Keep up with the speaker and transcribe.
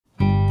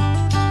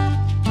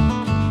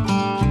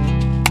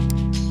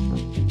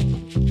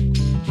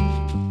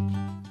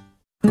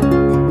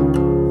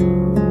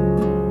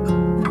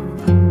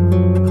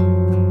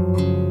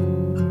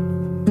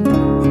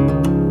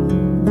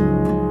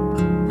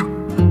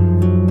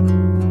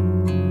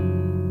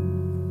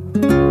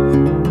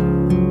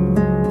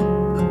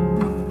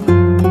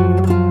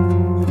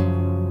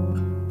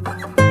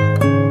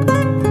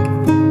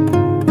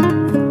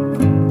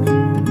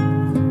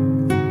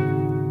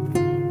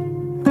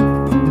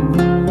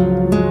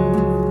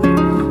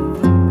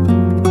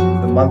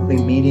monthly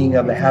meeting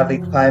of the Hadley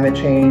Climate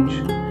Change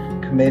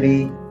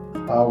Committee.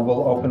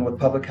 We'll open with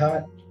public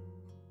comment.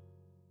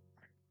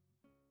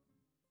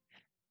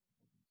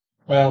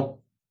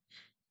 Well,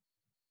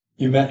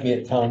 you met me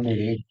at town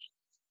meeting.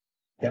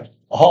 Yep.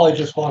 All I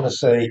just want to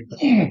say,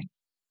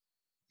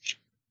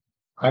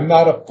 I'm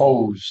not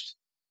opposed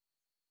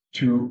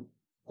to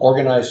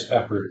organized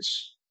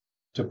efforts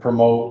to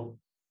promote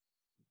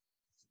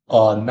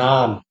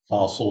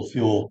non-fossil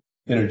fuel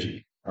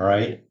energy. All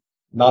right.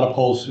 Not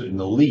opposed to it in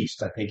the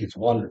least. I think it's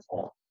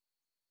wonderful.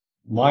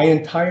 My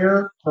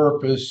entire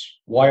purpose,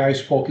 why I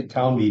spoke at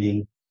town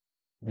meeting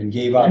and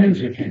gave out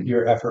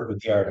your effort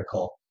with the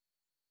article,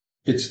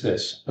 it's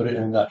this, put it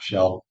in a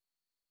nutshell.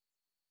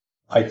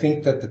 I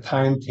think that the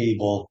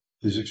timetable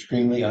is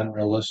extremely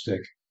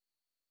unrealistic.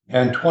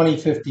 And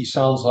 2050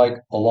 sounds like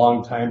a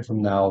long time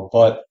from now,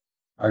 but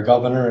our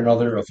governor and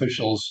other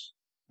officials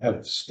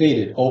have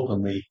stated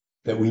openly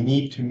that we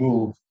need to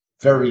move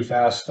very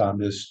fast on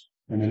this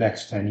in the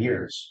next 10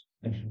 years.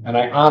 And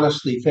I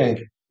honestly think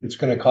it's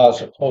going to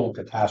cause a total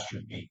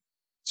catastrophe.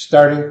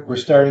 We're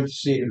starting to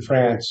see it in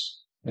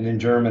France and in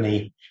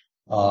Germany,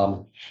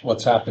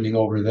 what's happening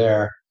over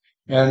there.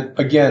 And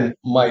again,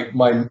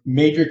 my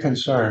major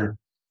concern,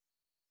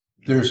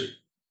 there's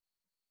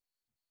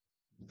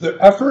the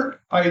effort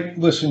I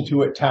listened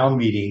to at town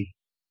meeting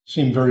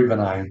seemed very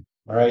benign.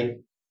 All right,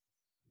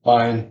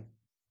 fine,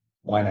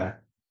 why not?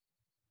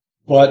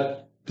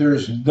 But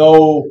there's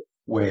no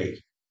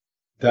way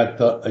that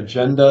the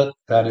agenda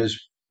that is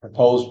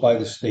proposed by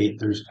the state,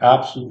 there's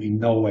absolutely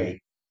no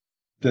way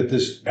that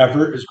this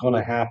ever is going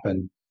to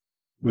happen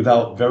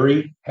without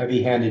very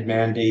heavy-handed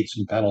mandates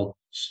and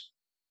penalties.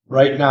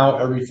 Right now,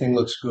 everything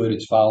looks good.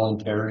 It's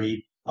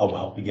voluntary. I'll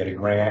help you get a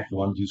grant. You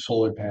want to do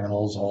solar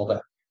panels, all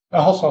that. That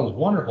all sounds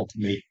wonderful to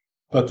me,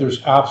 but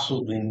there's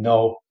absolutely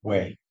no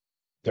way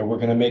that we're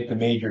going to make the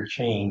major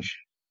change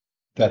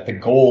that the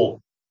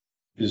goal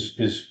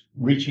is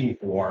reaching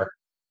for,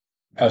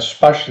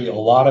 especially a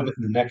lot of it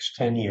in the next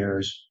 10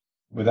 years,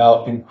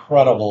 without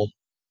incredible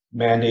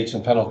mandates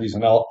and penalties.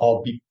 And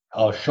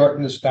I'll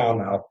shorten this down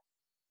now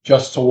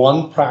just to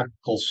one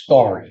practical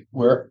story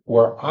where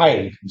I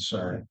am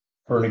concerned.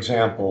 For an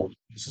example,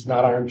 this is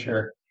not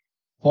armchair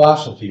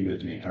philosophy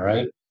with me, all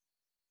right?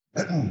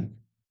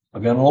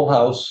 I've got an old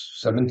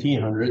house,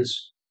 1700s.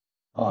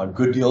 A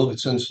good deal of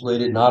it's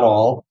insulated, not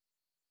all.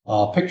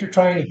 Picture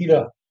trying to heat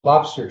a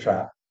lobster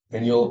trap,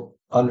 and you'll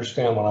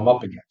understand what I'm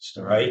up against,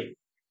 all right?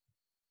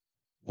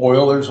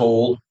 Boiler's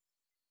old.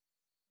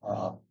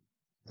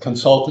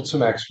 Consulted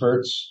some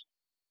experts.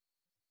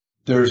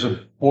 There's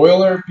a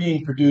boiler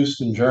being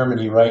produced in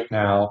Germany right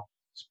now.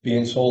 It's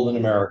being sold in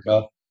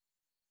America.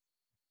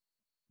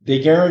 They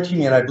guarantee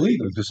me, and I believe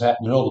them because I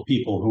happen to know the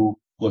people who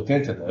looked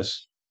into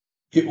this,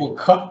 it will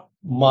cut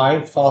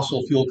my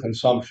fossil fuel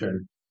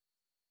consumption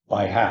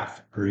by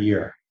half per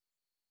year.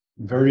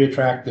 Very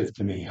attractive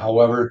to me.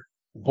 However,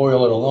 the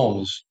boiler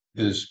alone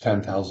is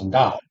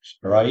 $10,000,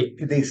 right?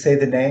 Did they say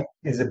the name?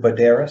 Is it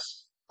Boderas?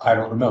 I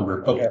don't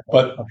remember, Okay.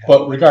 but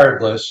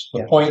regardless, the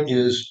Yeah. point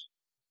is,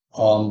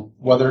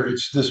 whether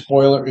it's this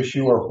boiler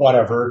issue or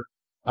whatever,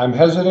 I'm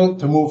hesitant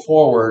to move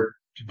forward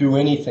to do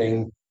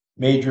anything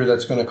major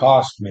that's going to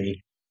cost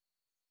me,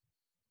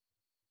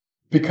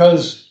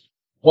 because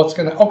what's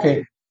going to,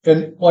 okay,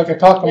 and like I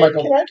talked to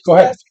Michael, Can I just go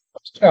ahead. ask,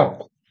 Yeah.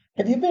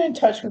 have you been in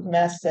touch with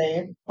Mass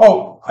Save?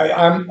 Oh,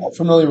 I'm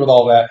familiar with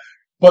all that,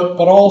 but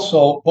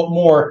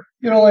more,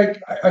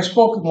 like I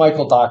spoke with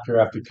Michael Doctor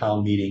after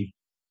town meeting,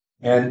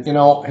 and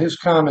his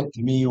comment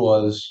to me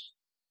was,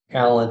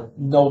 Alan,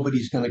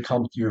 nobody's going to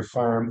come to your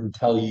farm and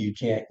tell you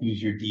can't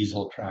use your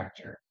diesel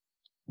tractor.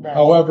 Right.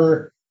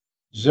 However,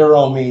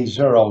 zero means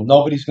zero.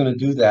 Nobody's going to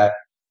do that.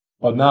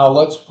 But now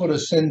let's put a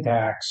sin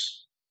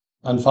tax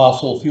on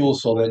fossil fuel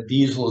so that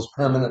diesel is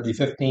permanently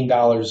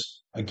 $15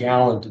 a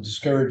gallon to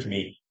discourage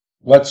me.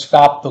 Let's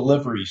stop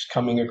deliveries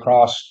coming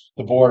across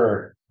the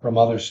border from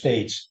other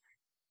states.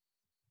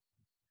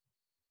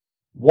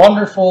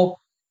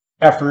 Wonderful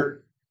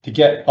effort to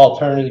get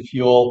alternative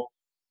fuel.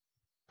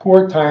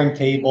 Poor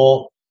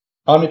timetable,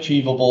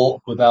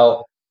 unachievable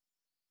without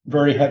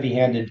very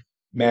heavy-handed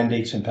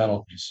mandates and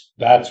penalties.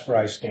 That's where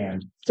I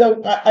stand. So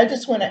I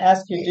just want to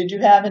ask you, did you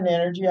have an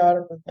energy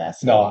audit with Mass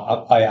Save?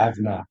 No, I have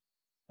not.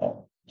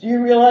 Do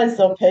you realize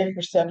they'll pay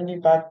for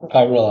 75%?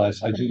 I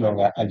realize. I do know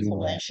that. I do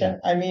know that. Insulation?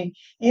 I mean,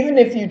 even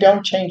if you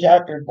don't change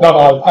out your No,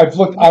 boiler. I've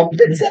looked. I'm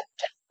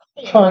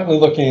currently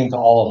looking into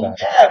all of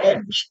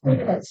that.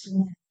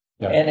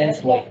 Yeah, And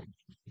insulate.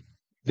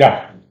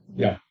 Yeah,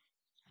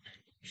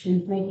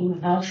 She's making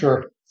a house.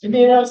 sure.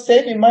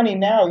 save you money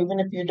now, even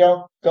if you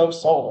don't go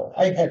solar.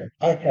 I had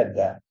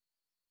that.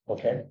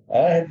 Okay. I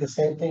had the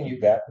same thing you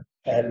got.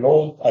 I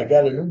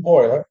got a new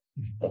boiler.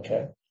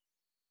 Okay.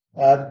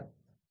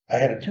 I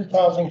had a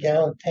 2,000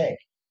 gallon tank.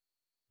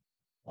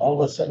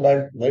 All of a sudden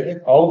I'm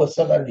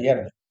the end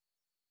of it.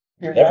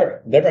 You're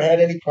Never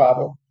had any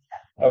problem.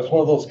 I was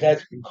one of those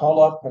guys who could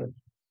call up and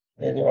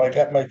I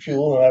got my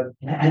fuel and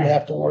I didn't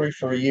have to worry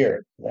for a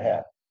year and a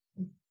half.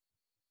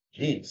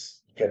 Jeez,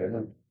 get a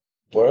new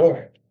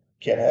boiler.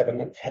 can't have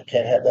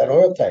that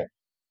oil tank.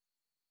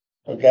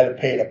 I've got to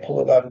pay to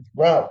pull it out of the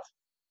ground.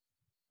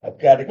 I've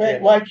got to Wait,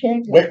 get, why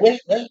can't you? wait.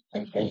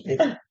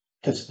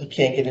 Because you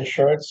can't get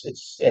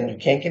insurance. And you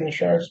can't get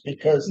insurance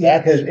because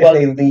that's Because if what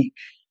they leak,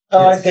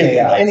 Oh, I it's see.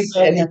 chaos.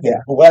 anything.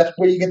 Well, that's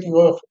where you get the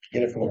oil from. You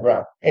get it from the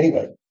ground.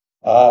 Anyway,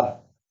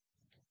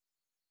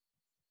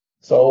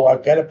 so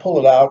I've got to pull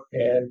it out,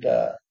 and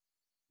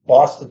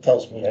Boston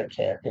tells me I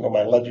can't.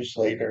 My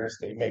legislators,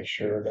 they make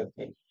sure that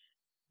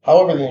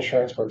however the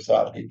insurance works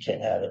out, you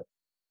can't have it.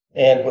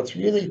 And what's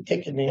really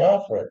ticking me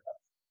off right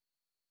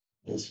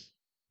now is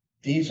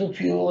diesel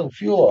fuel and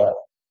fuel oil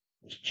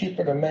is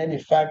cheaper to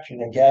manufacture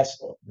than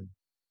gasoline.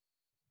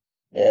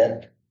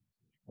 And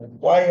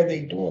why are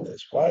they doing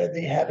this? Why are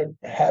they having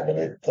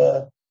it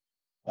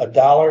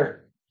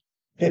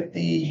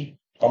 $1.50,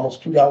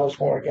 almost $2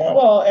 more a gallon?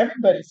 Well,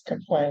 everybody's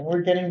complaining.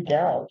 We're getting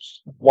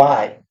gouged.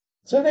 Why?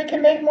 So they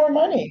can make more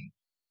money.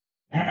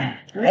 I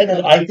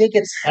don't think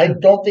it's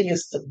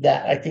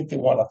that. I think they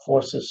want to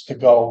force us to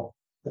go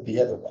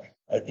the other way.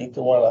 I think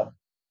they want to.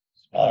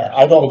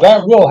 I Well, don't.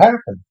 that will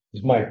happen,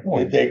 is my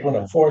point. They're going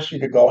to force you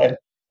to go, and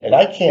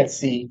I can't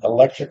see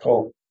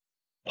electrical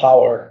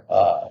power.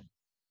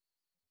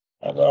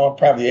 I don't know, I'm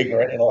probably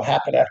ignorant. It'll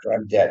happen after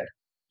I'm dead,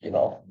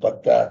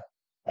 But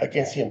I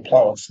can't see him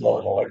plowing snow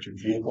in an electric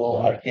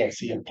vehicle. I can't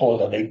see him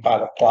pulling an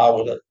 8-pound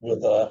plow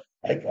with a.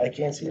 I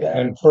can't see that.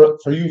 And for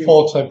you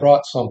folks, I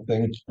brought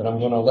something that I'm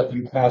going to let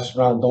you pass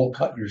around. Don't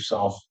cut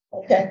yourself.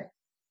 Okay.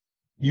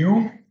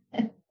 You,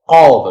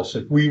 all of us,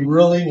 if we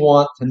really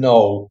want to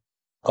know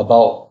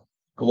about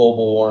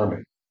global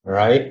warming, all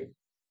right?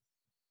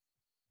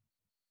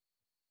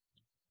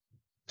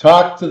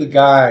 Talk to the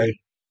guy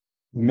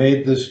who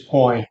made this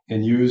point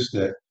and used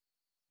it.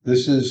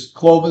 This is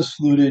Clovis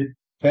fluted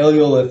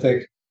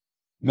Paleolithic,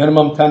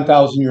 minimum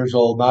 10,000 years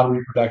old, not a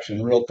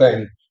reproduction, real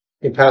thing.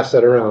 You can pass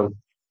that around.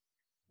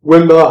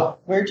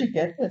 Where'd you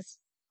get this?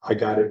 I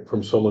got it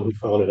from someone who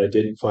found it. I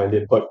didn't find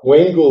it. But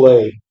Wayne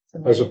Goulet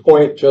has a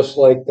point just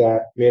like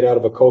that, made out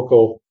of a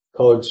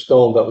cocoa-colored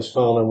stone that was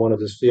found on one of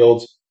his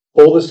fields.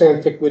 Oldest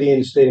antiquity in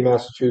the state of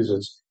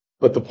Massachusetts.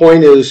 But the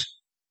point is,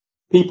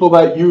 people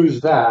that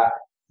use that,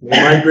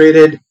 they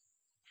migrated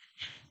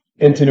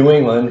into New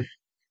England,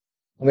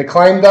 and they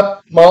climbed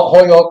up Mount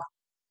Holyoke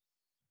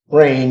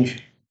Range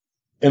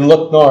and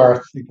looked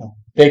north.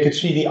 They could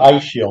see the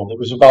ice shield. It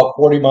was about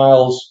 40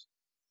 miles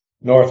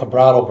north of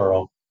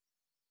Brattleboro.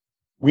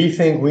 We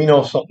think we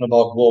know something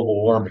about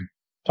global warming.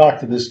 Talk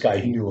to this guy.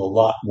 He knew a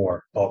lot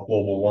more about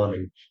global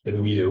warming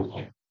than we do.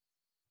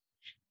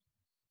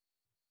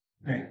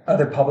 Right.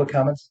 Other public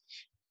comments?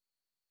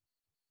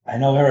 I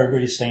know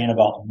everybody's saying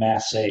about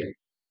mass save.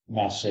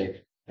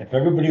 If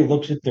everybody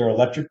looks at their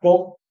electric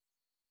bill,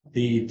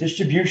 the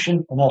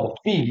distribution and all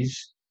the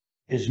fees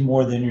is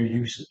more than your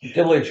usage.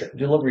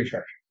 Delivery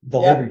charge.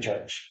 Delivery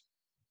charge.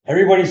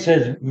 Everybody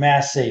says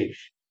mass save.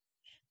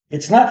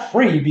 It's not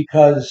free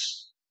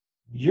because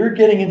you're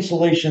getting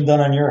insulation done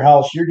on your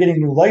house. You're getting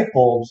new light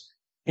bulbs.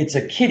 It's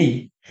a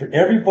kitty for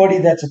everybody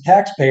that's a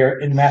taxpayer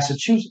in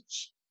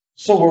Massachusetts.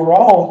 So we're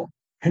all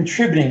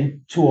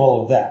contributing to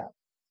all of that.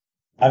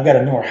 I've got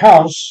a newer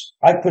house.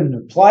 I couldn't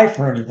apply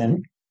for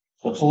anything,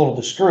 so it's a little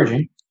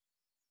discouraging.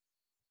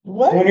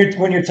 What?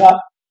 When you're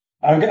top,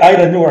 I got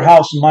a newer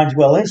house and mine's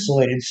well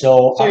insulated,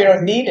 so So you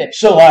don't need it.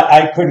 so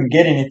I couldn't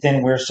get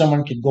anything where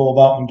someone could go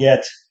about and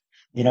get,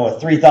 a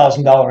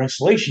 $3,000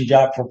 installation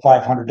job for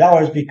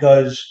 $500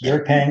 because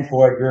you're paying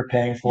for it. You're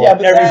paying for Yeah, it.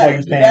 but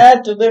Everybody's paying.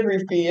 that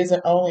delivery fee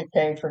isn't only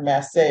paying for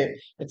mass save.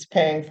 It's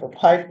paying for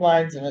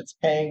pipelines and it's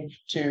paying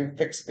to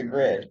fix the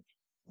grid.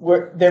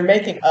 They're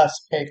making us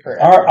pay for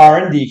it.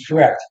 R&D,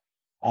 correct.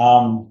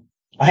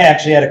 I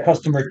actually had a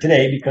customer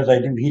today because I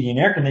do heating and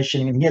air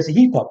conditioning, and he has a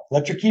heat pump,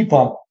 electric heat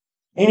pump,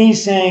 and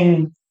he's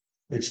saying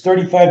it's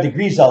 35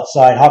 degrees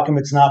outside. How come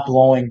it's not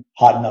blowing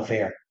hot enough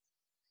air?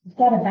 He's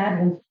got a bad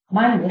one.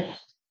 Mine was.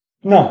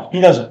 No,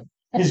 he doesn't.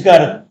 He's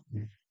got a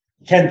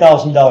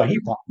 $10,000 heat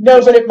pump.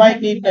 No, but it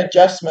might need an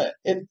adjustment.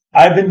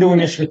 I've been doing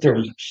this for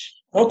 30 years,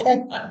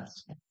 Okay.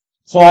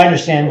 so I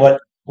understand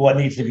what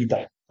nees to be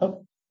done.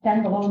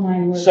 10 below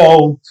mine was.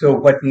 So, So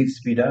what needs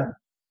to be done?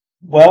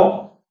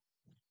 well,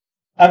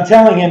 I'm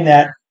telling him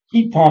that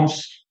heat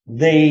pumps,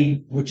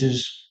 which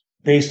is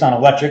based on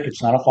electric,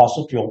 it's not a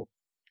fossil fuel.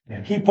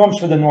 Yeah. Heat pumps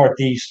for the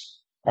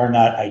Northeast are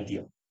not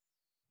ideal.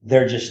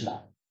 They're just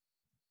not.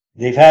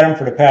 They've had them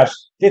for the past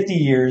 50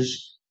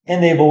 years,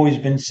 and they've always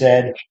been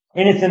said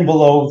anything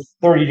below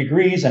 30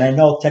 degrees, and I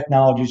know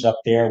technology's up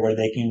there where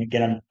they can get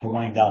them to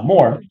wind down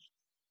more.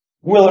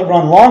 Will it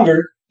run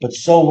longer? But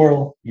so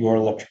will your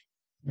electric.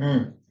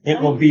 It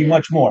will be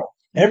much more.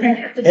 I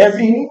have to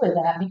disagree with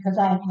that because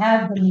I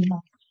have them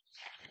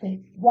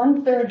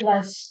 1/3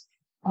 less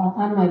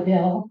on my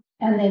bill,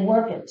 and they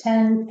work at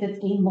 10,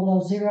 15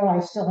 below zero. I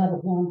still have a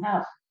warm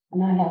house,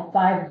 and I have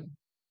 5 of them.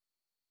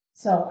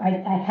 So I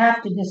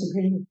have to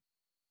disagree with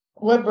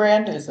What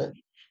brand is it?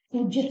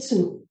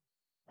 Fujitsu.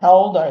 How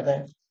old are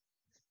they?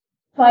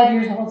 5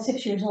 years old,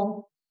 6 years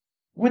old.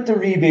 With the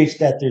rebates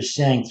that they're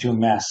saying through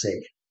mass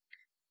save,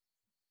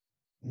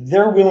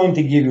 they're willing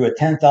to give you a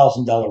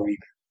 $10,000 rebate.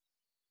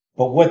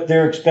 But what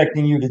they're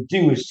expecting you to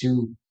do is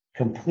to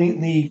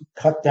completely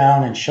cut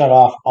down and shut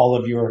off all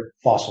of your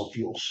fossil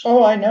fuels.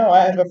 Oh, I know.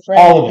 I have a All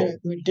friend of it.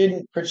 who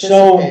didn't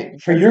So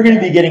participate. for you're going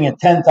to be getting a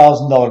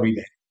 $10,000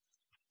 rebate,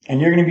 and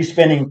you're going to be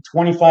spending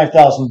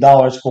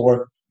 $25,000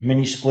 for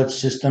mini split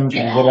systems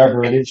and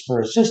whatever it is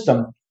for a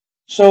system.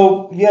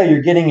 So yeah,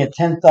 you're getting a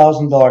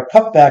 $10,000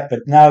 cutback, but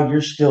now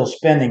you're still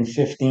spending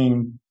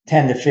 $10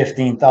 to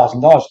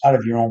 $15,000 out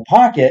of your own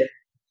pocket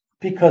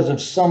because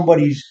of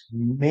somebody's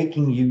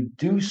making you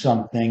do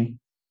something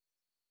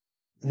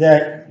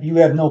that you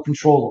have no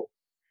control over.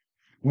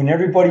 When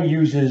everybody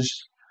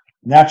uses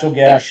natural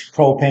gas,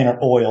 propane, or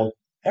oil,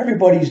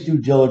 everybody's due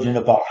diligent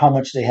about how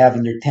much they have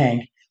in their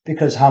tank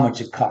because how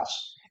much it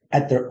costs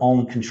at their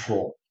own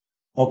control.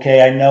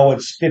 Okay, I know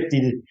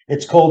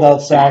it's cold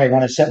outside. I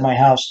want to set my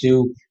house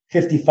to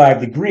 55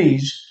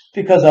 degrees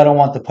because I don't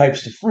want the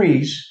pipes to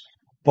freeze.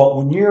 But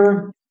when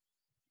you're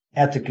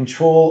at the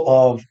control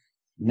of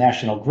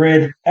National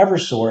Grid,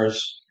 Eversource,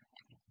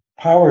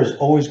 power is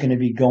always going to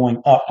be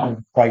going up, and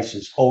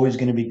prices always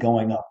going to be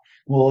going up.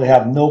 We'll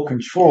have no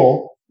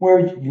control. Where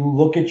you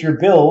look at your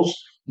bills,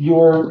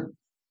 your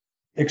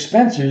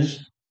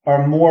expenses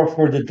are more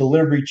for the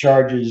delivery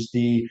charges,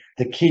 the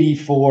kitty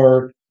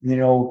for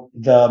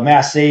the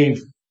mass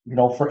save,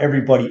 for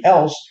everybody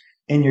else,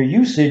 and your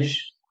usage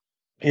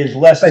is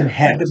less than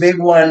half. The big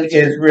one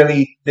is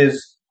really,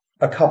 there's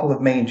a couple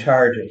of main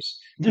charges.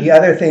 The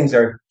other things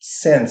are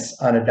cents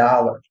on a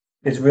dollar.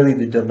 It's really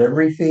the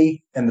delivery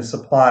fee and the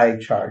supply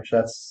charge.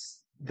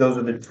 Those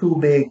are the two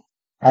big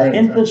Our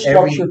things.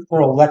 infrastructure for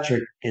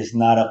electric is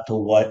not up to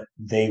what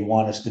they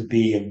want us to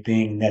be of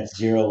being net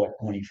zero at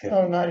 2050.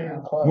 Oh, not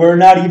even close. We're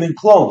not even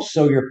close.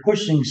 So you're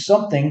pushing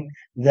something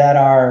that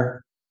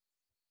our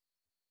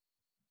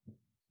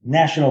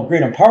national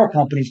grid and power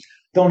companies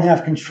don't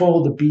have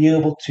control to be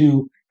able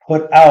to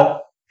put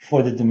out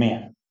for the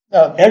demand.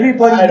 No, I don't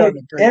agree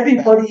with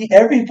that.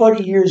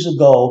 Everybody years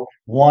ago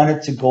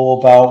wanted to go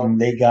about,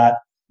 and they got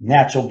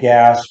natural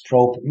gas,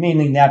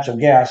 mainly natural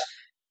gas,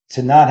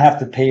 to not have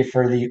to pay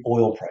for the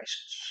oil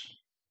prices.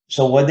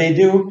 So what they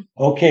do?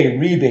 Okay,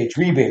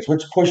 rebates.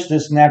 Let's push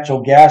this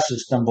natural gas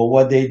system. But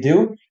what they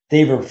do?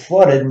 They were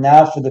flooded.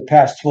 Now for the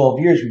past 12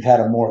 years, we've had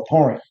a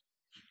moratorium.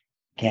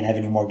 Can't have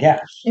any more gas.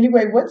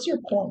 Anyway, what's your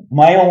point?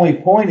 My only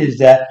point is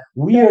that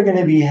we are going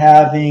to be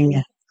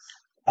having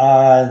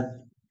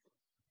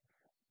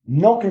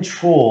no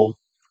control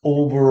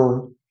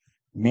over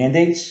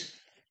mandates,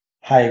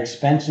 high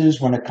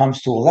expenses when it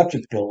comes to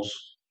electric bills.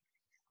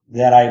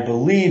 That I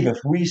believe if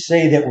we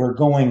say that we're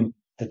going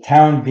the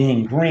town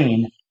being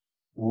green,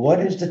 what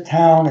is the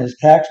town as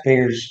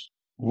taxpayers?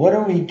 What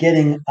are we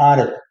getting out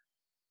of it?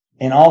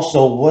 And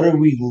also, what are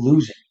we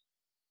losing?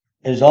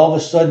 Is all of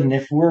a sudden,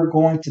 if we're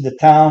going to the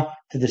town,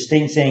 to the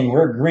state and saying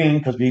we're green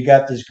because we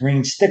got this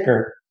green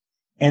sticker,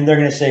 and they're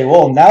going to say,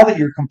 well, now that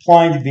you're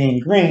complying to being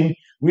green,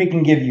 we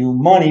can give you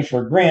money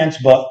for grants,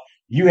 but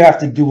you have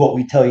to do what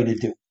we tell you to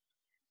do.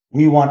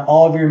 We want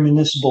all of your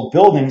municipal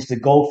buildings to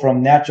go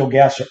from natural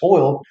gas or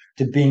oil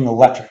to being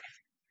electric.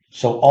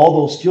 So all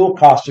those fuel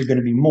costs are going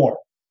to be more.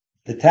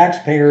 The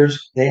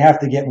taxpayers, they have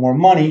to get more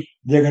money.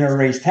 They're going to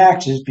raise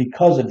taxes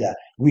because of that.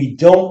 We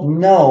don't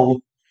know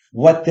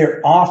what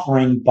they're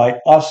offering by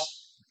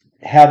us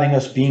having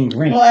us being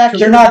green. Well, actually,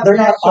 they're not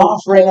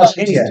offering us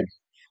anything.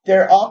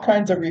 There are all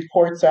kinds of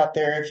reports out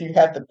there. If you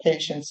have the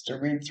patience to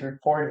read through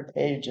 40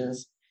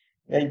 pages,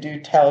 they do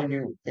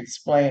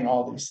explain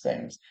all these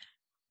things.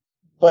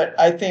 But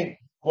I think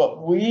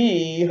what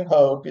we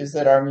hope is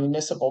that our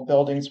municipal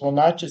buildings will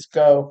not just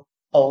go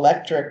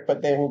electric,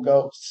 but they will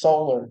go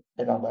solar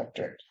and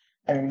electric.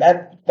 I mean,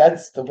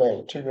 that's the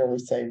way to really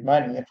save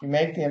money. If you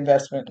make the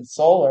investment in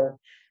solar,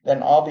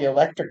 then all the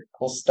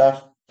electrical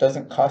stuff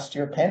doesn't cost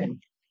you a penny.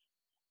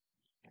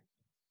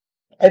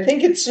 I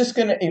think it's just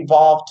going to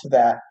evolve to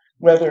that.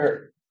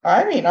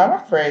 I'm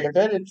afraid of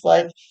it. It's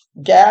like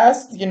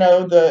gas,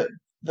 the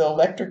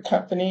electric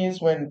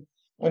companies, when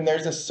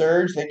there's a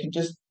surge, they can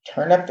just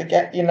turn up the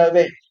gas.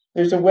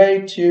 There's a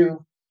way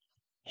to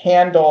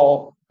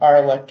handle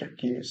our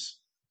electric use.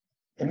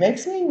 It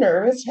makes me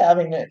nervous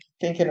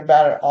thinking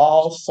about it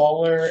all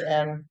solar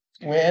and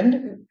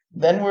wind.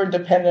 Then we're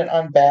dependent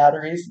on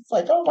batteries. It's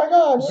like, oh my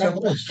God.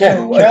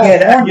 So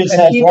again, I'm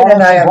keeping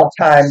an eye on the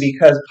time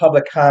because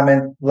public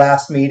comment,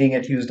 last meeting,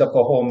 it used up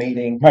the whole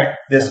meeting. Right.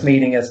 This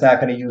meeting, it's not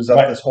going to use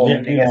up this whole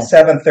meeting. At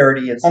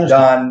 7:30, it's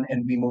done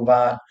and we move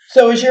on.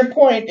 So is your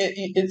point,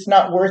 it's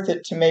not worth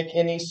it to make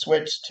any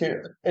switch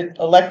to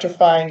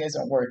electrifying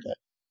isn't worth it?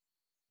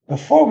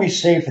 Before we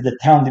say for the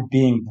town to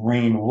being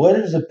green, what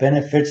is the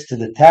benefits to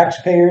the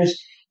taxpayers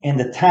and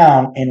the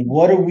town, and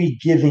what are we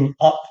giving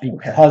up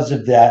because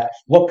of that?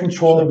 What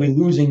control are we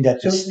losing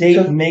that the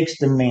state makes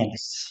the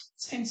mandates?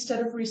 Instead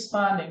of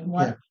responding,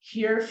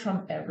 hear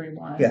from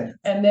everyone,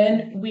 and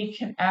then we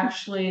can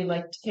actually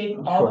take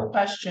all the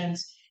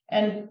questions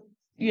and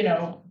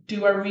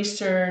do our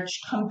research,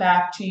 come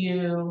back to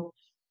you,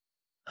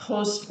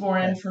 post more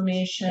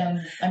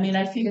information. I mean,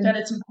 I think that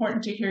it's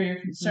important to hear your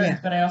concerns, Yeah.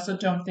 but I also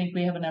don't think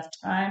we have enough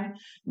time,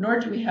 nor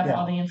do we have Yeah.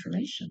 all the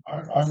information.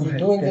 Are we Right.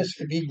 doing this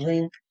to be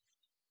green?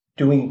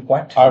 Doing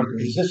what?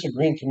 Is this a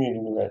green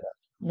community right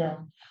No.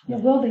 The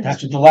building.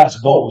 That's what the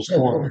last vote was now?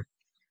 for.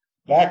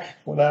 Back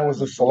when I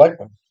was a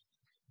selectman,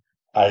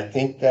 I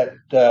think that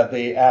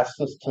they asked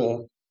us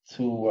to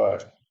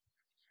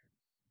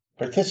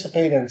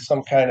participate in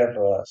some kind of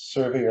a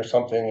survey or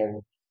something,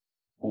 and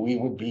we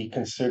would be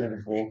considered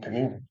a green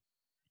community.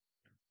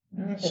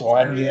 So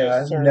I'm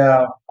Yeah, Sort of-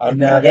 no, I'm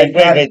no, wait,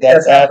 wait,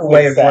 that's not the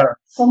way it what's that?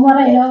 works. From what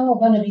I know,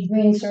 we're gonna be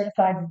green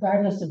certified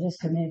regardless of this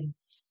committee.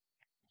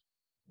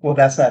 Well,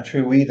 that's not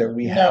true either.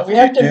 We No, have we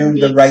have to do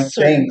the meet right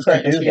certain things to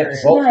do criteria.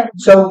 this. Right.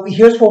 So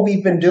here's what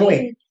we've been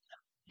doing.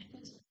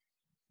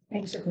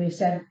 Basically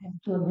said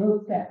to a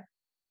group that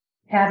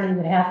Hadley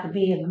would have to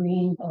be a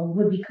green, or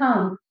would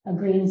become a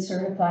green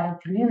certified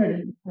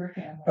community.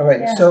 All right,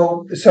 Yeah.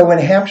 so in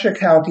Hampshire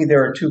County,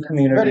 there are two But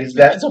communities it's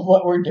that because of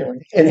what we're doing.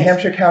 in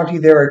Hampshire County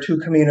there are two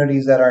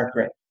communities that aren't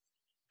green.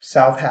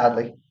 South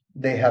Hadley,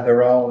 they have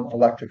their own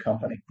electric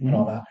company and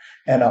all that,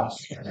 and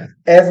us.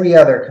 Every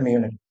other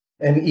community,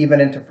 and even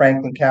into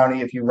Franklin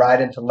County, if you ride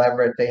into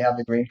Leverett, they have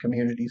the green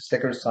community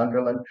stickers.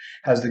 Sunderland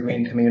has the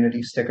green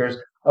community stickers.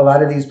 A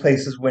lot of these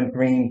places went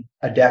green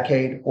a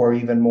decade or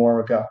even more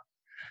ago.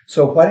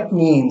 So what it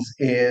means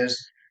is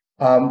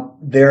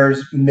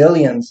there's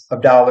millions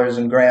of dollars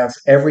in grants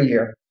every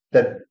year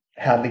that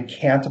Hadley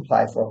can't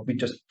apply for. We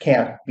just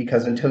can't,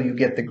 because until you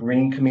get the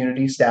green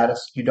community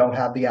status, you don't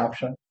have the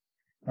option.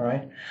 All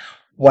right.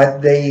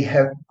 What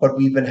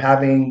we've been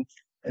having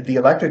the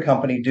electric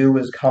company do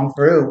is come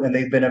through, and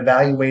they've been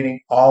evaluating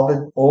all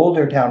the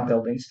older town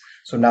buildings.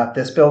 So not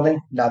this building,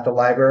 not the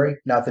library,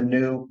 not the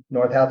new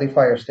North Hadley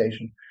Fire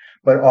Station,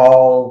 but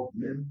all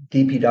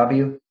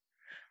DPW.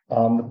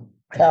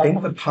 I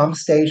think the pump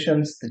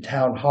stations, the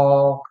town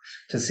hall,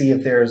 to see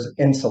if there's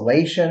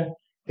insulation,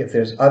 if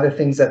there's other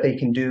things that they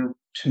can do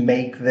to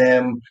make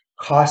them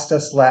cost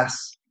us less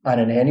on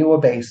an annual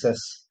basis.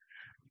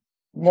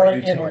 More for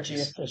energy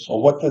utilities. efficient. So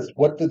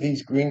what do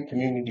these green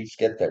communities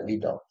get that we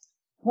don't?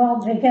 Well,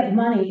 they get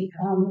money,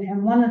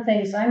 and one of the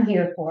things I'm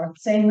here for,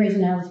 same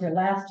reason I was here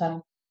last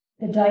time,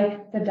 the dike,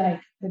 the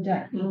dike, the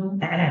dike.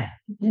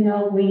 You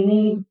know, we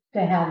need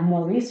to have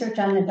more research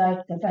on the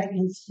dike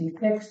needs to be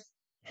fixed.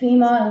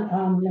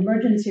 FEMA,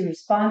 emergency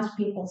response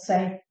people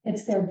say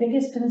it's their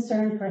biggest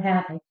concern for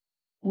Hadley.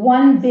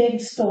 One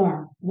big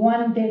storm,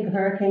 one big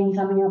hurricane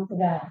coming up the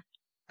valley,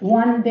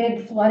 one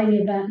big flooding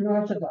event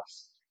north of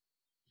us.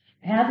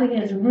 Hadley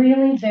is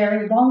really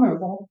very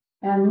vulnerable,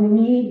 and we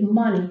need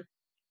money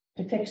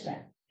to fix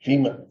that.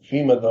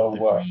 FEMA though,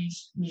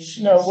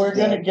 No, we're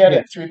gonna get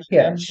it through.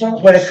 Yeah. them.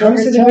 When it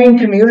comes to the green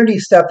community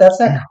stuff, that's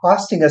not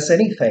costing us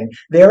anything.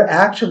 They're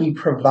actually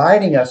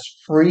providing us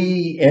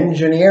free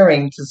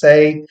engineering to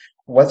say,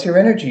 what's your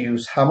energy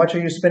use? How much are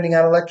you spending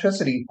on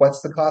electricity?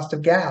 What's the cost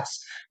of gas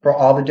for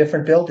all the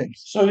different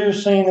buildings? So you're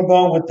saying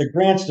about with the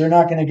grants, they're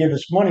not going to give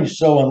us money.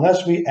 So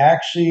unless we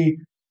actually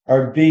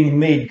are being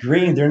made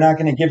green, they're not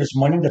going to give us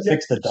money to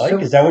fix the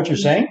dike. Is that what you're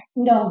saying?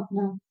 No,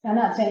 I'm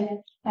not saying it.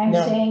 I'm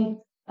No. saying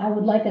I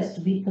would like us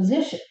to be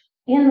positioned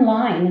in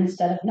line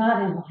instead of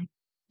not in line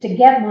to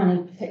get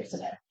money to fix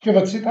it. Yeah,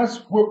 but see, that's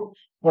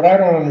what I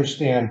don't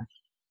understand.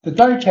 The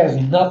dike has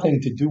nothing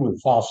to do with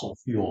fossil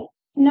fuel.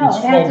 No, It's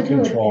it has flood to do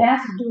with, control. it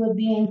has to do with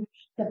being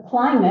the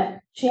climate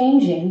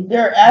changing.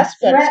 There are aspects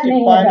to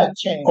Threatening climate the-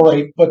 change. All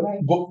right, but Right.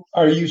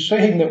 are you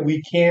saying that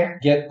we can't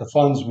get the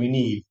funds we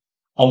need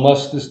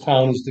unless this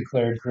town is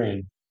declared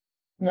green?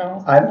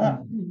 No,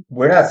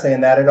 We're not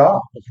saying that at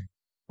all.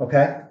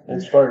 Okay?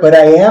 as far as But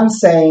I am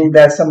saying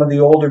that some of the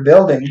older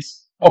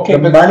buildings, Okay, the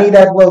but money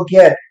that we'll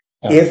get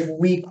Yeah. if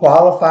we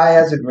qualify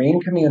as a green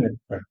community,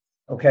 Right.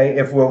 okay,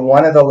 if we're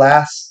one of the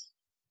last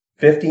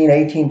 15,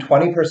 18,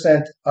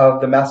 20%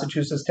 of the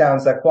Massachusetts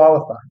towns that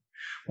qualify,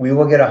 we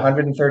will get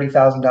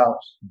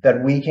 $130,000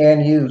 that we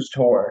can use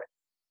toward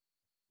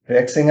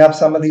fixing up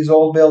some of these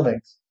old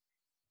buildings.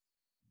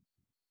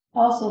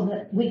 Also,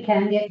 that we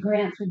can get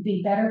grants would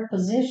be better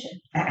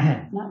positioned,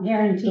 not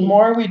guaranteed. the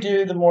more we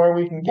do, the more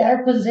we can get.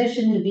 Better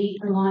positioned to be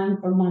in line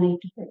for money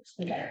to fix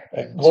the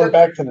dike. going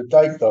back to the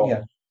dike though.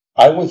 Yeah.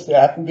 I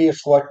happened to be a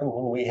selectman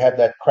when we had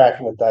that crack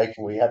in the dike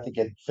and we had to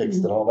get it fixed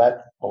and all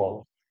that.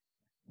 Well,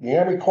 the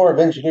Army Corps of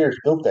Engineers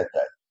built that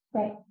dike.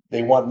 Right,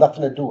 They want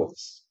nothing to do with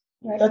us.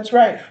 right. That's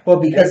right. Well,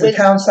 because the Wait.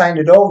 town signed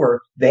it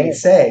over, they Yeah.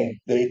 say,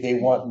 They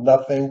want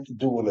nothing to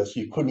do with us.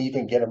 You couldn't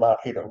even get them out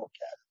here to look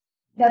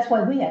at That's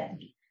why we have to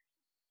do.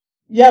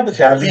 Yeah, but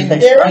Sounds like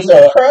there's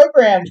a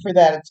program for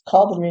that. It's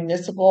called the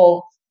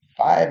Municipal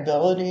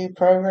Viability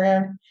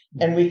Program,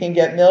 and we can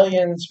get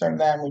millions from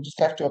them. We just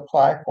have to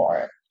apply for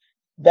it.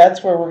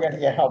 That's where we're gonna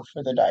get help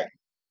for the dike.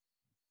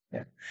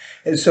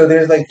 and so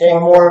there's like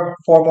four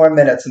more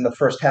minutes in the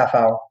first half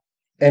hour.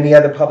 Any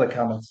other public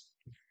comments?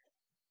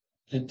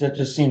 That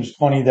just seems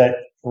funny that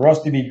for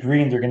us to be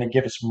green, they're going to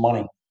give us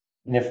money.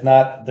 And if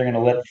not, they're going to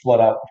let it flood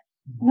out.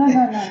 No,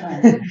 no, no,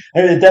 no.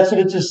 And that's what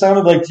it just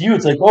sounded like to you.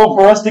 It's like, oh,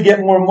 for us to get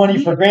more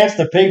money for grants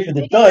to pay for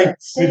the dike,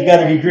 we've got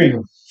to be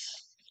green.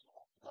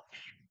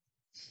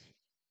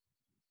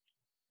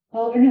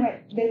 Well,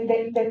 anyway,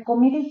 the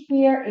committee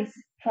here is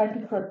trying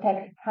to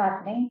protect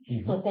Hadley,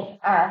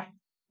 protect us,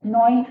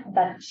 knowing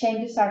that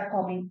changes are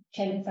coming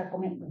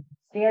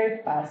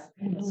very fast.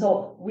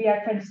 So we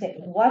are trying to say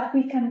what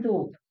we can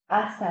do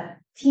as a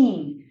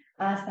team,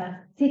 as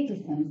a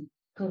citizen,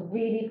 to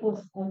really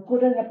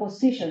put in a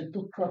position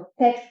to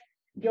protect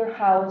your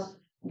house,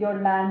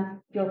 your land,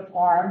 your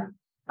farm,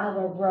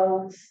 our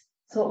roads.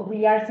 So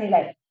we are saying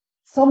like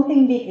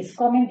something big is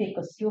coming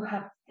because you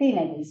have seen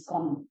it is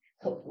coming.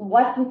 So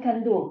what we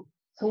can do?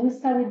 So we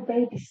start with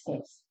baby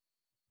steps,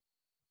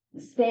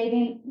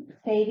 saving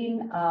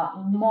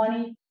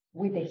money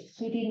with the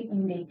heating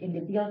in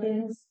the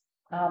buildings,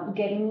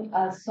 getting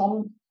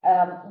some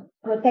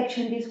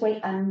protection this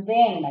way, and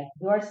then, like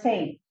you are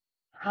saying,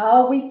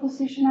 how we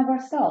position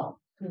ourselves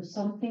to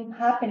something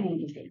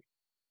happening with it.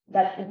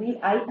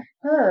 I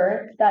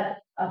heard that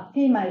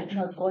FEMA is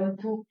not going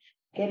to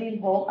get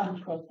involved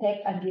and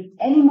protect and give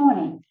any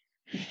money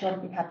if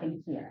something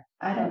happens here.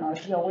 I don't know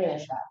if you're aware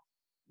of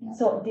that.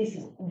 So this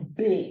is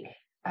big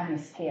and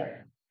scary.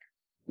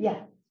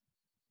 Yeah.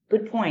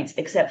 Good points,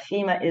 except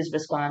FEMA is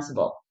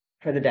responsible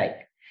for the dike.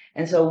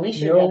 And so we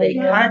should No, have a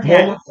no,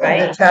 contact, The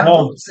right? town No.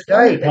 owns the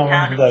dike. The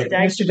town owns the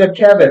dike. Mr.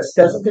 Dubkevitz,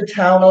 doesn't the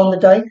town own the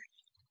dike?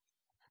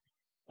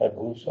 I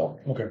believe so.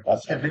 Okay.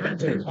 That's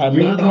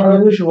Really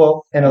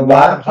unusual. In a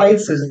lot of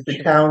places,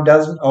 the town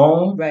doesn't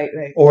own, Right,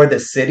 right. or the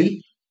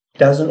city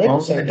doesn't Wait a own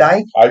the second.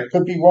 dike. I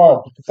could be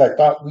wrong because I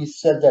thought we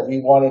said that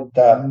we wanted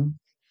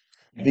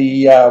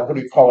the what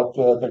do you call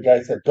it? The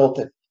guys that built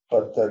it,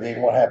 but they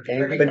didn't want to have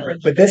any.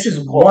 But this is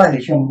one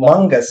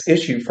humongous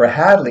issue for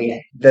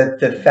Hadley,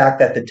 the fact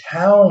that the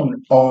town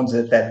owns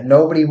it, that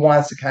nobody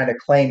wants to kind of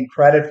claim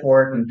credit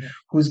for it, and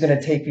who's going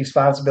to take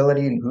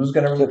responsibility and who's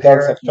going to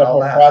repair That's it a and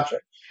all federal that.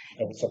 project.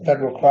 It's a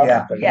federal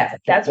project. They Yeah, have to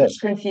that's do what's this.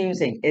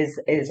 confusing is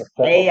It's a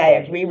federal I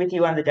project. agree with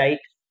you on the dike,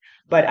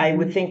 but I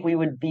would think we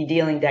would be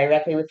dealing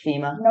directly with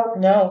FEMA.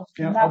 No.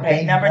 Okay,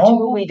 They number won't-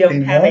 two, we don't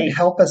they have won't a,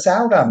 help us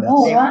out on this.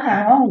 No,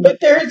 no. But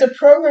there is a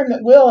program that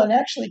will, and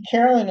actually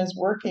Carolyn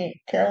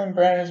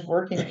Brown is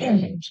working with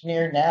an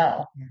engineer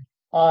now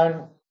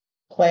on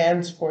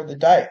plans for the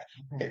dike.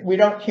 We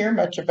don't hear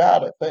much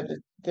about it, but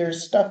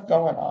there's stuff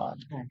going on.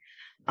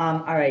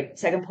 all right,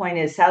 second point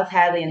is South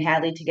Hadley and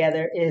Hadley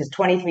together is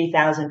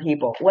 23,000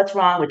 people. What's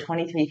wrong with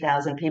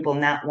 23,000 people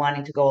not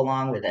wanting to go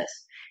along with this?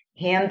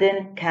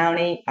 Hampden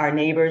County, our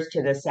neighbors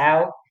to the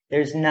south,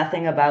 there's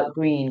nothing about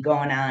green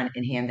going on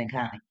in Hampden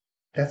County.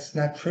 That's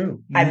not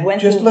true. I've You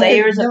went just through look at-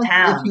 layers of no,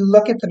 town. If you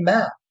look at the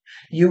map,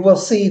 you will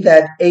see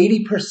that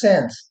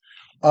 80%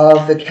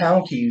 of the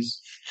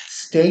counties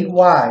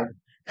statewide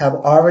have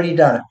already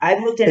done it.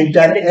 I've looked in They've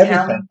done Hampden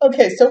County. everything.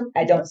 Okay, so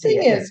I don't the see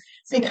thing it. is,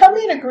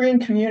 becoming a green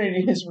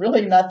community is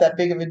really not that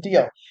big of a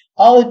deal.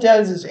 All it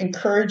does is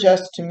encourage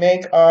us to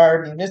make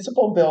our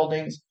municipal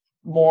buildings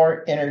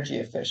more energy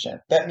efficient.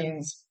 That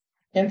means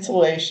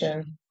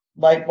insulation,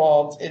 light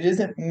bulbs. It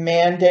isn't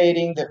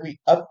mandating that we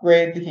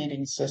upgrade the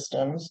heating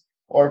systems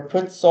or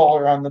put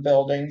solar on the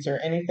buildings or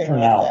anything For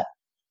like now.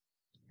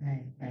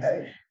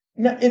 that.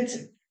 No, it's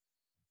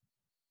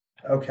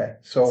Okay,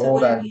 so So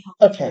hold when on. we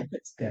help okay,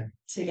 Yeah.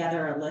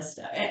 together a list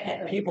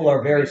of People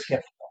are very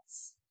skeptical.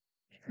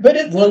 but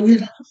it's Well,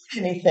 not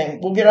anything.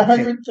 We'll get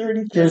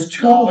 130. There's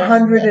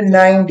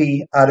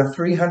 290 out of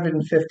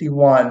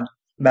 351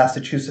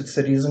 Massachusetts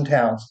cities and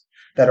towns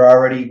that are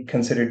already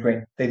considered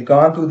green. They've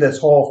gone through this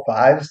whole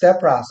 5-step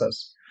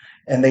process,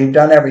 and they've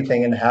done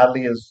everything. And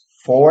Hadley is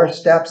 4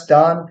 steps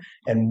done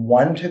and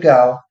 1 to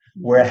go.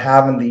 We're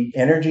having the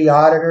energy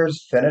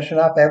auditors finishing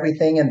up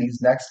everything in these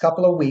next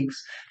couple of weeks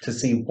to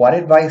see what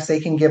advice they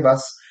can give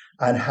us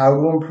on how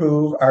to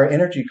improve our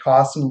energy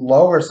costs and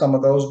lower some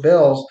of those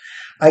bills.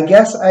 I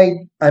guess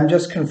I'm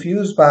just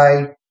confused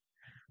by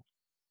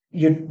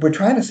we're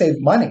trying to save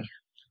money.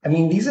 I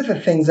mean, these are the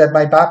things that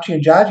my Bapchi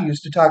and Jaji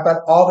used to talk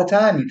about all the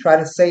time. You try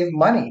to save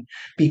money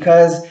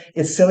because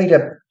it's silly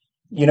to,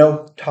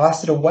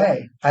 toss it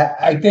away.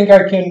 I think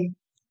I can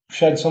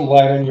shed some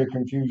light on your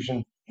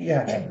confusion.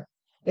 Yeah.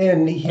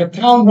 And The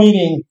town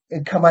meeting,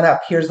 come on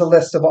up. Here's a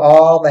list of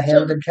all the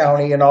Hampden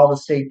County and all the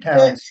state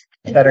towns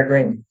that are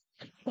green.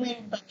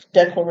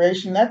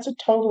 Declaration, that's a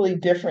totally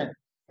different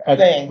at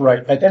thing.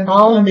 the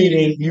town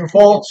meeting, you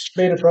folks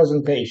made a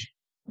presentation.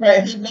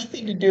 Right, it had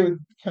nothing to do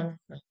with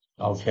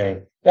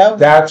Okay, that.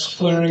 that's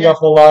clearing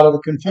up a lot of the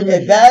Okay,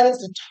 confusion. that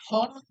is a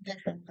totally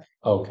different thing.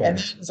 Okay. And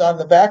it's on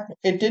the back.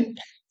 It didn't.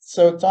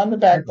 So it's on the I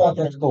back. thought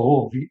that's the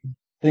whole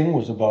thing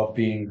was about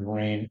being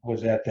green,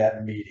 was at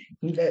that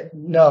meeting.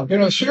 No,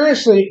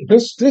 Seriously,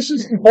 this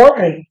is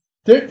important.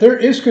 There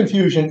is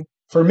confusion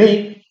for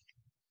me.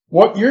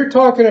 What you're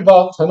talking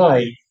about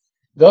tonight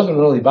doesn't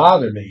really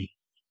bother me.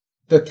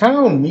 The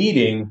town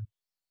meeting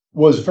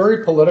was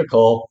very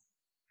political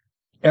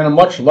and a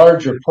much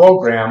larger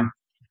program.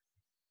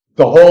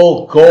 The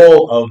whole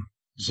goal of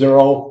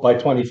 0 by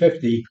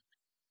 2050.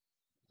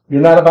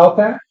 You're not about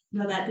that?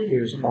 No, that didn't.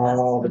 Here's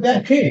all the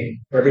Okay.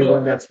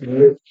 everyone that's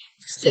new.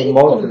 So Say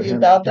most of them.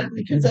 about that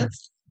because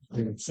that's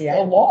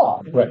a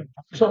law. Right.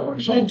 So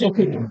it's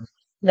okay.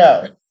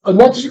 No.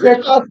 Let's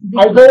get up.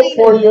 I vote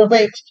for you.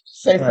 Wait,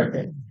 say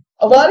something.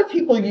 A lot of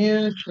people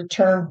use the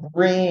term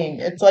green.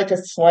 It's like a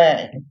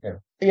slang. Yeah.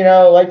 You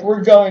know, like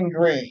we're going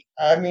green.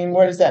 I mean,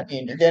 what does that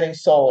mean? You're getting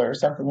solar or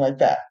something like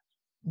that.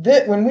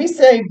 When we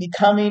say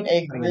becoming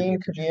a green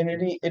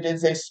community, it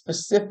is a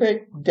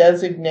specific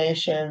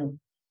designation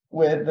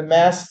with the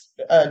Mass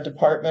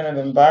Department of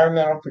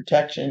Environmental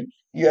Protection.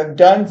 You have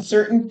done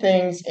certain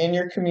things in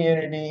your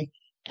community,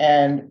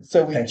 and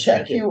so we Thanks, check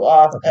thank you. you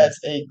off Okay. as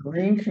a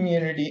green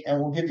community, and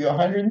we'll give you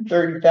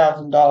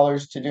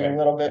 $130,000 to do a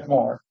little bit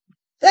more.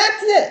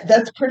 That's it.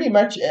 That's pretty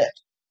much it.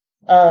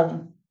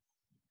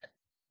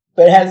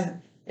 But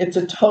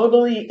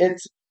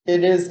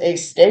it is a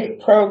state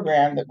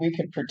program that we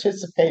can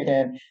participate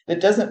in that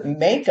doesn't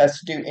make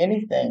us do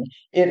anything.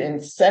 It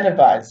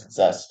incentivizes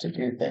us to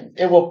do things.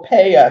 It will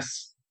pay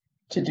us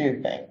to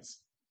do things.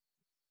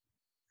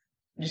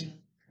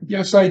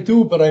 Yes, I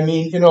do, but I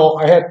mean, did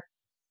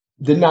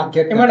not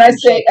get. And that when I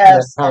say perception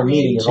us, at I town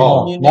meeting mean at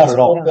all. to Not at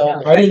all. municipal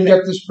buildings. I didn't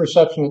get this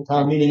perception at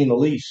town meeting in the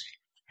least.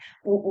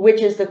 Which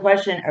is the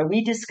question, are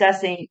we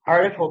discussing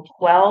Article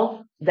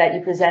 12 that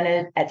you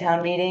presented at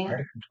town meeting?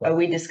 Are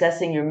we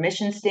discussing your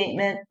mission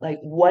statement? Like,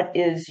 what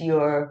is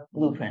your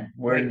blueprint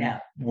right now?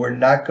 We're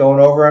not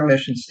going over our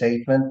mission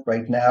statement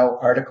right now.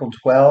 Article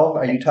 12,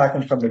 are you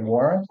talking from the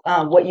warrant?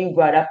 What you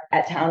brought up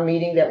at town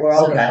meeting that we're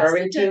all Okay.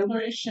 referring to?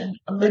 Declaration,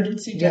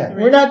 emergency Yeah.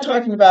 declaration. We're not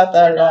talking about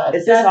that at all.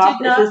 Is That this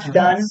did not is this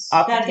done pass.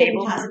 off the That didn't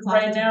table? pass.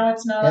 Right now,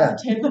 it's not on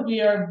the table.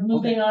 We are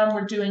moving on.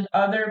 We're doing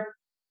other.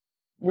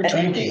 We're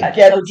trying to So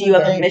get do you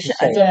have a mission?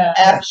 some Yeah.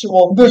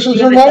 actual. This is Do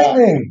you have a-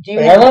 enlightening. do you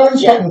I have- learned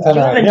yeah, something Do you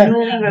have tonight. a Yeah.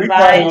 newly We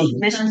revised found-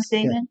 mission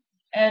statement?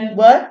 And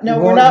What? No,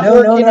 we're Well, not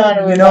working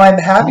on it. I'm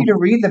happy to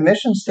read the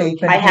mission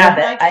statement. I have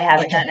it. like- I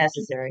have it. Not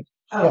necessary.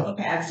 oh,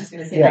 okay. I was just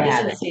going to say Yeah. the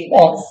Yeah. mission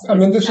statement. Well, I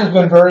mean, this has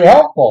been very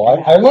helpful.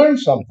 I learned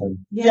something.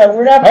 Yeah,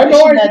 we're not I have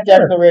no pushing that idea.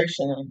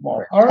 declaration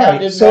anymore. All right, Town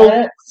didn't so-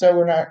 want it, so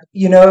we're not.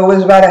 It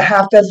was about a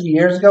half dozen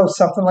years ago,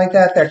 something like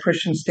that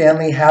Christian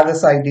Stanley had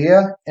this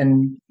idea,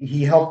 and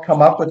he helped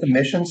come up with a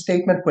mission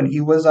statement when he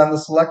was on the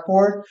select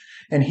board.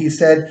 And he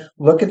said,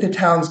 look at the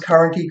town's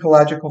current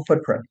ecological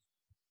footprint.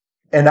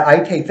 And I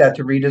take that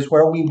to read as,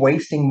 where are we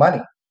wasting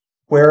money?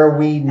 Where are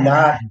we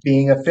not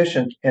being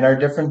efficient in our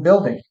different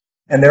buildings?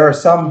 And there are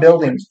some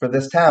buildings for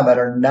this town that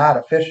are not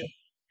efficient.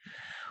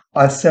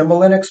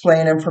 Assemble and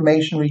explain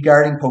information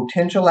regarding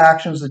potential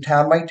actions the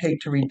town might take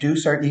to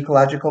reduce our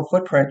ecological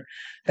footprint.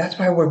 That's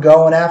why we're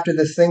going after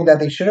this thing that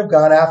they should have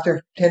gone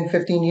after 10,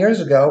 15 years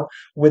ago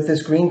with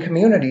this green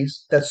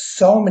communities that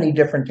so many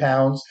different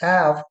towns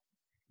have.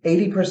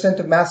 80%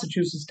 of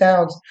Massachusetts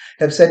towns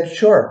have said,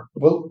 sure,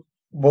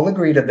 we'll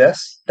agree to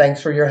this.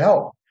 Thanks for your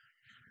help.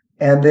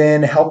 And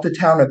then help the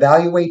town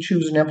evaluate,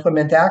 choose, and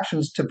implement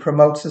actions to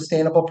promote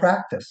sustainable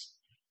practice.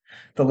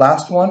 The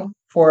last one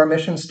for our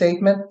mission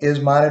statement is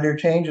monitor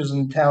changes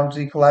in the town's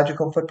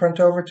ecological footprint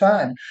over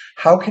time.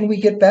 How can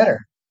we get better?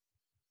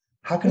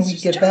 How can we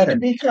get better? To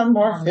become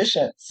more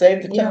efficient,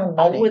 save the town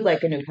I money. would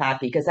like a new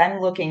copy because I'm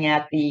looking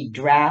at the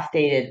draft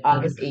dated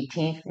August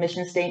 18th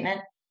mission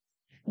statement.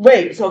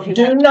 Wait, So if you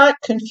do have- not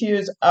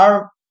confuse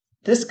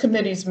this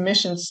committee's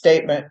mission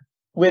statement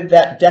with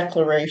that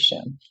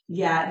declaration.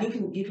 Yeah,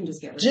 you can just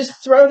get rid of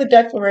Just throw the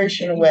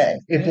declaration away.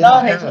 It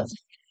Not- doesn't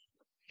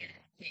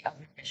have.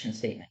 Mission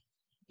statement.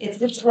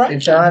 It's right.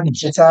 It's on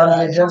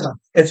the agenda.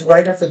 It's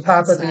right at the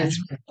top of the.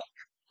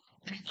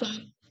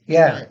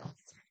 Yeah.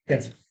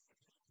 Yes.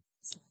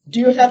 Do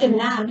you have And a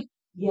that,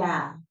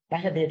 yeah. I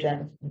have the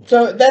agenda.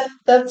 So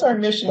that's our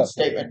mission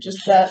statement,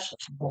 just that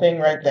thing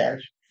right there.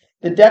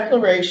 The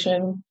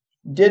declaration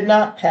did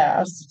not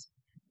pass.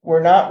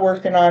 We're not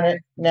working on it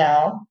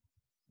now.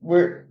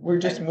 We're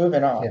just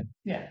moving on.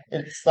 Yeah.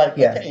 It's like,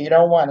 Yeah. okay, you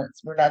don't want it,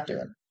 we're not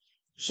doing it.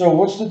 So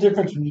what's the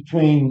difference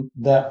between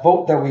that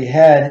vote that we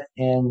had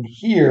and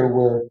here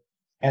where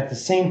at the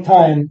same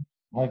time,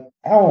 like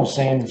Alan was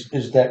saying,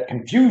 is that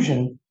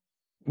confusion?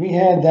 We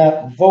had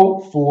that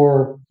vote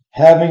for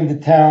having the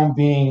town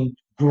being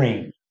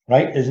green,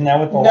 right? Isn't that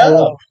what the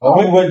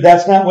No.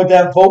 that's not what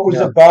that vote was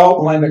No. about.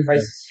 Climate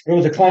crisis. It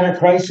was a climate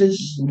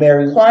crisis.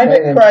 Mary.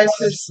 Climate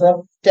crisis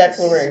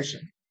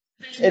declaration.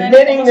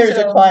 Admitting there's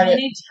a climate-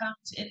 Many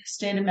towns in the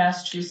state of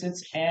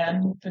Massachusetts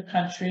and the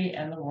country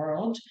and the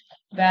world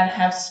that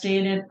have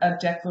stated a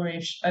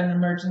declaration, an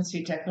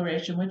emergency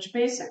declaration, which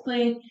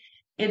basically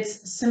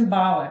it's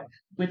symbolic,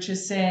 which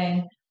is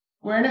saying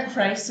we're in a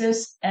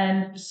crisis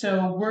and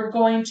so we're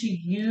going to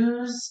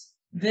use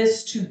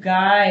this to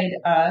guide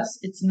us.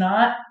 It's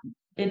not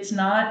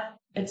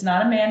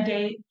a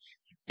mandate.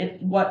 It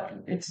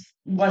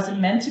wasn't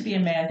meant to be a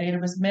mandate.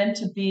 It was meant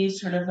to be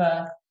sort of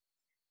a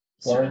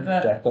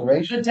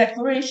Declaration.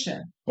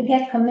 declaration. To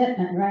get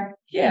commitment, right?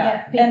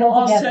 Yeah, Yeah, and people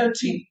also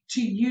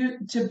together.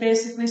 to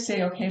basically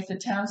say, okay, if the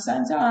town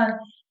signs on,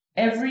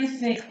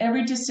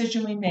 every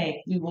decision we make,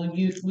 we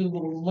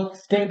will look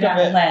through Think of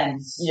that it.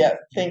 lens. Yeah,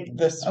 think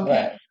this Okay,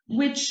 way.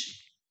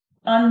 which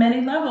on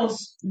many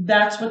levels,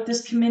 that's what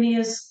this committee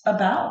is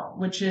about,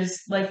 which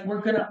is like,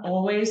 we're gonna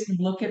always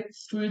look at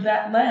through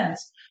that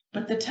lens.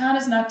 But the town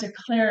has not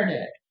declared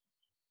it.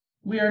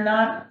 We have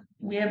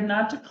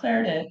not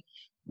declared it.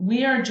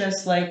 We are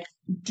just like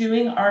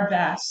doing our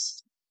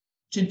best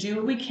to do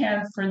what we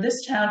can for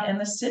this town and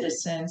the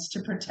citizens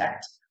to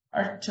protect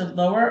to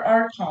lower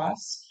our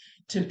costs,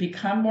 to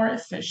become more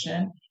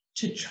efficient,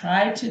 to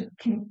try to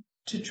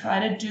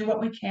do what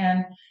we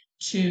can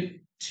to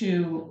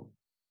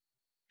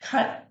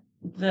cut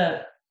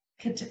the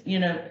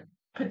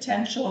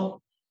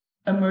potential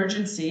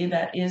emergency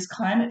that is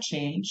climate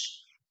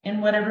change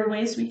in whatever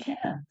ways we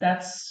can.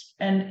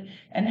 And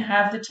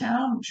have the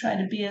town try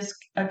to be as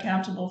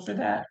accountable for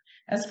that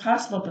as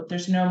possible. But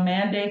there's no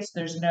mandates.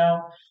 There's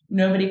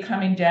nobody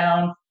coming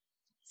down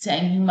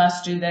saying you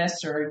must do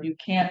this or you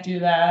can't do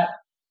that.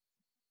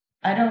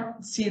 I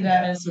don't see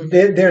that as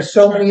There's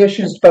so many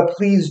issues, but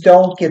please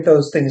don't get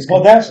those things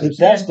Well, confused.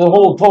 that's the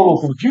whole total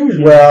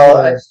confusion.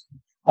 Well,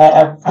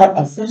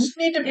 You just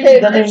need to pay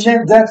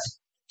attention. That's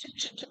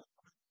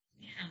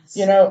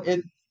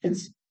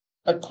It's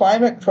a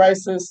climate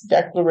crisis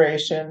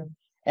declaration,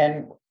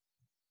 and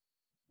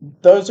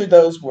those are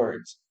those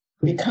words.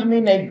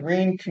 Becoming a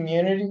green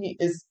community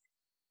is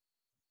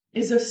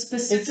a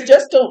specific. It's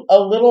just a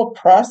little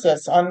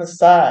process on the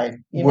side.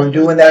 we're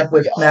doing that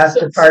with Mass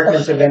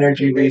Departments of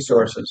Energy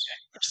Resources.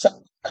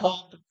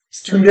 Called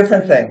Two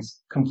different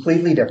things,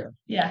 completely different.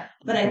 Yeah.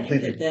 But I think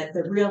Completely. that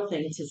the real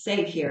thing to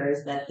say here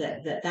is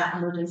that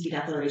emergency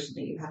declaration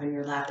that you have in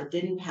your lap, it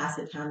didn't pass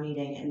at town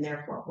meeting, and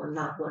therefore we're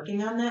not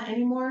working on that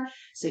anymore.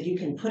 So you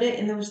can put it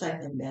in the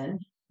recycling bin,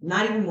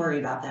 not even worry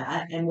about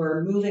that, and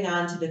we're moving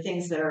on to the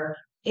things that are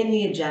in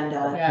the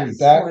agenda Yes.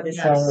 for this.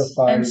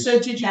 And so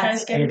did you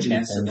guys get a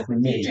chance to look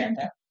at the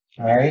agenda?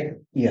 All right.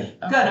 Yeah.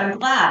 Good, I'm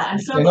glad. I'm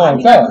so You know, glad.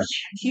 it does.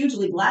 I'm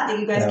hugely glad that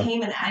you guys Yeah.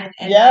 came and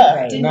Yeah.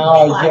 I didn't Now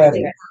I realize get that it.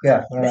 you Yeah.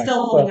 All were right.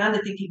 still holding on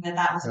to thinking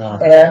that was Yeah.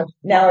 possible. And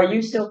Now, are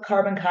you still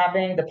carbon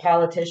copying the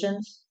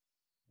politicians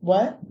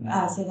What?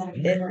 Say that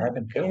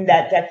again. in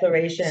that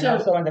declaration and So-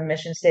 also in the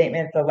mission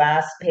statement? The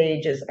last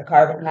page is a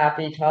carbon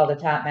copy to all the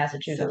top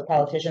Massachusetts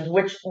politicians,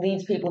 which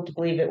leads people to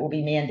believe it will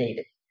be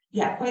mandated.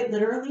 Yeah, quite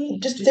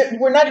literally.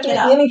 We're not pick doing it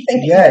up.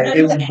 anything. yeah,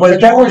 it But was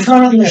that we're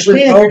trying to understand.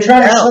 You're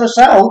trying to out. shut us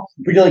out.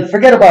 We're like,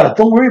 forget about it.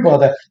 Don't worry about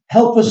that.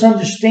 Help us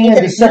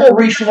understand the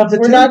separation of the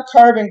We're two. not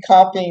carbon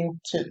copying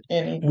to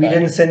anybody. We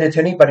didn't send it to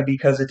anybody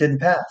because it didn't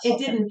pass. It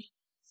didn't.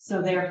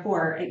 So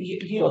therefore, So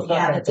it's yeah, not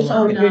that's gonna so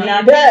come not. You're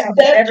not- That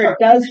Whatever it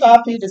carbon does-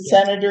 copy to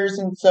senators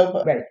and so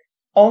forth Right.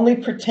 only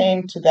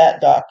pertain to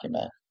that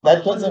document.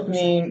 That doesn't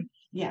mean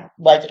Yeah.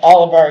 like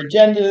all of our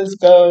agendas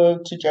go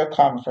to Joe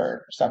Comfort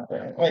or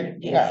something. Like,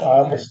 Yeah. no. I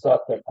almost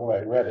thought that when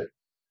I read it,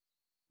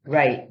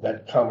 Right,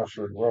 that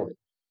Comerford wrote it.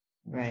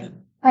 right.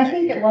 I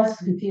think it was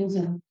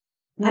confusing.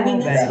 I mean,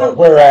 that's Right. what.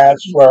 Whereas,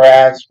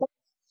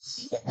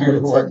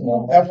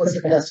 that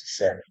wasn't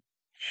necessary.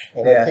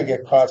 And I Yeah. think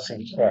it caused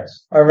some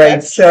stress. All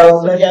right,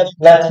 so Yeah,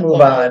 let's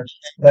move on.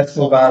 Let's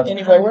move on.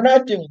 Anyway, we're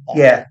not doing that.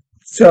 Yeah.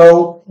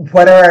 So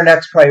what are our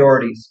next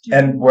priorities?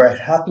 And we're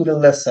happy to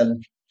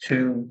listen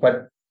to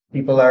what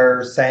people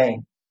are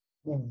saying.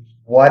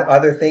 What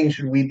other things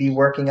should we be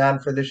working on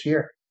for this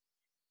year?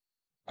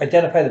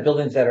 Identify the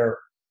buildings that are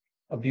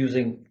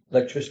abusing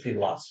electricity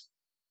loss.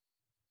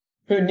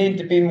 Who need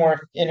to be more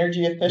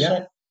energy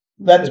efficient.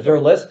 That's Is there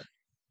a list?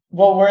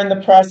 well, we're in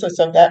the process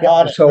of that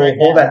audit So right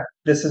hold now. on.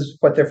 This is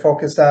what they're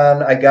focused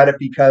on. I got it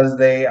because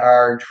they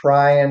are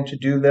trying to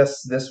do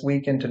this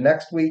week into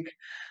next week.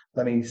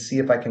 Let me see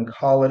if I can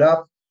call it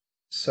up.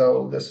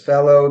 So this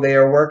fellow, they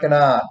are working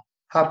on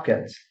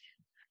Hopkins.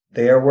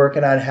 They are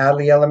working on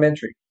Hadley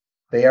Elementary.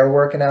 They are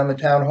working on the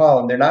town hall.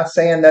 And they're not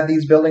saying that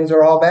these buildings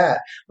are all bad,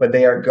 but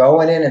they are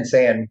going in and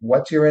saying,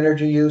 what's your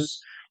energy use?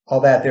 All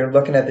that. They're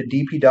looking at the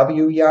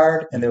DPW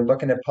yard and they're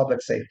looking at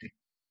public safety.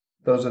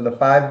 Those are the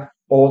 5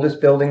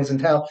 oldest buildings in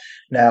town.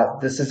 Now,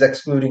 this is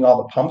excluding all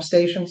the pump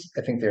stations.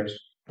 I think there's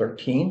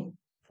 13,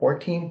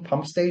 14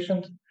 pump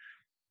stations.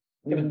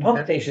 Yeah, but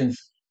pump stations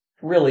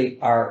really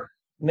are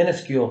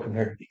minuscule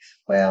compared to these.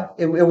 Well,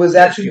 it was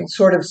actually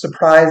sort of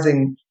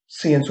surprising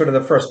seeing sort of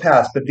the first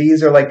pass, but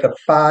these are like the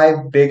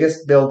 5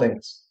 biggest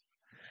buildings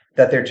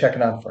that they're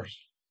checking on first.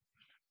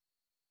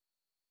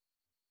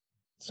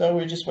 So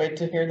we just wait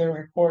to hear the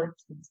report.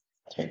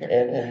 Take it.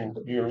 And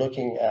you're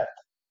looking at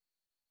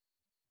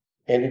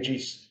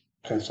energy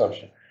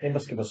consumption. They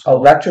must give us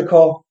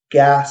Electrical,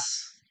 gas,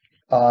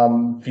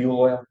 fuel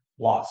oil.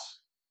 loss.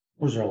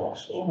 Where's their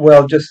loss?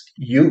 Well, just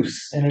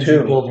use Energy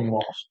too. building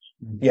loss.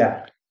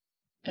 Yeah.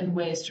 And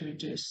ways to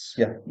reduce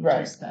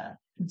Right. that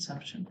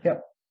consumption.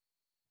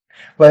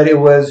 But it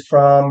was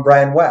from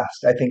Brian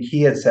West. I think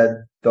he had said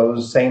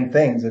those same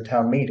things at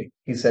town meeting.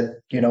 He said,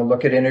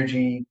 look at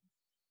energy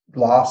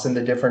loss in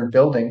the different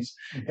buildings.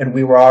 And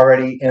we were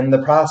already in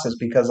the process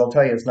because I'll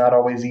tell you, it's not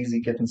always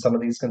easy getting some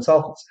of these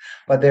consultants.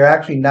 But they're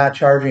actually not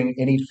charging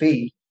any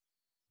fee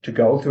to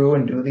go through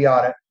and do the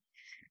audit.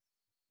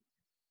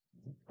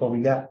 What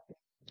we got?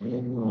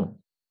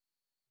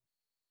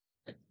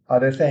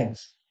 Other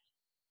things.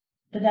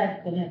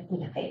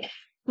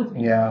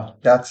 Yeah,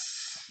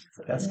 that's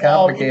Well, we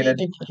complicated.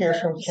 need to hear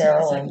from It's like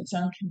Carolyn. its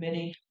own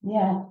committee.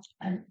 Yeah,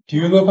 Do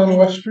you live on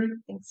West Street?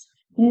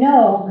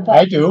 no,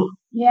 I but do.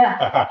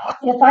 yeah,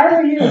 if I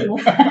were you,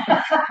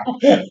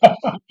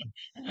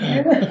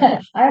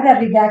 I'd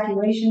have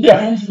evacuation Yeah.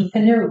 plans and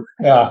canoe.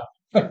 Yeah,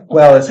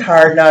 Well, it's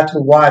hard not to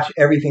watch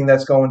everything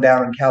that's going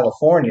down in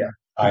California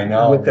I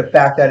know. with the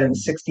fact that in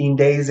 16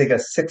 days they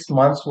got 6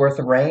 months worth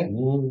of rain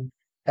Mm.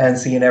 and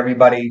seeing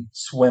everybody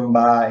swim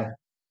by.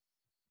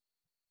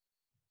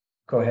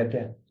 Go ahead,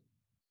 Dan.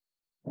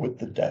 with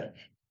the deck.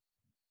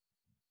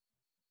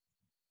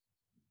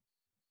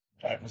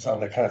 I was on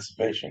the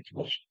Conservation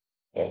Commission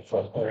for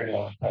a very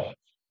long time.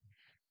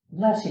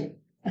 Bless you.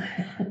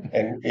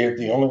 And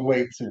the only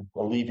way to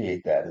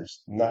alleviate that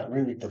is not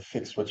really to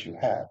fix what you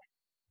have,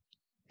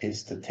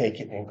 is to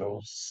take it and go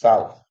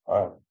south,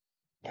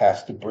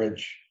 past the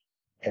bridge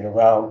and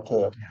around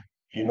to,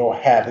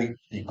 Hadley,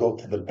 you go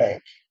to the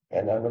bank.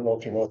 And I don't know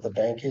if you know what the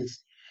bank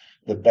is.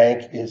 The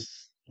bank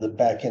is the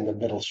back end of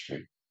Middle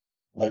Street,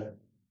 like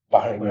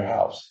behind your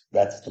house.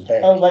 That's the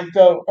bank. Oh, like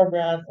go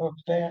around over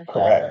there.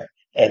 Correct.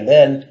 And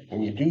then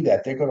when you do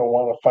that, they're going to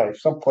want to find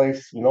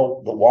someplace, the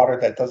water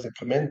that doesn't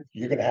come in,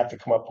 you're going to have to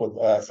come up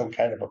with some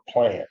kind of a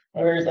plan.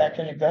 Where is that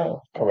gonna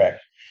go? Correct.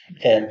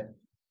 And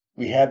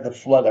we had the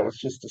flood. I was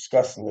just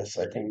discussing this.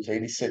 I think it was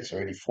 86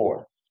 or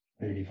 84.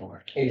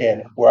 84.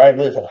 And where I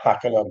live in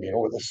Hockanum,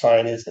 where the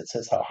sign is that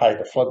says how high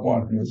the flood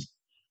water is.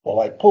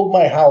 Well, I pulled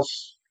my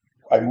house,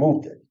 I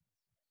moved it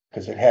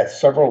because it had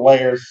several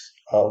layers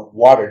of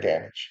water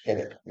damage in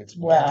it. It's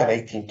back in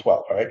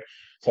 1812, all right?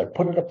 So I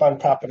put it up on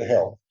top of the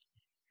hill.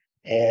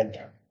 And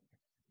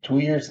 2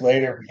 years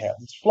later, we have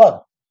this flood.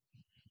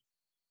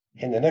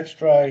 And the next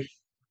dry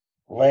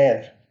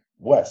land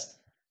west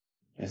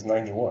is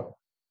 91.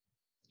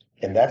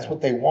 And that's what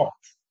they want.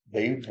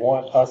 They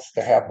want us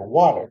to have the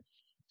water.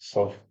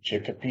 So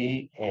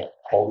Chicopee and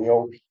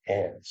Holyoke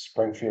and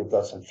Springfield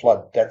doesn't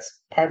flood.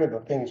 That's part of the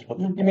things with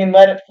You mean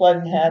let it flood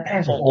in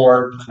Hatfield?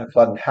 Or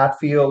flood in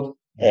Hatfield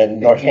and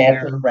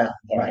Northampton. around.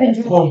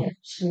 Well,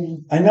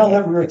 I know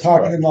that we were That's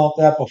talking correct. about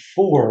that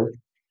before,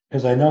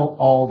 because I know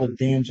all the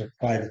dams are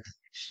privatized.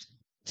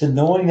 To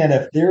knowing that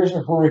if there's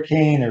a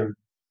hurricane or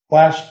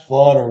flash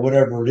flood or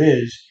whatever it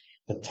is,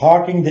 to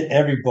talking to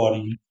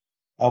everybody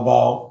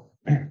about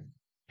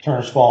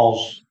Turner's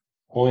Falls,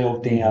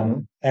 Holyoke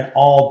Dam, and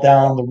all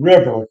down the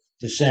river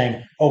to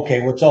saying,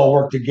 okay, let's all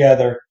work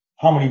together.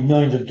 How many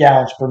millions of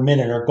gallons per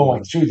minute are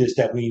going through this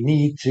that we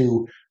need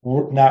to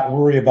not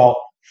worry about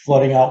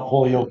flooding out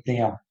Holyoke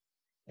Dam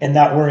and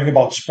not worrying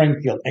about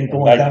Springfield and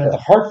going down into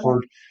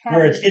Hartford,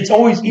 where it's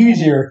always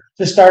easier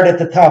to start at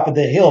the top of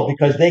the hill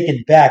because they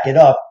can back it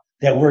up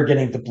that we're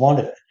getting the blunt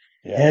of it.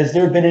 Yeah. Has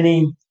there been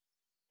any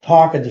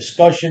talk, a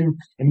discussion,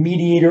 a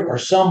mediator or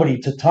somebody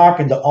to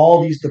talking to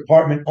all these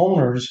department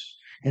owners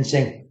and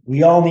saying,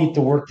 we all need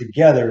to work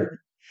together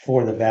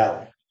for the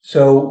valley?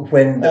 So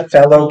when the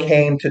fellow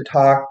came to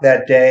talk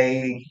that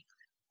day,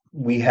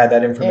 we had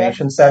that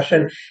information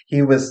session.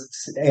 He was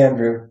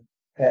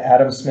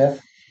Adam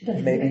Smith,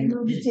 maybe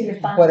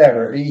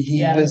whatever.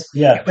 He was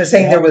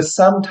saying there was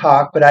some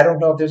talk, but I don't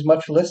know if there's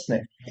much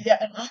listening.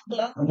 Yeah.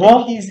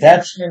 Well,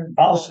 that's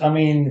also, I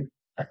mean,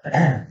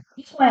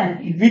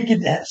 we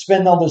could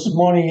spend all this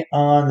money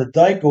on the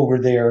dike over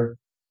there,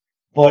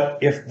 but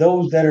if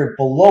those that are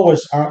below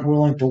us aren't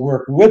willing to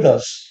work with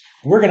us,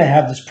 we're going to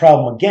have this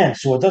problem again.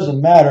 So it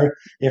doesn't matter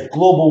if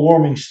global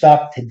warming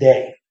stopped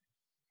today.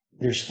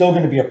 There's still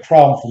going to be a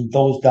problem from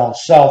those down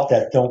south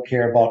that don't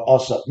care about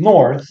us up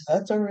north.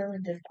 That's a really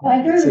good I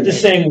point. agree with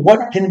Just you. saying what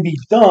can be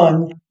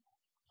done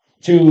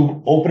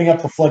to opening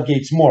up the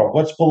floodgates more.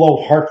 What's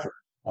below Hartford?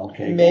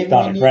 Okay, Maybe down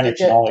we to need Greenwich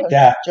to and all get like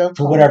that, Joe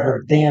to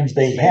whatever dams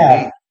they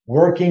have,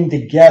 working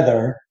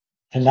together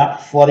to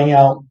not flooding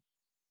out.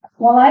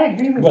 Well, I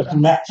agree with What's you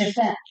next?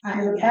 100%.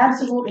 You're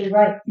absolutely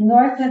right.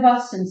 North of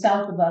us and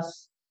south of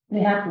us,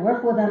 we have to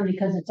work with them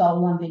because it's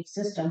all one big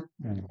system.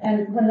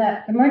 And when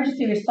that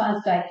emergency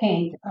response guy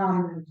came,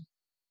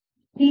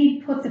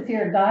 he put the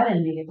fear of God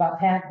in me about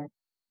having.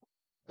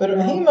 But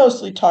he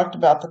mostly talked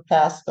about the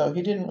past, though.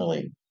 He didn't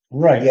really.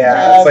 Right.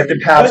 Yeah, it's like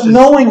the past. But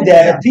knowing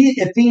that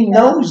if he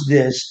knows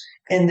this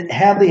and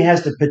Hadley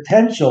has the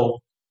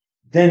potential,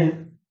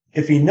 then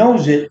if he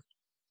knows it,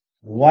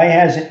 why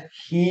hasn't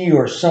he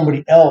or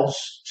somebody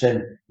else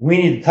said, we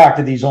need to talk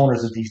to these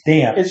owners of these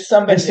dams? It's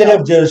somebody Instead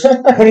else. of just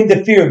putting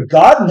the fear of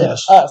God in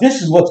us,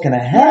 this is what's going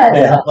to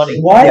happen. Yeah.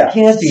 Why Yeah,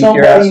 can't Steve,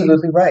 somebody... You're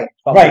absolutely right.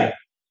 Right.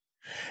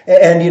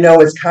 And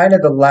it's kind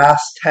of the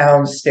last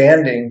town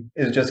standing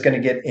is just going to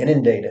get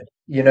inundated.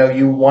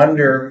 You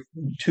wonder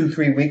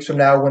 2-3 weeks from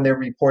now when they're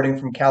reporting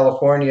from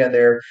California,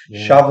 they're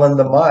shoveling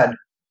the mud.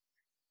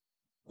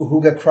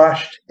 Who got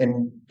crushed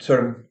and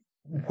sort of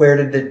where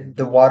did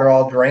the water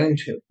all drain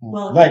to?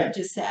 Well, Right. I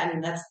just say, I mean,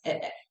 that's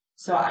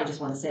so. I just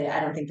want to say, I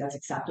don't think that's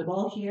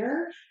acceptable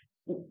here.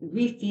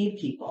 We feed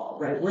people,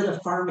 right? We're the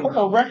farming.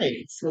 Oh, right.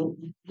 community. So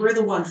we're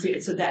the ones who.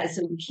 So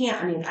you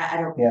can't. I mean, I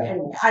don't. Yeah.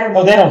 And I don't.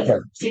 Oh, they don't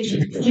care. They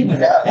They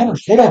don't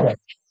care.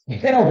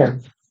 They don't care.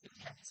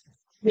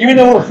 Even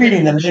though we're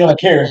feeding them, they don't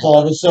care. So all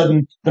of a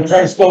sudden, the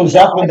price goes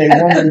up when they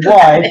wonder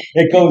why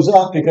it goes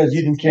up because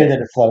you didn't care that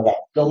it flooded out.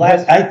 The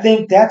last, I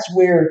think that's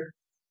where,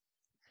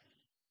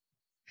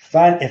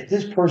 if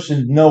this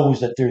person knows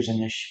that there's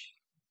an issue,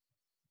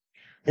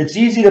 it's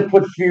easy to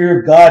put fear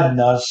of God in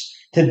us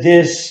to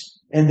this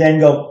and then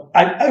go,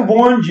 I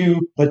warned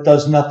you, but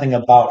does nothing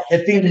about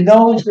it. If he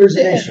knows there's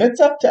an issue, It's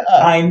up to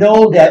us. I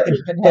know that,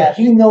 We've been but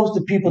having- he knows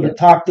the people to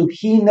talk to.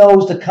 He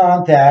knows the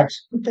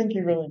contacts. I think he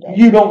really does.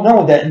 You don't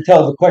know that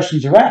until the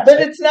questions are asked. But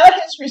it's not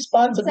his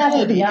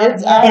responsibility.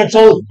 It's But our.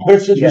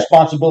 it's his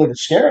responsibility to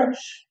scare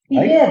us. He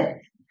Right? did.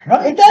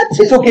 Right? That's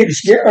It's his, okay to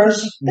scare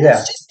us. Yeah.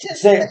 that's just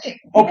his Say, thing.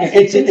 okay,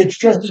 it's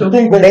just So a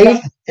thing, but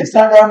it's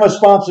not our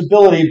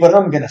responsibility. But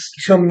I'm gonna.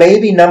 So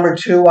maybe number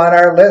 2 on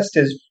our list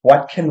is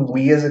what can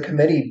we as a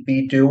committee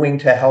be doing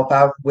to help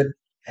out with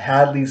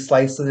Hadley's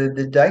slice of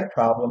the dike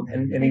problem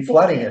and any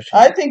flooding issues?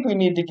 I think we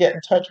need to get in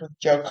touch with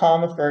Joe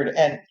Comerford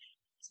and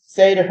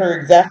say to her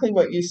exactly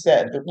what you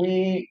said, that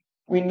we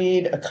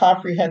need a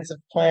comprehensive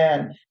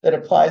plan that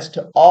applies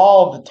to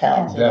all the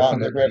towns along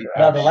the Definitely. river.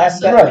 now the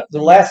last, Right.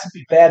 the last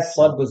bad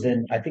flood was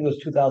in, I think it was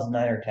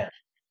 2009 or 10,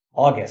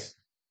 August.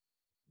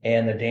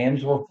 And the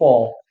dams were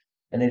full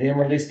and they didn't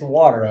release the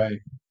water. Right.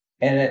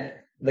 And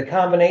the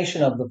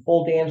combination of the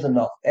full dams and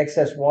the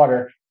excess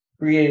water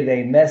created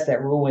a mess that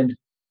ruined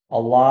a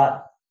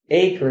lot,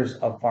 acres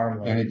of And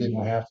farmland. it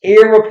didn't have to.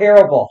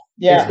 Irreparable.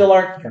 They Yeah. still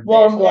aren't.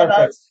 Well, they still aren't and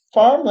our fixed.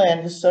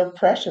 farmland is so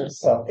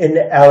precious. Well, and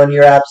Alan,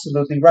 you're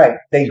absolutely right.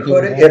 They You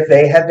could, didn't if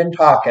they had been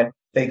talking,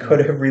 they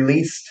could have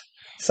released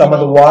some of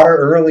the water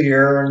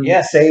earlier and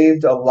Yes.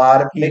 saved a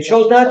lot of people. They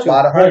chose not a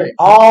lot of to. heartache.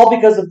 All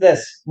because of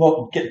this.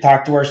 Well,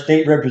 talk to our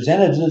state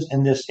representatives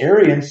in this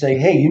area and say,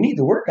 hey, you need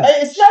to work on it.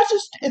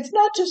 It's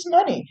not just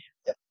money.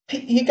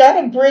 You got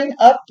to bring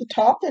up the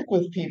topic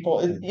with people.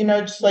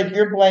 Just like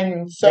you're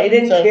blaming so They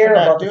didn't care for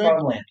not about the doing.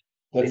 farmland.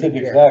 That's They it,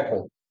 didn't care. exactly.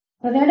 Of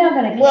But they're not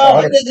gonna.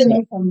 Well,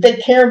 they,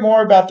 They care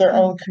more about their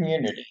own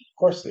community.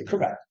 course they do.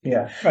 Correct.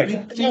 Yeah. Right.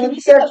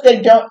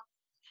 They don't.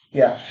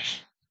 Yeah.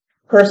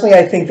 Personally,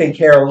 I think they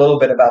care a little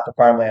bit about the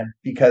farmland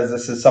because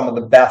this is some of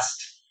the best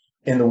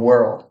in the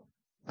world.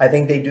 I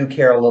think they do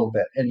care a little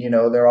bit. And,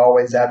 they're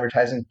always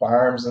advertising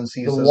farms and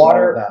seasons and all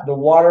of that. The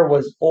water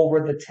was over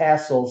the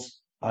tassels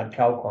on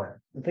cow corn.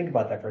 Think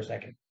about that for a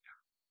second.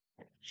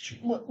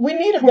 We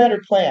need a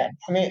better plan.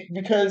 I mean,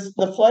 because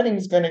the flooding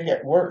is going to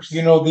get worse. The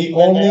than it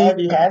only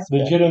already has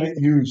been. legitimate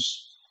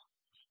use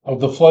of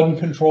the flood and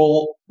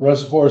control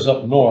reservoirs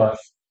up north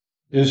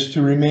is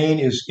to remain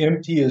as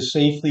empty as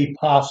safely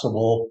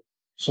possible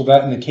so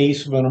that in the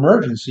case of an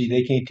emergency,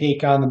 they can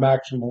take on the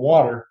maximum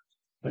water.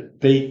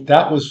 But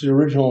that was the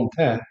original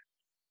intent.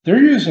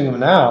 They're using them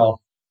now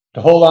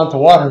to hold on to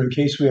water in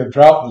case we have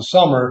drought in the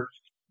summer,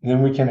 and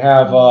then we can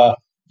have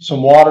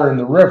some water in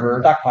the river.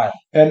 Stockpile.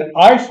 And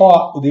I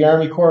fought with the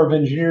Army Corps of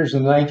Engineers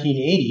in the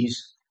 1980s.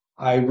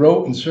 I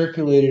wrote and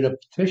circulated a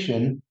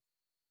petition,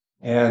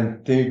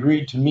 and they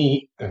agreed to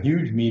meet a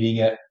huge meeting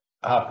at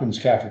Hopkins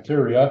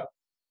Cafeteria,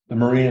 the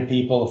marina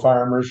people, the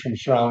farmers from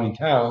surrounding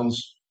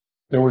towns.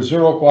 There was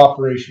zero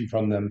cooperation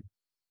from them.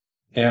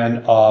 And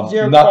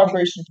Zero nothing,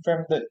 cooperation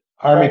from the.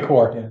 Army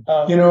Corps.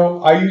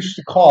 I used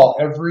to call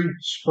every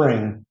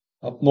spring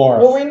up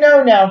north. Well, we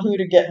know now who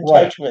to get in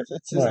Right. touch with.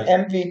 It's this Right.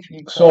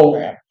 MVP So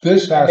program.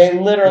 this And has they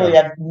literally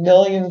have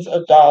millions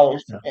of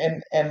dollars, Yeah.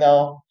 and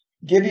they'll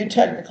give you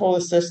technical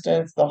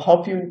assistance. They'll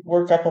help you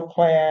work up a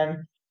plan.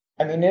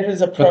 I mean, it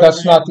is a program. but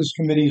that's not this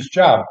committee's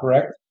job,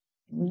 correct?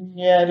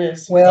 Yeah, it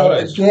is. Well,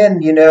 It is.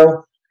 again,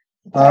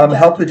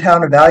 help the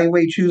town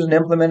evaluate, choose, and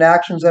implement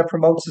actions that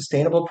promote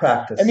sustainable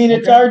practice. I mean,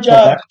 it's our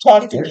job to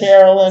talk to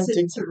Carolyn,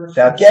 to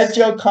That's get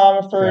Joe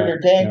Comerford or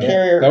Dan Yeah.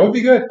 Carey That or would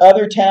be good.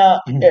 other town,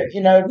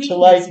 to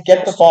like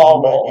get the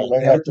ball rolling. You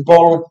might have Get the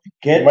ball,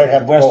 get You might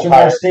have to go Western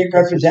higher Mass State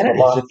because it's representatives.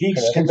 Vermont, If he's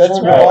Connecticut. That's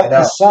concerned right.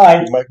 about this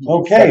side, You might be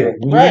okay, federal.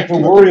 we Right, need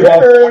to but worry the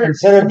about, river,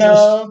 instead of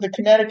just, the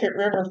Connecticut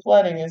River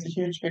flooding is a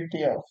huge big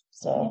deal.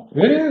 So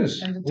It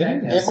is. And It the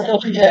it is.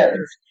 really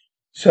is.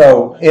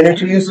 So,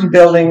 energy use in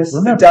buildings, the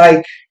Remember.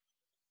 dike.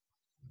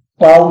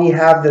 While we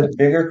have the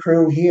bigger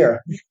crew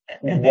here,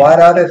 what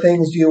other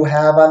things do you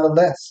have on the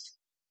list?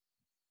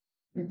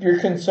 Your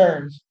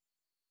concerns.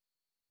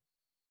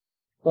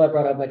 Well, I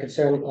brought up my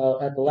concern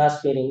at the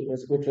last meeting,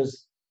 which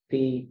was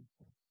the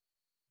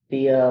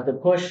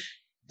push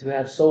to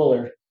have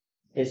solar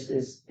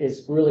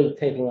is really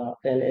taking off,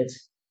 and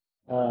it's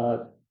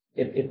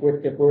if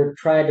we're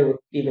trying to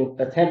even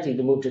attempting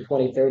to move to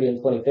 2030 and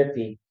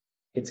 2050,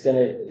 it's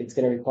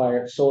gonna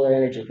require solar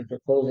energy. If we're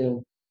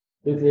closing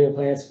nuclear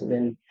plants,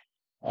 then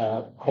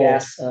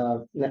gas,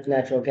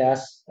 natural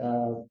gas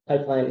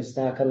pipeline is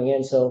now coming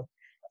in. So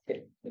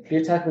if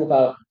you're talking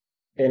about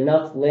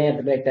enough land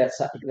to make that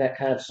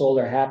kind of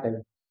solar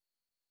happen,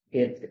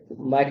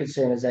 my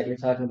concern is that you're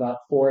talking about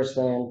forest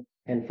land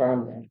and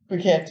farmland.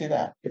 We can't do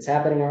that. It's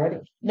happening already.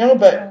 No,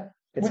 but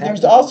It's there's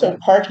happening also already.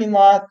 parking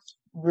lots,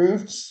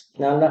 roofs.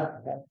 Not enough.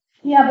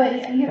 Yeah,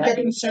 but you. I'm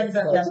concerned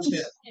about them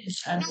too.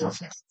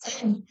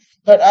 And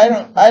But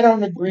I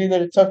don't agree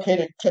that it's okay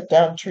to cut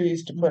down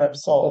trees to put up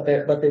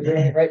solar. But they're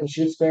doing it right in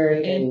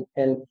Shutesbury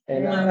and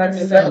Yeah.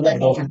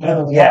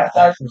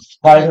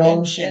 Private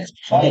owned,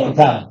 I think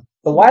the town,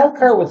 the wild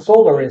card with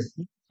solar is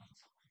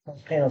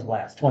panels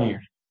last. 20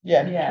 years.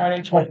 Yeah, Yeah.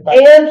 2025.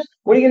 And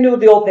what are you gonna do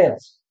with the old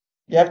panels?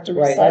 You have to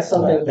Right, that's recycle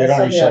something. that. They That's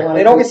don't something I recycle. wanna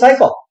They don't do.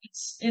 recycle.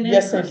 it's an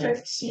Yes, they do.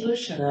 imperfect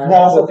solution. No, No,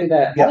 that's something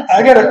that. Yeah.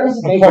 I got a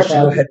Major question.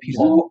 problem. ahead, Peter.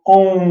 Who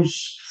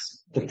owns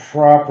the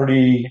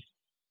property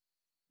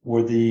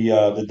where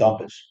the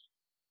dump is?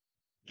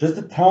 Does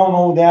the town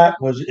own that?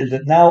 Is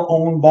it now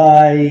owned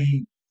by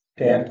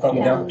Dan, you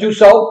know? Do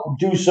so.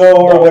 Duso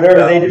or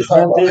whatever they No, just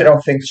I rented?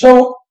 don't think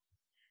so.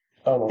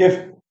 So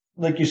if,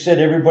 like you said,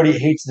 everybody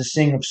hates the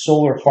saying of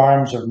solar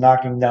farms of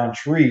knocking down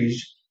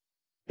trees,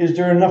 is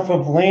there enough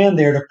of land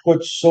there to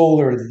put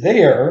solar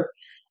there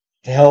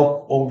to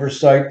help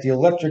oversight the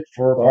electric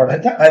for Or part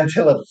of the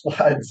until it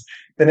floods,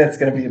 then it's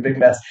going to be a big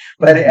mess.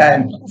 But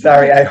I'm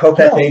sorry. I hope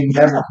that they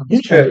never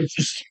comes true.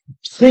 Just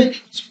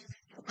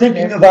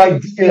thinking of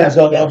ideas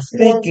of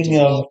thinking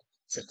of.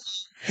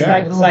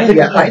 Yeah,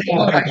 parking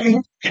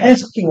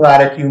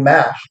lot at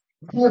UMass.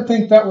 I would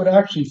think that would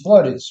actually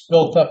flood. It's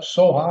built up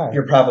so high,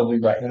 You're probably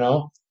right. you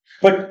know?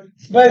 But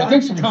I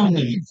think the town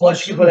needs.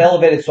 Once you put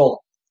elevated solar.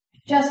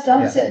 Just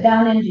dumps it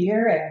down into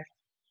your area.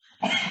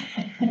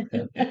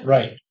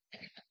 Right.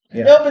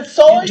 Yeah. No, but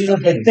solar you know,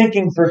 but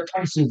thinking for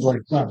places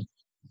like that.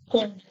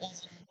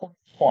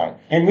 point.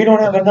 And we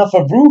don't have enough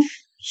of roof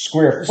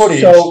square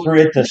footage So- for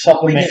it to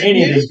supplement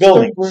any of these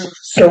buildings.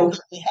 So,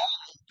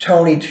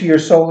 Tony, to your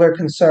solar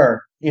concern,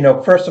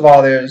 first of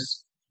all,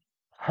 there's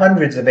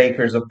hundreds of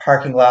acres of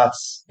parking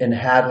lots in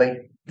Hadley.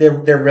 There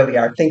really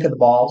are. Think of the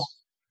malls.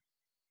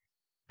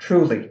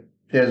 Truly,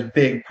 there's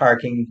big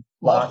parking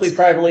lots. Mostly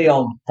privately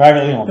owned.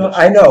 Privately owned. No,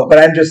 I know, but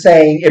I'm just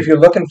saying, if you're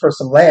looking for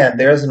some land,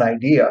 there's an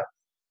idea.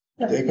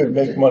 They could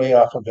make money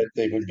off of it,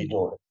 they would be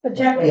doing it. But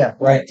Jack, Yeah, the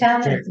right.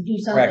 town has to do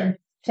something,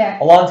 tack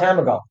A long time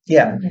ago.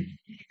 Yeah,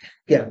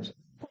 yeah.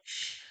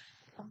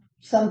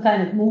 some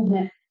kind of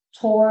movement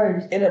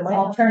towards And it might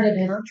not be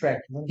alternative,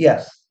 contract.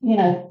 Yes.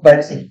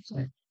 But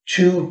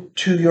To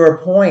your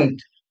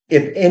point,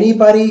 if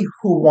anybody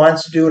who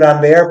wants to do it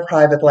on their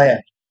private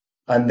land,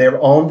 on their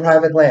own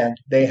private land,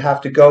 they have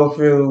to go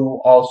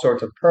through all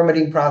sorts of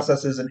permitting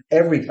processes and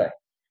everything.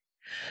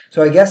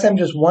 So I guess I'm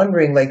just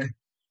wondering,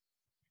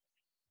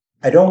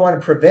 I don't want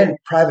to prevent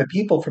private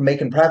people from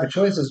making private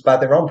choices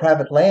about their own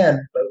private land,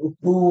 but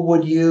who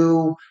would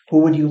you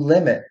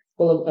limit?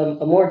 Well,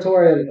 a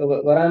moratorium.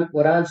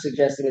 What I'm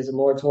suggesting is a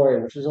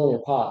moratorium, which is only a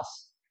pause,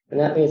 and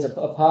that means a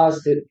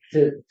pause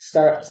to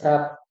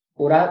stop.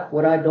 What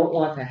I don't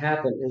want to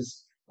happen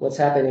is what's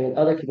happening in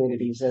other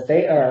communities, that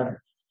they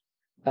are,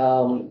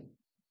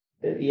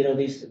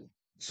 these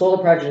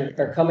solar projects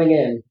are coming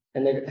in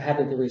and they're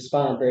having to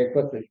respond very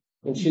quickly.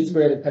 In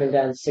Shutesbury, they're cutting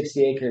down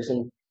 60 acres,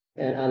 and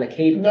on the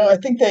Cape. No, I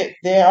think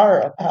they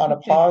are on a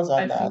pause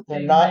I on that. think They're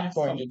they not might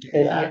going to do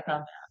And- that.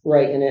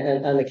 Right,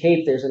 and on the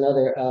Cape, there's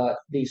another.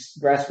 These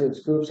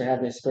grassroots groups are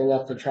having to spring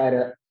up to try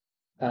to,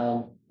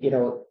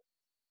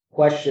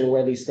 question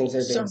where these things are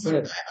being So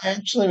put. I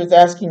actually was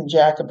asking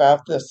Jack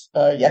about this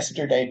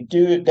yesterday.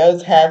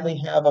 Does Hadley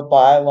have a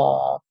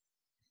bylaw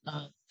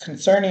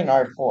concerning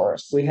our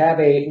forests? We have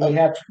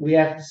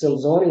some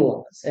zoning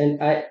laws,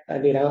 and I'm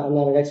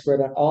not an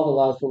expert on all the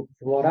laws. From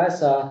what I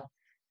saw,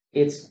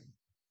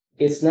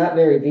 it's not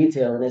very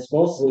detailed, and it's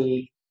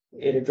mostly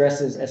it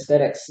addresses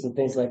aesthetics and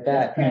things like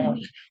that.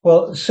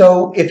 Well,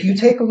 so if you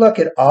take a look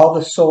at all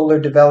the solar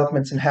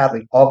developments in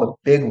Hadley, all the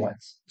big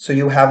ones, so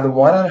you have the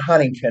one on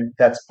Huntington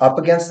that's up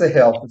against the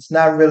hill. It's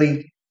not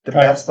really the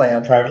best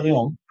land, Privately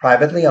owned.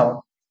 privately owned.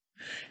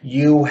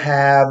 You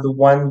have the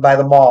one by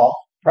the mall.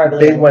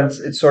 Privately Big owned. ones,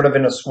 it's sort of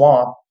in a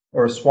swamp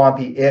or a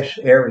swampy-ish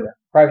area,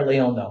 Privately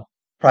owned though.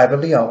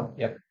 privately owned.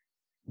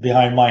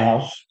 Behind my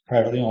house,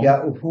 privately owned.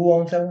 Yeah, who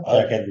owns that one?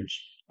 Jack Edwards.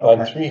 On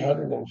Okay.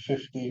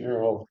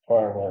 350-year-old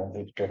farmland,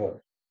 they've got a.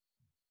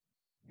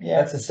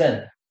 Yeah, That's a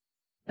sin.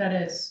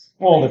 That is.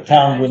 Well, the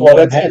town would. Well,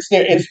 it's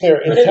their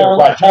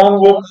The town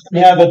would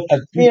have a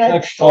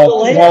duplex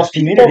house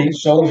community,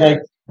 so it's like,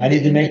 I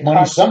need to make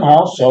money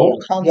somehow, so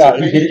Yeah,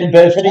 you get it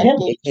benefiting him.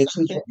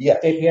 Yeah.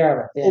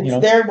 APR. it's you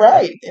know. their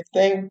right if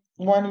they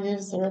want to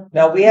use their.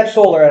 Now, we have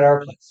solar at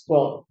our place.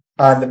 Well,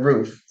 On the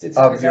roof It's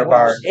of your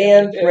barn.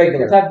 And if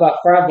regular. you talk about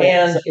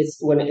farmland, And it's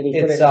when you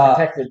put it's, it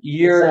protected.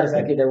 year- It's not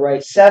exactly the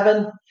right.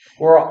 7,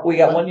 we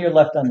got 1 year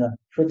left on the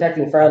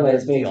Protecting farmland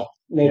is deal.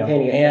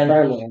 maintaining it And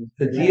farmland.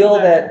 The deal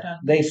that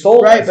they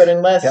sold Right, us. but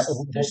unless Yep.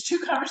 There's two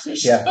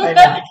conversations. Yeah. going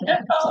on.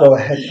 Go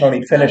ahead,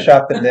 Tony, finish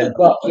up and then.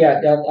 Well,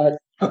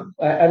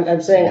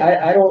 I'm saying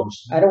I don't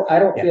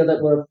feel that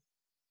we're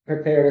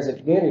prepared as a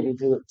community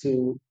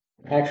to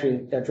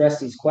actually address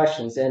these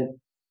questions, and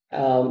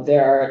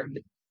there are,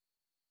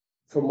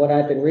 from what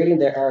I've been reading,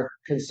 there are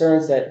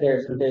concerns that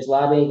there's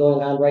lobbying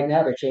going on right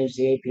now to change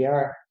the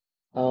APR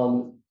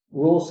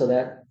rules so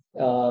that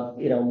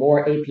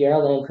more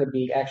APR land could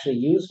be actually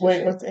used. For Wait,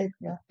 solar. what's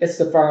APR? It's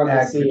the farm,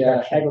 Ag it's the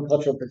protection.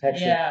 agricultural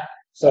protection. Yeah,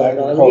 So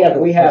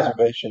Agricultural we have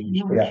preservation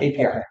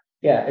restriction. APR.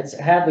 Yeah, it's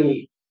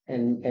Hadley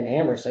and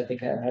Amherst, I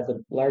think, have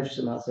the largest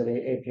amounts of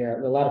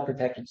APR, a lot of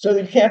protection. So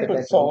you can't put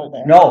Protection. solar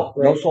there. No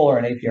Right. solar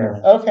and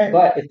APR. Okay,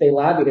 But if they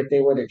lobbied, if they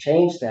were to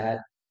change that,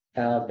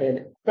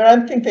 and but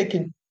I think they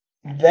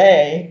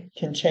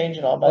can change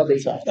it all by Well, they-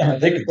 themselves.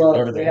 They could do well,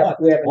 whatever we they have,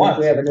 want. we have, Want.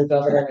 we have a new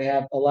governor, we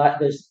have a lot,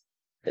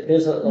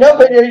 there's a. No,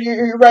 but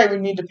you're right, we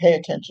need to pay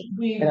attention.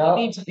 we And I'll-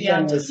 need to be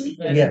on top of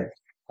it. Yeah,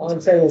 All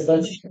I'm saying is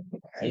let's,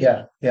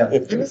 yeah.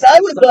 Because I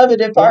would love it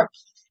if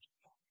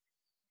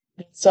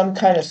some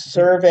kind of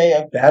survey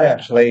of That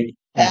actually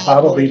is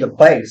probably the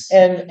place.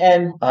 and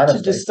to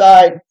Honestly.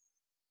 decide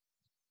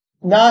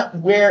not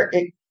where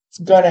it's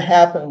going to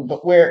happen,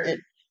 but where it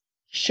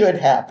should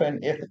happen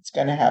if it's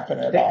going to happen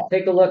at all.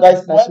 take a look.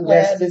 Like that's-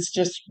 wetland is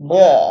just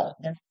bleh,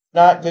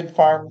 not good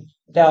farm.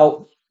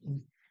 Now,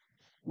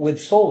 with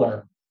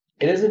solar,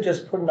 it isn't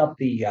just putting up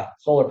the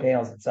solar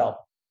panels itself.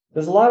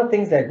 There's a lot of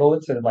things that go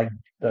into like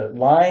the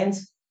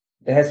lines.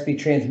 There has to be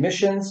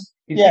transmissions.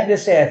 You Yeah. can't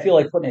just say, I feel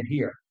like putting it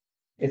here.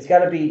 It's got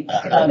to be.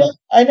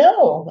 I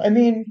know. I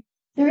mean,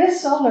 There is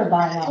solar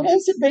by now. it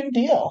is a big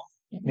deal.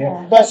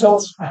 Yeah. But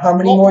So how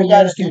many what more we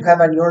gotta years do you do-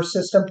 have on your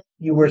system?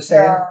 You were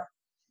saying?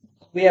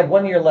 We have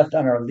 1 year left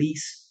on our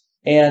lease.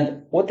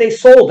 And what they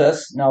sold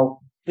us, now,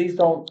 please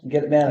don't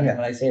get mad at me Yeah.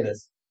 when I say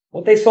this.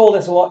 What they sold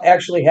us and what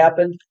actually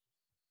happened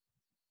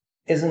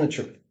isn't the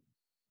truth.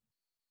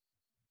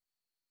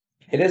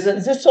 It isn't.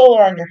 is this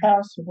solar on your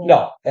house?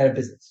 No, at a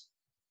business.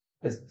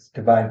 Business.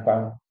 Divine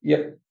Farm.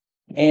 Yep.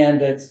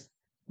 And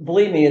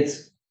believe me,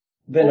 it's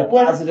been a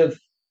What- positive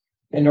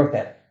in North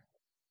End.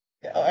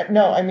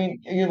 No, I mean,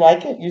 you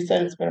like it? You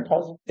said it's been a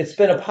positive. It's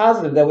been a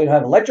positive that we don't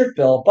have electric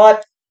bill,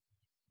 but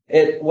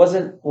it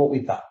wasn't what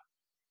we thought.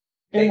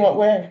 In what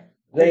way?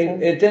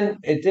 It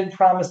didn't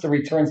promise the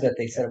returns that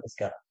they said it was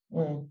gonna.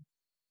 Mm.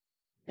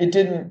 It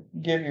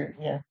didn't give you,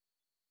 yeah.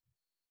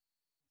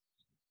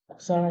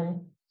 Sorry.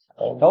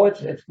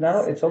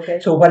 No, it's okay.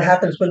 So what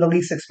happens when the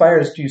lease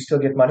expires? Do you still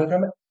get money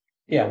from it?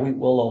 Yeah, we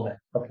will own it.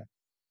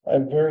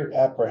 I'm very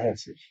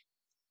apprehensive.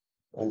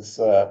 Is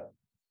the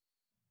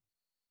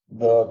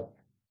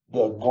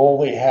goal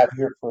they have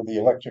here for the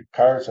electric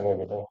cars and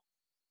everything.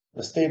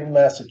 The state of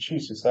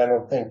Massachusetts, I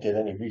don't think, did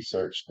any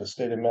research. The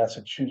state of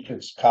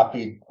Massachusetts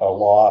copied a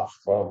law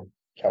from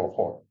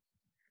California.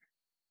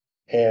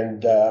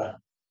 And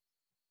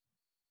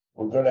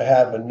we're going to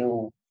have a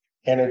new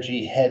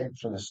energy head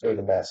for the state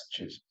of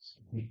Massachusetts.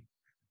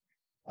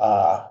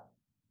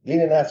 They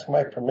didn't ask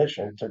my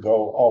permission to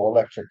go all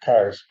electric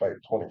cars by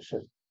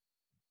 2050.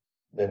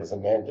 There was a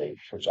mandate,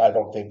 which I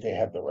don't think they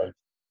have the right.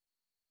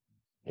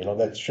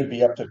 That should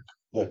be up to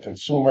the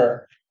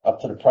consumer,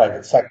 up to the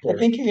private sector. I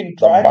think you can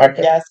drive a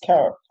market- gas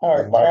car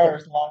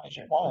market- as long as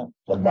you want.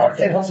 The market.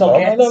 They don't sell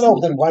gas. No.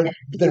 Then why do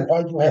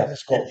you have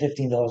this goal? At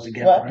 $15 a What?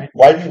 gallon, right?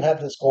 Why do you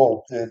have this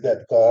goal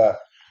that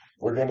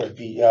we're going to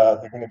be?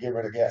 They're going to get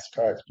rid of gas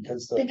cars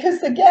because Because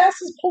the gas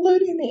is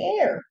polluting the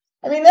air.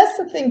 I mean, that's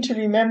the thing to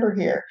remember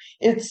here.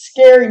 It's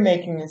scary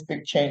making these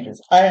big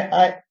changes.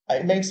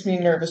 It makes me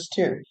nervous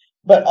too.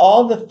 But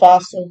all the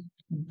fossil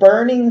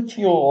burning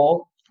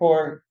fuel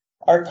for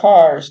our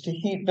cars to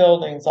heat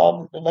buildings,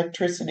 all the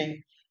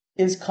electricity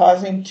is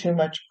causing too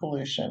much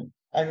pollution.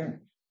 I mean,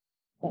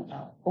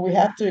 we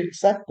have to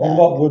accept What that.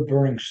 about wood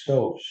burning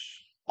stoves?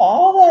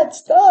 All that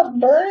stuff,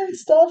 burning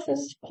stuff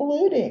is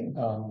polluting.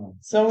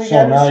 So we So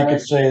got now you to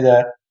could say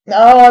that. No,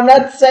 I'm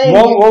not saying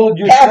Well, you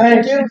you're have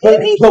saying, to do but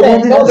anything.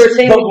 when No, did they're this-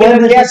 saying but we when can't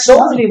have did gas this stoves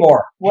start?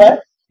 anymore.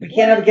 What? We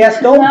can't have a gas It's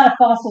stove. not a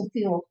fossil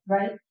fuel,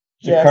 right?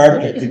 It's a Yes,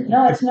 carbon. it is.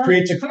 No, it's not.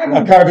 Creates a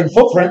carbon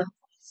footprint.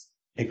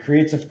 It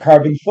creates a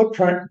carbon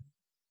footprint.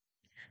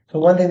 So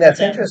one thing that's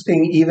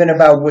interesting, even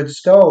about wood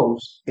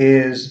stoves,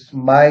 is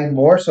my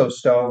Morso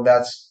stove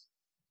that's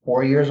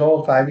 4 years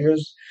old, 5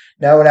 years.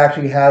 Now it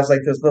actually has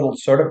like this little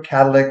sort of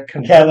catalytic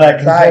converter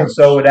inside,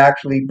 so it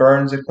actually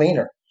burns it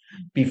cleaner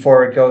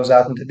before it goes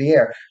out into the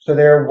air. So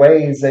there are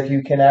ways that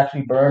you can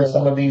actually burn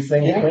some of these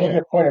things You make a cleaner.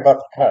 good point about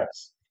the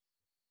cars.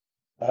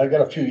 I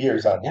got a few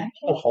years on that.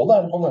 Oh, hold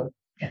on.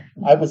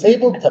 I was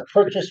able to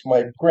purchase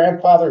my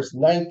grandfather's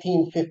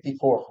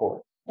 1954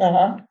 Ford.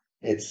 Uh-huh.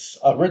 It's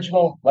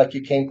original, like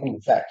it came from the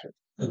factory.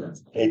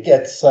 It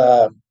gets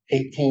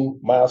 18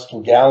 miles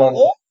per gallon,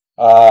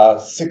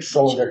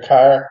 6-cylinder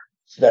car.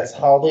 That's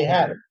how they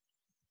had it.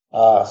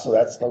 So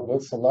that's no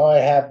good. So now I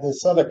have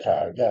this other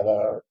car. I got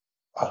a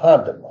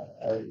Honda.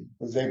 I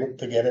was able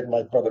to get it.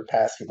 My brother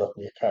passed. He left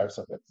me a car,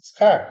 so I got this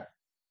car.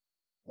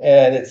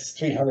 And it's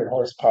 300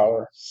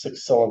 horsepower,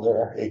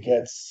 6-cylinder. It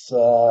gets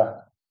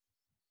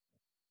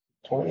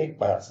 28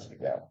 miles per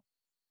gallon.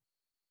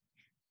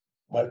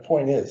 My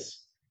point is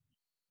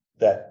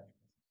that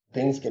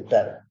things get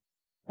better.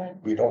 Right.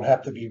 We don't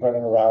have to be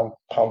running around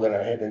pounding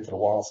our head into the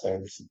wall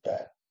saying this is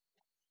bad.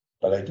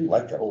 But I do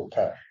like that old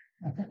car.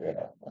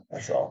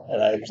 That's all.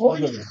 And I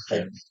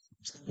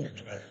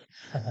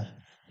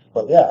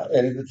But yeah,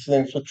 and it's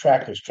things with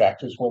tractors.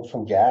 Tractors went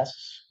from gas.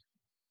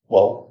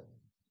 Well,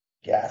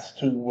 gas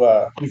to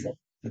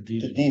The to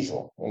diesel.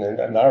 diesel. And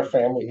in our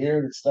family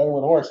here, it started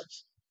with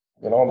horses.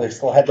 You know, they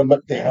still had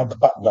they had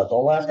the no,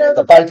 don't laugh.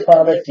 The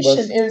byproduct was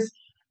Question is,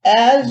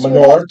 as you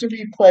manure. have to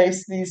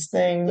replace these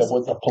things,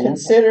 with the pollutant.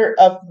 consider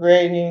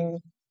upgrading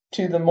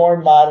to the more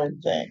modern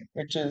thing,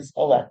 which is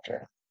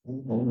electric.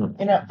 Mhm.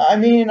 You know, I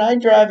mean, I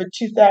drive a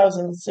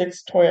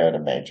 2006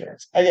 Toyota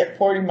Matrix. I get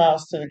 40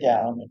 miles to the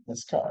gallon in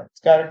this car.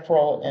 It's got a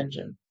Corolla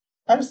engine.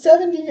 I'm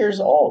 70 years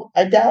old.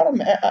 I doubt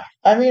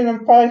I mean,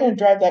 I'm probably going to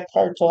drive that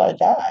car till I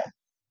die.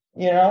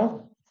 You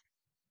know,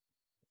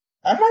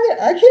 I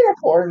can't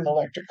afford an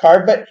electric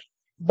car,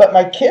 but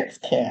my kids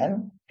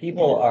can.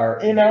 People are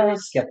You know,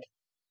 skeptical.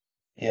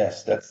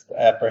 Yes, that's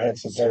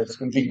apprehensive that it's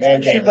going to be You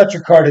should mandated. let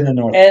your card in the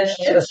north. And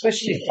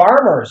especially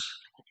farmers.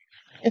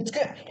 it's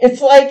good.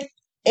 It's like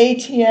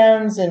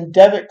ATMs and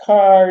debit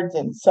cards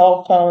and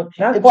cell phones.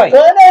 Not It's quite.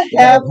 going to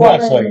Not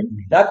quite.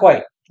 happen Not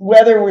quite.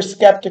 whether we're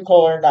skeptical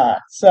or not.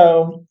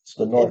 So, It's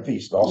the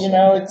Northeast also. you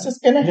know, it's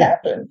just going to Yeah.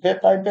 happen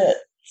bit by bit.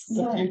 It's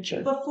the So,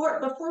 future.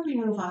 Before we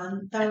move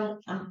on, though,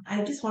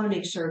 I just want to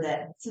make sure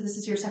that, so this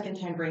is your second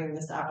time bringing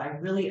this up. I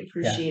really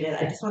appreciate it.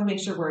 I just want to make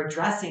sure we're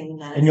addressing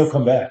that. And you'll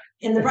come back.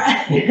 in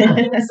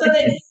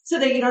the so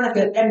that you don't have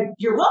to. And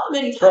you're welcome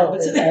anytime. Well,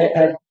 But so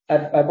that,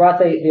 I brought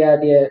the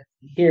idea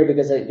here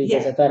because I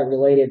Yeah. thought it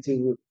related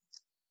to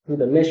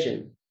the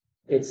mission.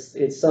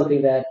 It's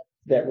something that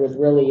was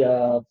really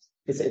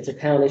it's a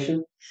town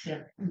issue. Yeah.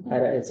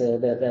 It's a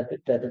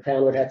that the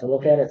town would have to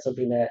look at. It's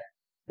something that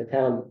the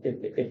town,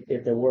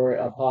 if there were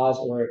a pause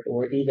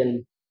or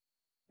even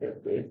if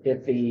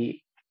the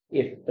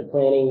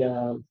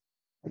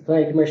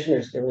planning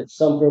commissioners or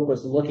some group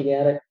was looking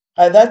at it.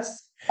 I'd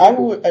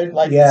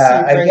like to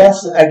Yeah,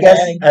 see. I guess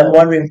I'm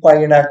wondering why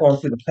you're not going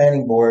through the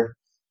planning board.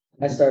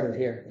 I started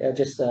here.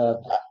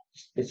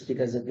 It's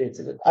because it's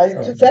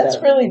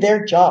That's really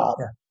their job.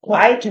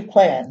 To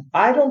plan.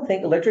 I don't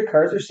think electric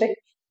cars are safe.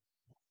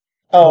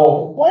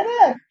 Oh, why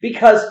not?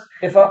 Because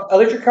if an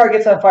electric car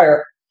gets on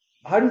fire,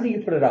 how do you think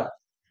you put it out?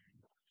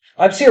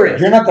 I'm serious.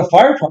 You're not the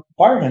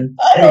fireman.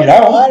 I Putting don't it know.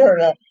 out. I don't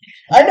know.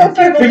 I know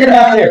people Figure it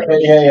out there.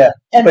 Yeah.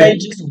 and But they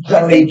just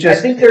Let me just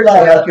I think there's lay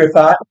a- out your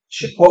thought.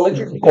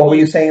 What were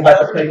you saying about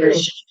the planning?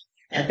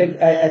 I think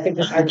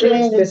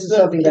this is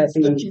something that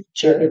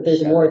if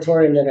there's a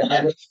moratorium, then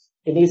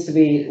it needs to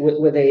be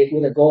with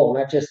a goal,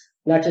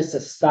 not just to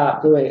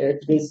stop doing it.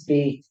 It needs to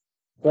be,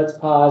 let's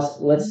pause,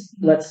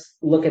 let's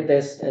look at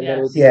this, and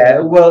then Yeah,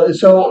 well,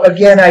 so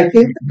again, I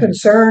think the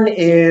concern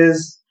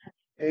is,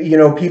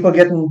 people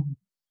getting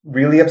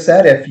really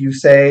upset if you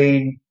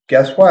say,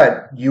 guess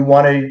what? You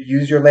want to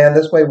use your land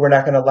this way, we're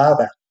not going to allow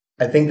that.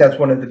 I think that's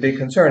one of the big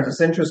concerns.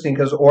 It's interesting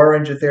because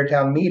Orange at their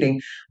town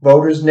meeting,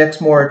 voters next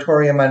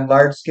moratorium on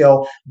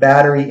large-scale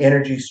battery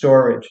energy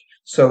storage.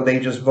 So they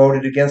just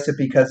voted against it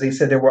because they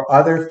said there were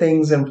other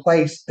things in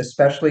place,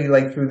 especially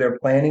like through their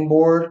planning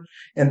board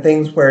and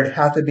things where it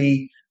had to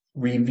be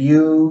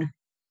reviewed.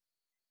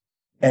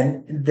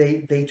 And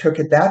they took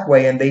it that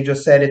way, and they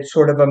just said it's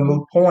sort of a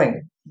moot point.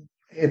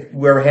 If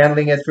we're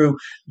handling it through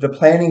the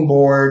planning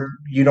board,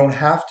 you don't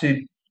have to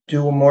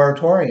do a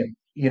moratorium.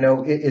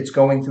 It's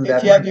going through that.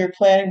 if you have your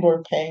planning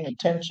board paying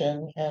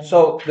attention and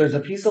So there's a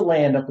piece of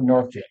land up in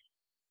Northfield.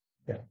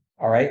 Yeah.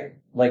 All right,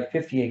 like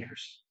 50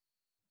 acres.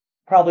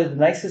 Probably the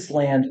nicest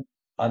land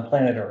on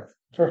planet Earth.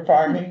 for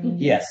farming.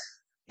 Yes.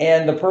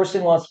 And the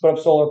person wants to put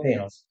up solar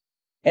panels.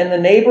 And the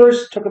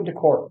neighbors took them to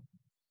court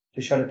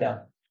to shut it down.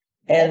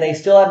 And they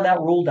still have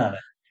not ruled on it.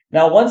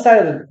 Now, one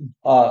side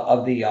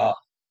of the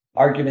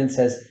argument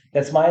says,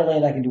 that's my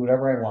land, I can do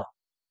whatever I want.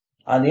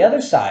 On the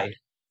other side,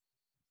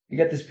 you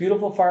got this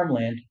beautiful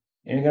farmland,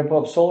 and you're going to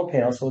put up solar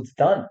panels, so it's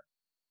done.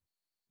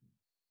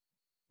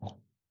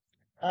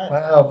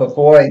 Wow, but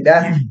boy,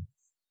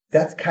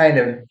 that's kind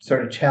of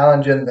sort of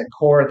challenging the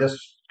core of this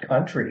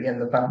country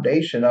and the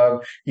foundation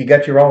of you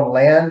got your own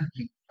land,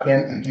 you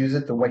can't use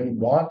it the way you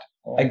want.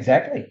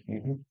 Exactly.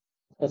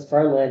 That's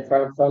farmland.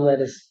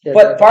 Farmland is.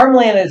 But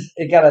farmland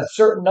it got a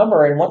certain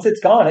number, and once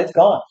it's gone, it's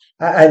gone.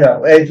 I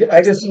know.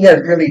 I just think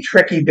it's really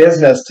tricky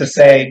business to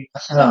say.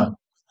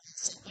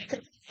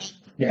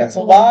 It's a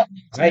lot.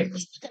 Right.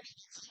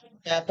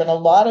 Happen. A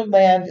lot of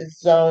land is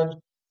zoned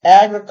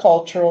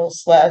agricultural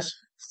 /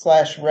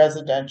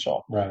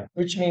 residential, Right.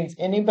 which means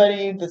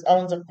anybody that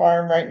owns a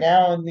farm right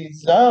now in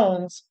these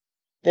zones,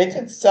 they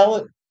could sell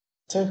it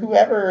to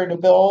whoever to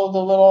build a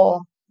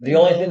little. The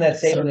only thing that's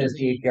saving is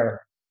the APR.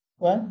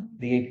 What?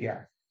 The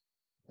APR.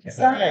 It's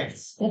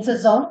a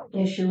zoning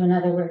issue, in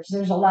other words.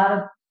 There's a lot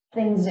of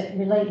things that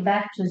relate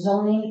back to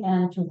zoning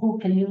and to who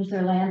can use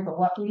their land for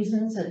what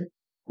reasons and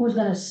who's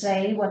going to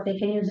say what they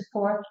can use it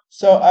for.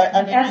 So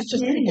I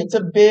mean, it's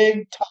a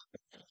big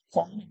topic.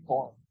 It's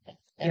important.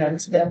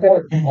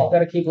 I've got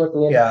to keep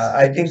looking into. Yeah,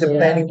 I think the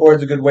planning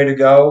board's a good way to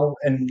go.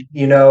 And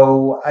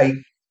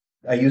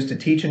I used to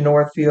teach in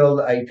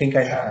Northfield. I think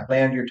I know the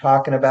land you're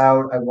talking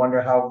about. I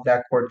wonder how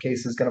that court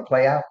case is going to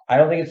play out. I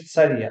don't think it's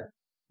decided yet.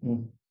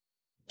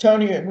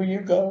 Tony, will you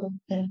go?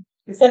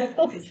 Because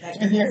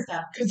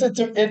Because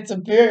it's a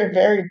very,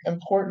 very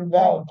important,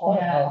 valid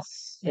point.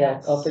 Yeah,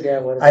 I'll figure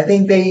out what. I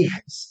think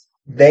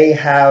they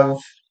have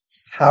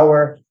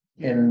power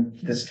in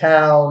this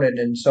town and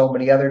in so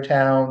many other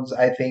towns.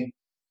 I think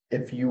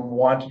if you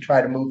want to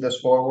try to move this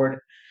forward,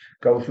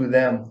 go through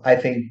them. I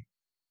think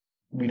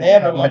we They don't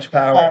have have much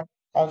power.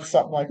 on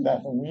something like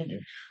that than we do.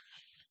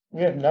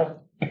 We have no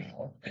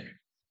power.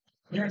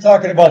 You're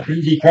talking about the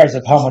EV cars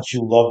of how much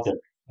you love them.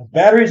 A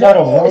battery's out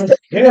of warranty.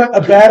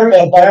 A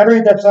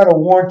battery that's out of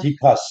warranty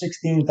costs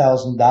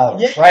 $16,000.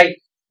 Yeah. Right,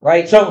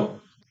 right. So,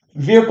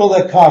 vehicle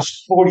that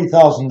costs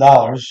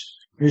 $40,000,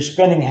 you're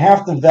spending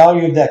half the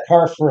value of that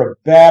car for a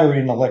battery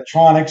and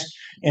electronics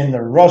and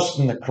the rust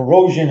and the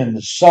corrosion and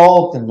the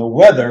salt and the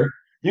weather.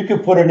 You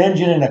could put an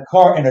engine in a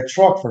car in a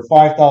truck for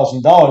 $5,000.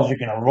 You're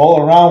going to roll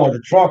around with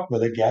a truck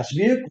with a gas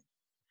vehicle.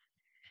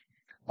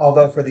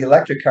 Although for the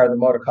electric car, the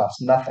motor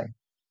costs nothing.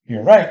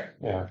 You're right.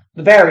 Yeah.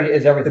 The battery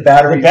is everything. The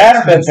battery, The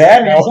battery.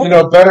 You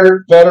know,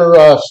 better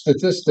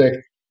statistic,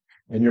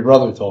 and your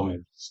brother told me,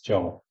 it's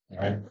Joe,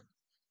 right?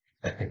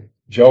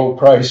 Joe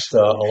priced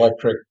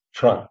electric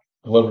truck,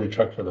 delivery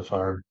truck for the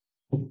farm,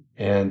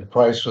 and the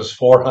price was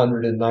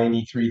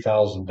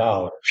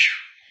 $493,000.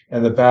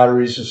 And the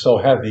batteries are so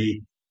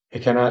heavy,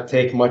 it cannot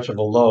take much of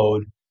a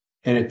load,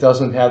 and it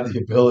doesn't have the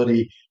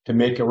ability to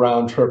make a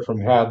round trip from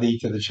Hadley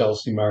to the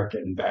Chelsea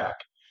Market and back.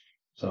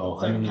 So,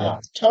 I mean,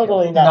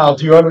 Totally now, not.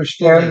 do you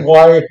understand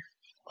why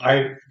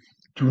I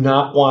do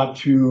not want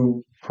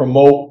to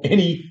promote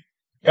any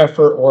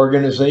effort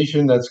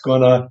organization that's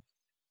going to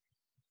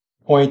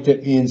point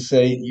at me and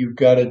say, you've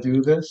got to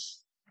do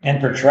this? And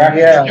protract.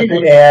 yeah,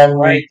 and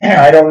Right.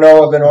 I don't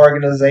know of an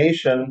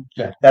organization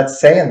Yeah.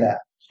 that's saying that.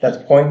 That's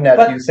pointing at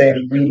But- you,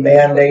 saying we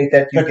mandate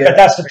that you But get.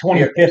 that's the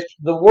 25th.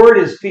 The word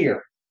is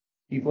fear.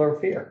 People are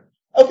fear.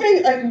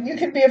 Okay, you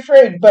can be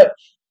afraid, but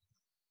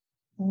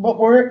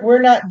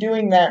we're not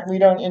doing that. We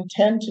don't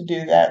intend to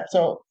do that.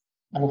 So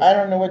I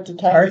don't know what to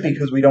tell Partly you.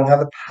 because we don't have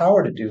the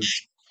power to do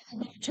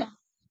it.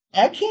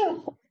 I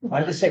can't.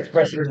 I'm just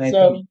expressing my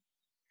So opinion.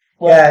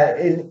 well,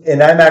 Yeah,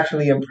 and I'm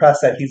actually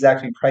impressed that he's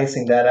actually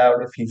pricing that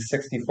out if he's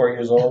 64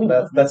 years old.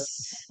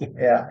 That's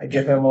yeah, I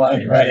give him a lot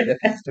of credit if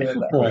he's doing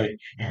that. Right.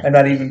 I'm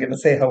not even going to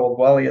say how old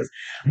Wally is.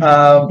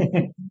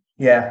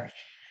 Yeah.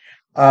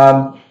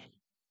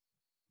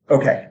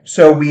 Okay,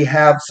 so we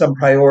have some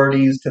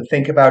priorities to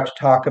think about, to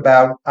talk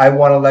about. I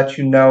want to let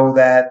you know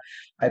that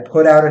I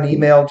put out an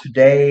email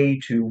today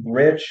to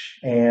Rich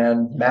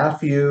and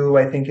Matthew,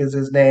 I think is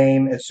his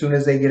name. As soon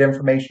as they get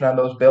information on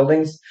those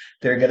buildings,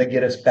 they're going to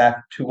get us back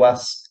to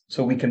us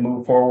so we can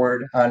move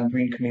forward on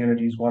green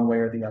communities one way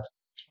or the other.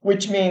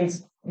 which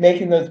means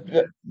making those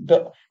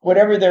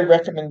whatever their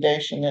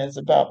recommendation is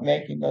about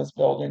making those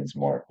buildings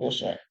more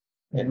efficient.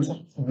 It's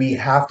We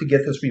have to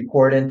get this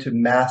report into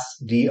Mass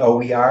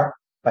DOER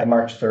by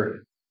March 30th.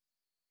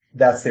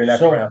 That's their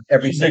next So- round.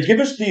 Every So they 6 give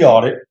us the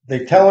audit.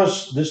 They tell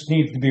us this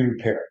needs to be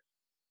repaired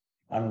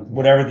on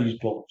whatever these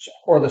buildings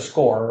are. Or the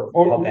score.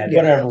 Or how bad it is.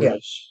 whatever yeah. it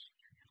is.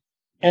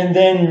 And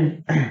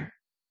then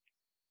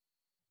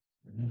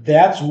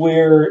that's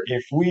where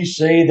if we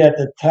say that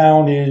the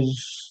town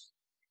is,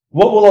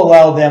 what will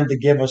allow them to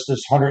give us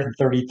this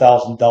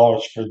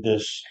 $130,000 for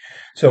this?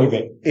 So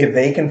Okay. if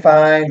they can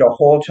find a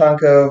whole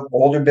chunk of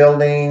older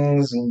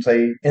buildings and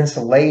say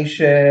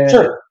insulation,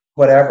 Sure.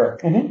 whatever,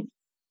 Mhm.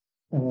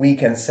 we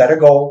can set a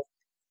goal.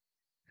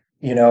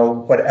 You know,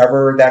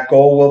 whatever that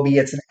goal will be,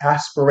 it's an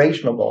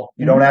aspirational goal.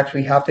 You don't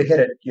actually have to hit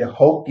it. You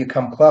hope you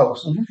come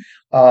close.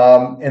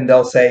 And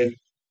they'll say,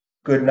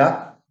 good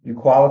enough, you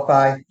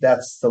qualify.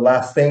 That's the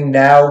last thing.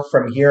 Now,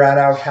 from here on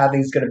out,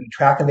 Hadley's going to be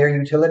tracking their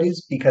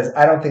utilities because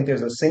I don't think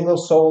there's a single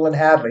soul in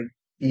Hadley,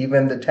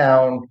 even the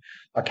town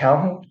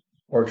accountant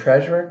or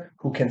treasurer,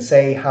 who can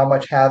say how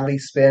much Hadley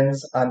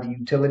spends on the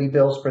utility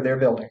bills for their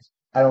buildings.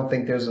 I don't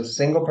think there's a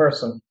single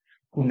person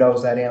who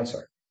knows that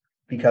answer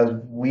because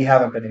we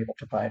haven't been able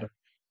to find it.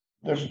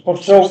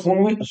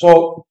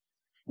 So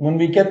when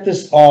we get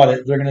this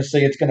audit, they're going to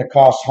say it's going to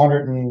cost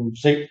 100 and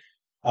say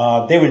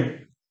they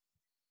would.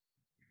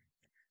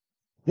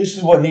 This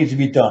is what needs to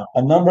be done.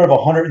 A number of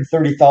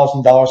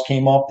 $130,000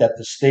 came up that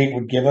the state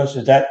would give us.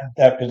 Is that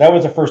because that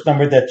was the first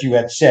number that you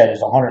had said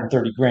is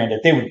 130 grand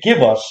that they would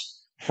give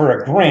us for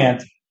a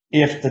grant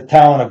if the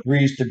town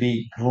agrees to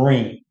be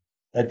green.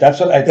 That's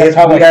If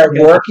how we I are took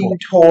it working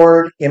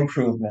toward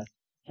improvement,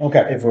 before.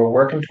 Okay. if we're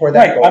working toward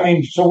that Right. goal, I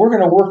mean, so we're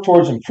going to work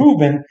towards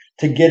improvement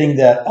to getting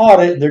that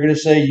audit. They're going to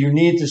say you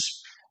need to.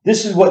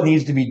 This is what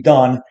needs to be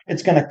done.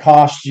 It's going to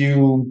cost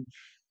you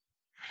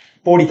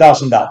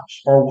 $40,000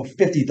 or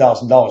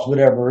 $50,000,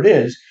 whatever it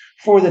is,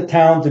 for the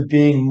town to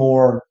being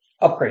more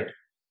Upgrade.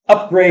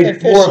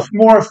 Efficient.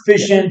 more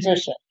efficient.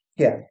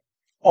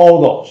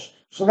 All those.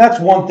 So that's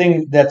one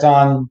thing that's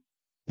on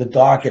the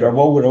docket, or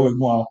what would we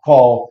want to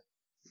call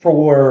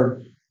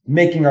for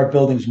making our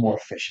buildings more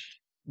efficient.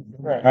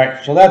 Right. All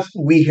right. So that's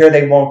we hear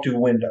they won't do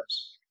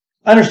windows.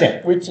 I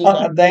understand. Which is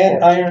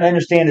I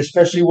understand,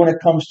 especially when it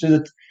comes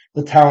to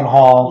the town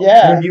hall.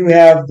 Yeah. When you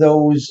have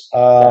those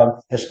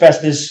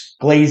asbestos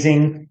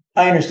glazing,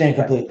 I understand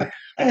completely.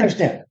 I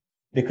understand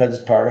because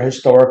it's part of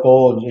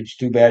historical, and it's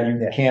too bad you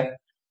can't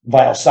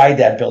vinyl side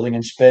that building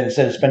and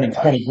instead of spending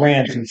 20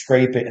 grand to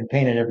scrape it and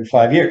paint it every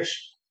 5 years.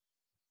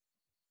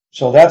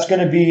 So that's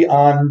going to be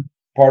on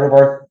part of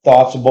our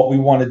thoughts of what we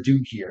want to do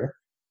here.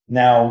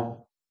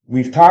 Now,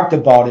 we've talked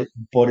about it,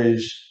 but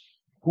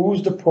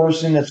who's the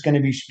person that's going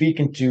to be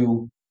speaking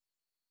to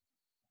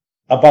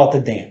about the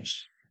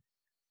dams?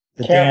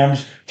 The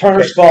dams,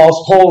 Turner's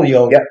Falls,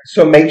 Holyoke. Yeah.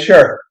 So make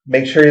sure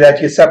that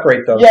you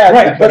separate those. Yeah,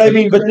 Right, but I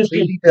mean,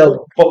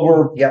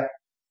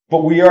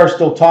 but we are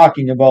still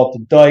talking about the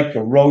dike,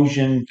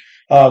 erosion,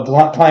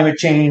 climate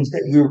change.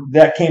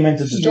 That came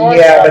into the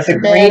Yeah, but the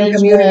green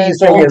community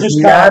So we're is just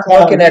not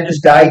looking at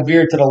just the dike.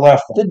 veer to the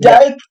left. The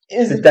dike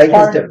is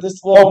part of this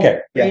little Okay.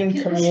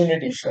 green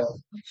community. So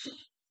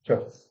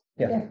Sure.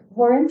 Yeah. If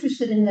we're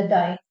interested in the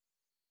dike,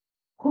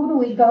 who do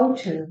we go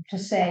to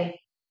say,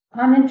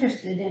 I'm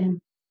interested in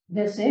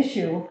this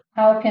issue,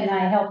 how can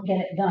I help get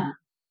it done?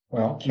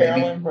 Well, maybe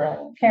Carolyn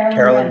Brown.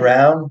 Carolyn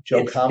Brown, Joe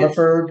It's-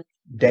 Comerford,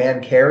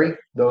 Dan Carey.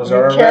 Those I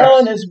mean, are our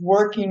Carolyn reps. is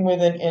working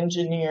with an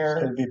engineer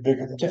It'd be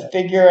bigger than to that.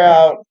 figure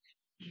out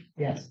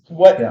Yes.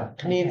 what Yeah.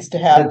 needs to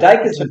happen. The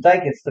dike is the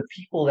dike. It's the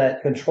people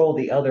that control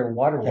the other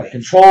waterways. That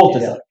controls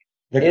Yeah.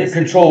 that It is the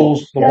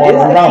controls the key. water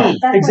It is the around. key.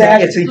 It.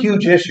 Exactly. It's a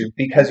huge issue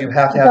because you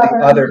have to have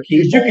the other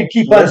Because people. you can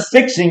keep on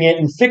fixing it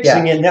and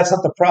fixing Yeah. it, and that's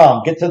not the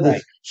problem. Get to the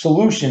Right.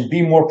 solution.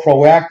 Be more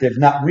proactive,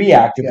 not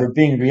reactive. Yeah. We're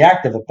being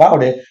reactive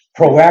about it.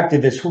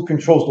 Proactive is who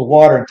controls the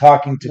water and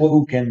talking to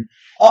who can.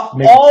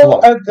 Make it All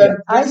flow. of the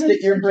I things would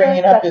that you're suggest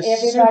bringing up that is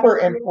everybody super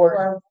who important.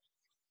 are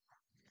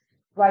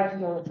Write to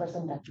your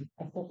representative.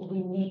 I said,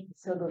 we need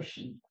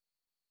solution.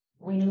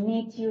 We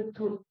need you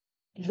to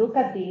look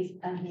at this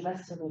and give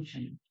us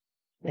solution.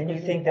 And you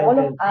Because think all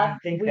they'll of us,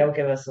 we-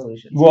 give us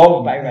solutions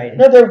Well, by writing?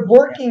 No, they're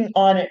working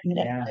on it.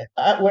 Yeah.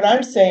 What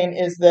I'm saying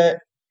is that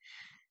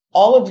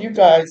all of you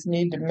guys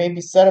need to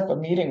maybe set up a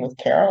meeting with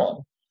Carolyn,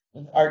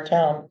 our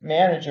town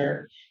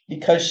manager,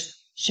 because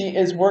she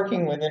is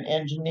working with an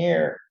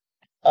engineer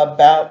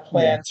about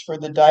plans for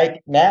the dike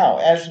now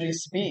as we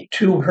speak.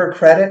 To her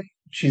credit,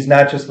 she's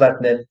not just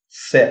letting it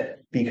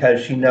sit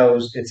because she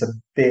knows it's a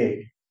big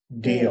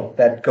deal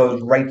that goes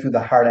right through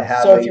the heart of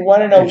Hadley. So if you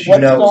want to know and what's she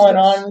knows going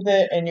this. on with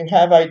it and you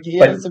have But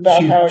ideas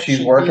about how it she's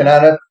should working be,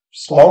 on it talk to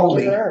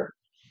slowly. her.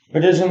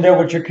 But isn't that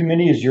what your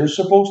committee is? You're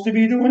supposed to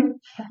be doing.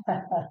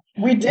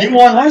 We You did.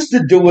 want us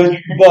to do it,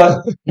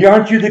 but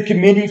aren't you the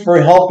committee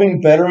for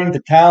helping bettering the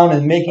town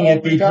and making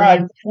it be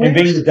green and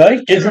being the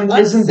dike? Isn't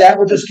that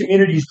what this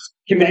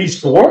committee's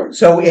for?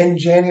 So in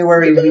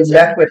January, we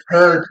met with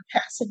her.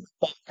 Passing the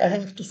buck, I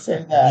have to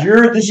say that.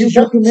 This is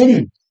your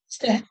committee.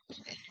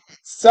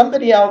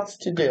 Somebody else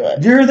to do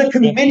it. You're the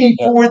committee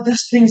for the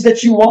things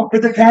that you want for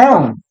the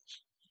town.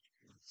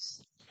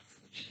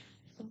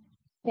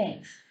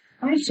 Thanks.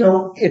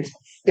 So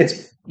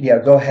it's yeah.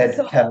 Go ahead,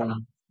 So-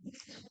 Kevin.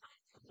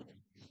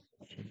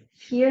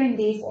 Hearing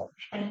this,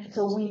 and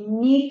so we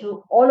need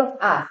to, all of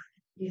us,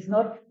 it's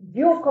not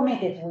your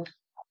committee to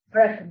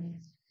recommend.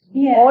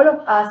 Yeah. All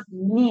of us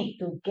need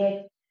to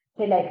say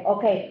like,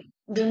 okay,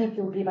 we need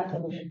to give a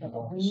solution to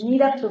this. We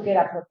need us to get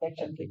a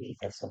protection to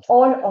this.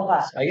 All of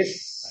us. I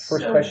guess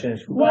first question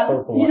is who's Well,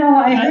 vocal you on know,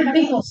 I I heard have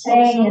people a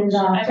say in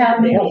proposal.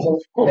 town meeting.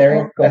 Mary,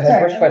 go That's the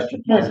ahead. first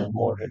question.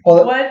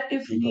 Well, What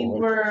if we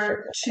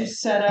were to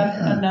set up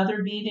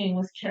another meeting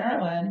with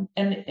Carolyn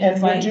and And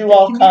invite would you the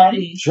all come?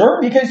 community? Sure.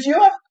 Because you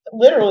have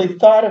literally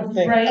thought of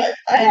things. Right,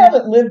 I and-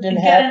 haven't lived in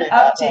And get Hadley an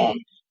that update. long,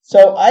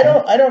 so I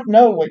don't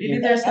know what Maybe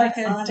you. there's like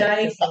a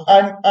dike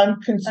I'm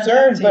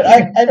concerned, but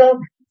update. I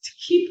don't. to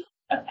keep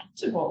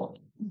accountable.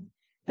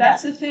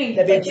 That's the thing.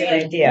 That'd be a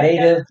great idea.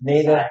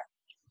 Native,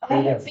 I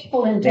have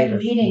people in town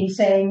meetings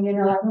saying, you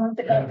know, I don't want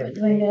the government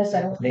doing this,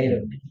 I don't.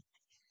 native.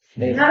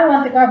 I don't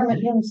want the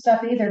government doing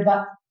stuff either,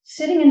 but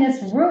sitting in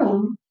this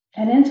room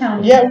and in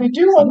town. Yeah, we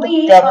do want the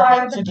we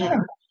government are to the do.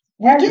 government.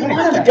 We do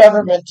want the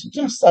government to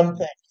do some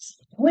things.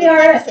 We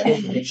are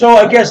it. So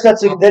I guess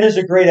that is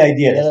a great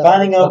idea. It's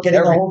finding out,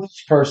 getting a hold of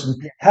this person,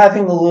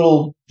 having a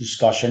little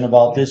discussion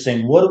about this,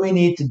 saying what do we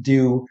need to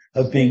do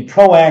of being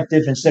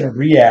proactive instead of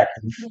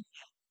reactive.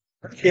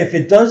 If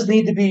it does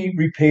need to be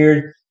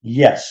repaired,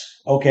 yes,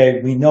 okay,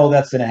 we know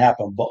that's going to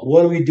happen. But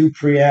what do we do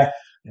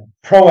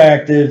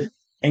proactive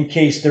in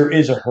case there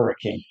is a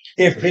hurricane?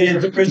 If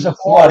there is a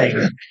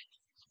flooding,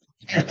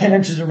 10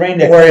 inches of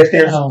rain, or if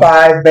there's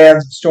 5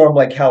 bands of storm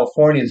like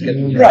California is going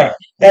to be right,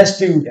 as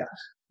to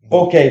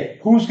okay,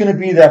 who's going to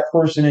be that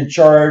person in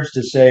charge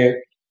to say,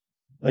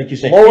 like you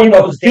say,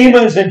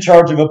 FEMA is in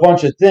charge of a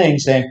bunch of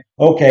things, saying,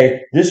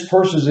 okay, this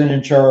person's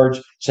in charge,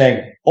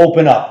 saying,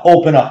 open up,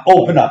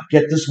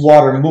 get this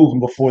water moving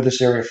before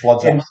this area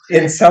floods out.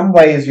 In some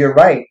ways, you're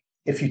right.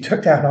 If you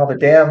took down all the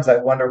dams, I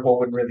wonder what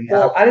would really happen.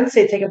 Well, I didn't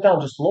say take them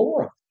down, just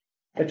lower them.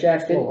 But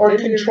Jack, Or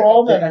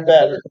control them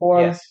better.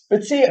 Yes.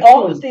 But see,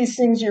 all of these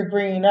things you're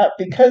bringing up,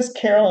 because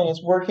Carolyn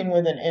is working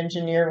with an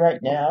engineer right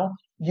now,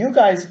 you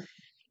guys,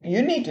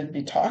 you need to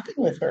be talking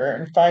with her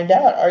and find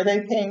out, are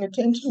they paying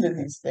attention to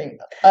these things?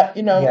 Yeah.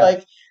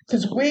 Like,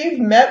 because we've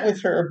met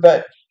with her,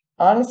 but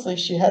honestly,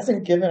 she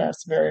hasn't given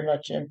us very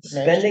much information.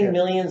 Spending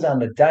millions on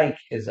the dike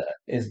is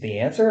the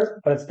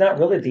answer, but it's not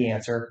really the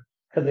answer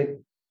because it's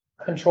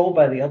controlled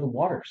by the other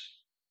waters.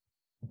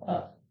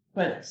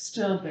 But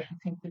still, I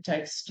think the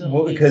dike's still.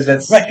 Well, needs because to-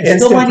 it's Right, it's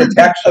instant still might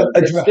protection. be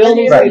It's addressed. still- I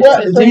mean, right.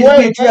 what, It the needs to be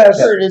way I addressed.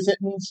 heard is it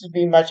needs to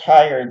be much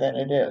higher than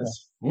it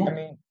is. Yeah. I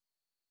mean,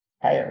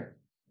 higher.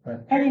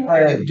 Tony,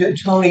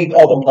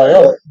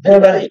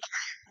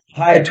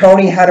 High.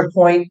 Tony had a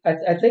point.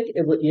 I think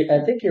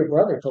I think your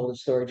brother told a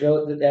story,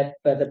 Joe, that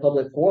at the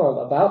public forum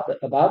about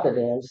the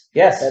dams.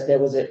 Yes. That it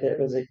was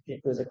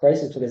a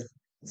crisis because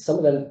some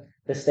of them,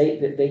 the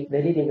state, they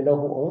didn't even know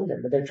who owned them,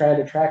 but they're trying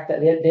to track that.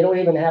 They don't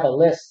even have a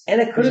list.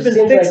 And it could have It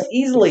been seems fixed like-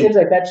 easily. It seems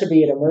like that should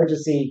be an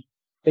emergency.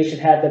 They should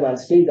have them on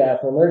speed dial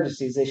for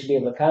emergencies. They should be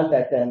able to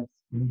contact them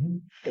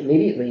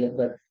immediately.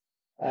 But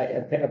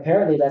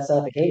apparently that's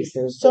not the case.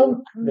 There's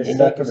So the You're state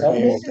not was gonna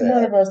be helping. able maybe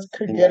one of us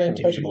could You're get not in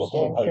gonna touch be able with to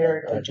Dan hold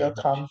Carrick that. or Joe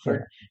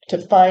Comfort to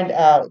find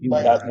out,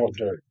 like, Not no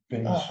dirt.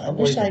 I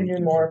wish I knew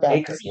more about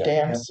Acres, this yeah.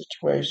 dam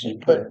situation,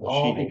 but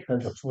All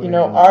because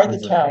are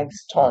the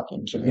towns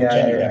talking to each Yeah,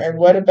 other? yeah. And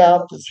what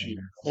about this?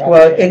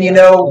 Well, and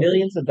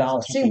millions of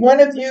dollars. See, one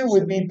of you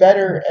would be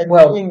better at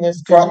Well, doing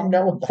this because you from-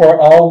 know about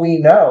For all we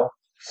know,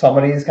 some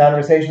of these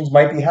conversations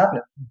might be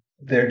happening.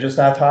 They're just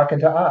not talking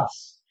to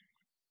us.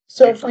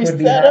 So It if we could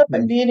be set up a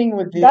happening. meeting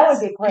with these, That would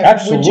be great. would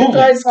Absolutely. you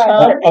guys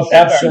come?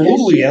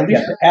 Absolutely. At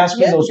least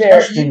asking Live those there, you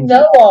questions.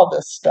 know all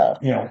this stuff.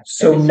 You know,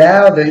 So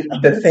now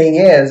the thing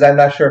is, I'm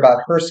not sure about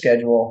her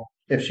schedule.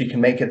 If she can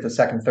make it the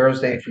second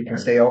Thursday, if she can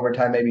stay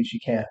overtime, maybe she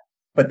can.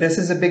 But this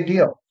is a big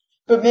deal.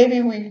 But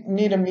maybe we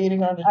need a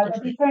meeting on I a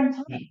would be different.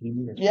 fantastic.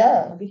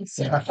 Yeah. We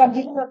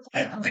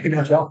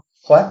need Joe.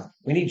 What?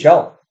 We need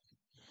Joe.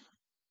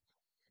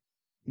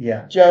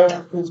 Yeah, Joe,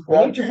 who's We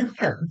need brother.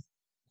 Joe.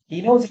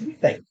 He knows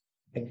everything.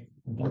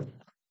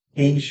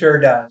 he sure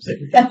does.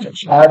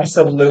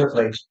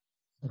 Absolutely.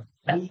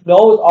 He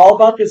knows all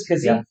about this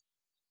because Yeah.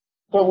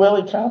 But will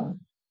he come?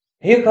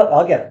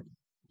 I'll get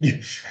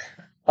him.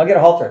 I'll get a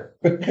halter.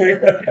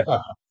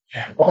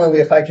 Only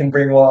if I can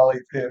bring Wally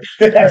too.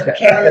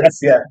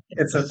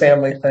 It's a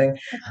family thing.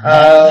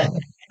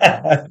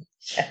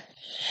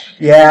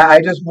 Yeah,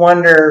 I just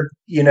wonder,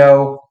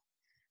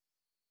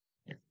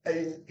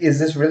 is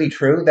this really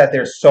true that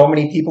there's so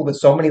many people with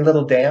so many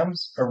little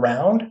dams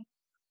around?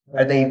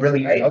 Are they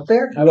really out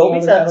there?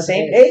 Nobody's on the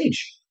same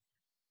page.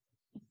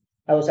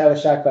 I was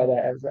shocked by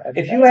that.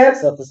 If you have-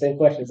 myself the same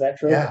question, is that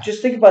true? Yeah.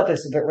 Just think about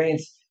this. If it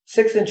rains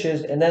 6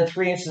 inches and then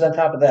 3 inches on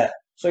top of that.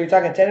 So you're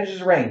talking 10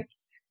 inches of rain.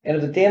 And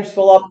if the dams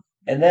fill up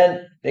and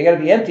then they got to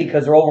be empty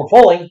because they're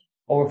overfilling,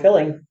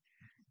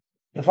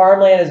 the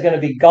farmland is going to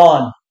be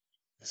gone.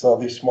 It's all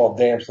these small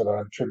dams that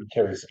are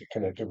tributaries of the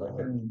Connecticut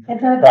River.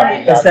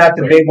 Right. It's not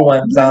the big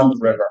ones on the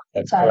river.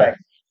 That's Got it. correct.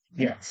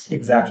 Yes,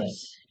 exactly.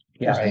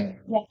 Yeah.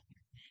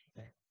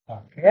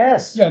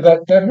 Yes. yeah,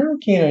 that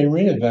Hurricane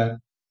Irene event,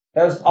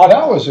 That was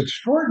that was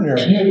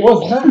extraordinary. It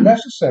was not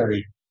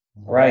necessary.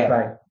 right.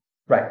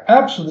 Right.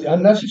 Absolutely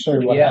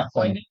unnecessary what Yeah.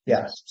 happened.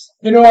 Yes.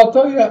 I'll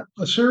tell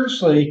you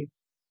seriously,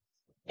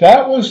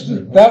 that was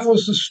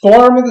the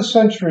storm of the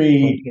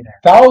century,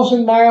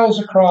 1,000 miles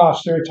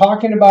across. They were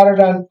talking about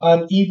it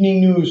on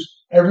evening news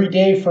every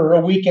day for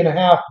a week and a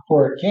half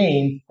before it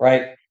came.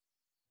 Right.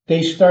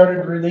 They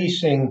started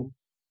releasing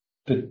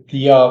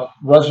the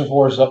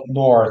reservoirs up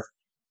north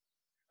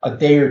a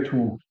day or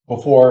two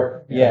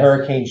before the Yes.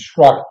 hurricane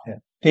struck.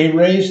 They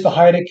raised the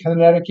height of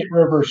Connecticut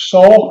River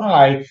so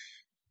high.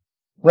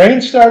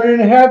 Rain started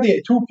in Hadley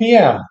at 2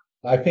 p.m.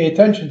 I pay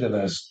attention to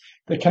this.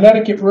 The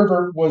Connecticut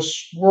River was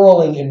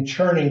swirling and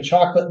churning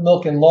chocolate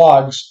milk and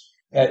logs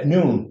at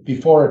noon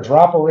before a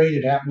drop of rain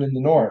had happened in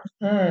the north.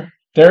 Mm.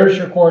 There's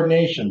your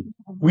coordination.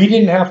 We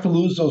didn't have to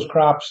lose those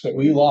crops that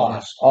we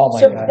lost. Oh my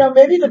So God. now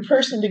maybe the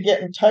person to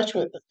get in touch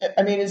with,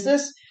 I mean, is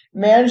this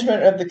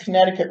management of the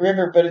Connecticut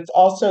River, but it's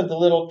also the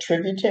little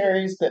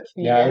tributaries that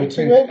feed Yeah, I would into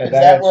think it? that Is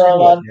that where a adds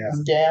to lot it, of yeah.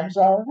 these dams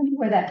are? I wonder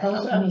where that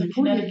goes. I Of the mean,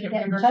 who do you Connecticut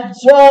get in River. touch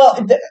with?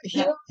 Well,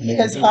 he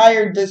has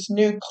hired this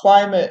new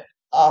climate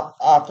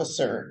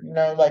officer,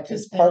 like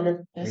as part of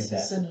This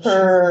is an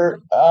her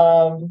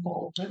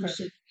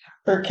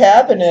her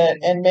cabinet,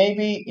 and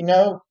maybe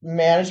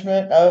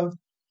management of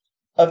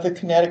the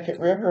Connecticut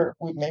River.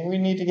 Maybe we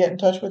need to get in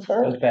touch with That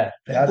her. was bad.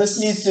 This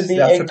needs to be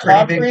that's a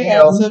pretty big deal.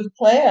 comprehensive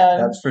plan.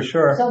 That's for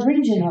sure. So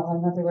regional,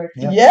 in other words.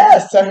 Yeah.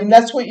 Yes, I mean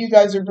that's what you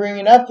guys are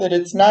bringing up, that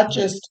it's not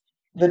just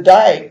the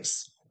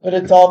dikes, but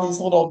it's all these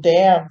little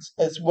dams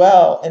as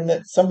well, and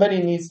that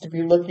somebody needs to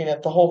be looking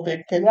at the whole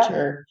big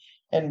picture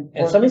and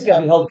somebody's got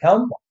to be held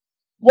accountable.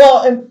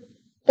 Well,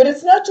 but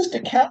it's not just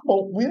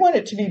accountable. We want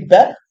it to be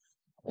better.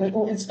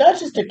 It's not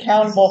just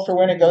accountable for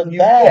when it goes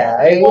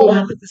bad. Yeah, We'll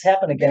not let this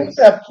happen again. It's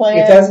a plan.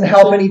 It doesn't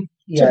help to, any. to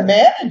Yeah.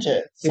 manage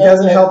it. It so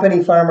doesn't that- help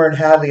any farmer in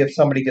Hadley if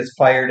somebody gets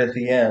fired at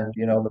the end.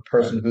 The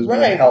person who's being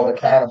Right, held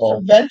accountable.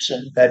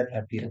 prevention. That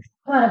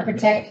Want to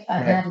protect a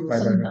Right, hand.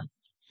 right, right.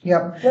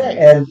 Yep. Right.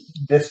 And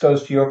this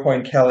goes to your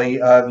point,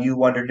 Kelly, of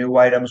you under new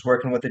items,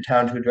 working with the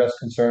town to address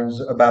concerns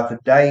about the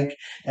dike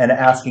and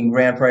asking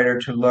grant writer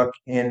to look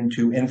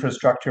into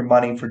infrastructure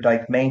money for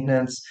dike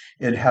maintenance.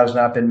 It has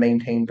not been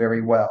maintained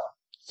very well,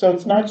 So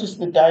it's not just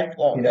the dike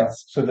though, you know,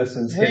 it's so this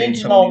is hitting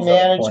some of regional these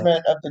other points.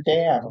 management of the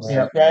dams,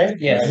 Yeah. right?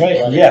 Yes.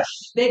 Right, yes,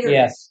 Bigger.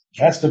 Yes.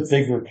 that's the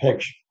bigger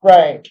picture.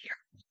 Right.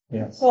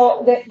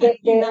 So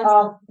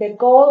the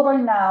goal right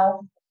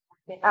now,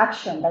 the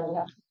action that we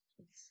have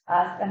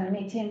asked and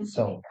meeting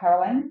So- with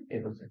Caroline,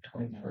 It was the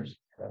 21st.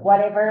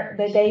 whatever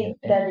the date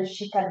that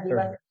she can give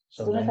us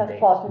as soon as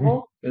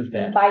possible, It was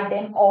bad. invite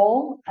them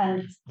all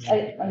and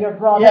your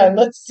brother. Yeah,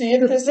 let's see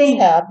if to this is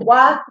think happening.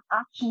 what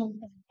action.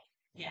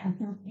 Yeah.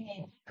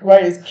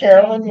 Right, is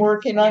Carolyn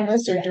working on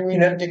this or do we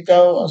need to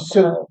go?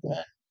 So-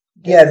 get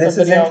Yeah, this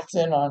is somebody in- else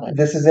in on it.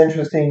 This is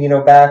interesting. You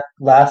know, back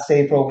last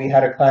April, we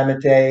had a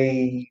climate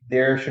day.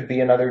 There should be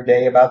another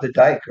day about the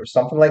dike or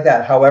something like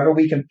that. However,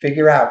 we can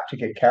figure out to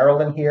get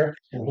Carolyn here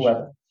and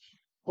whoever.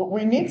 But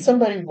we need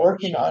somebody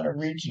working on a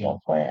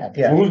regional plan.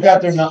 Yeah. Who's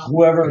got their,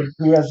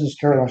 who has this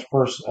Carolyn's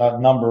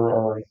number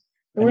or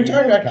We're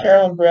talking about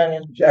Carolyn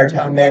Brennan. Our town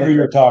whoever manager.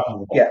 you're talking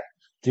about? Yeah.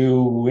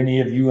 Do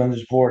any of you on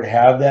this board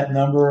have that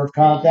number of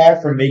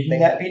contact for making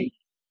that meeting?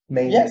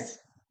 Maybe. Yes,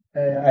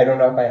 I don't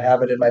know if I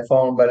have it in my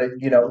phone, but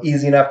you know,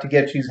 easy enough to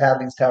get. She's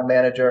Hadley's town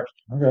manager,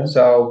 Okay.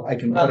 so I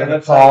can On put in the a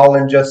website. call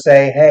and just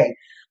say, "Hey,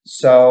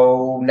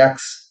 so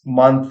next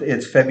month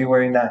it's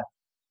February 9th.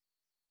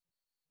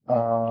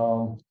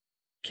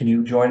 Can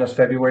you join us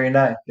February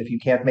 9th? If you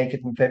can't make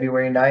it on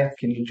February 9th,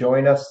 can you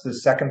join us the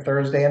second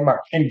Thursday in March?"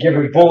 And give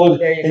her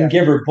There you go.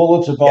 give her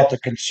bullets about the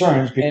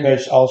concerns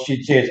because all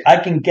she'd say is,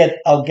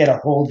 I'll get a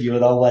hold of you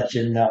and I'll let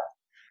you know.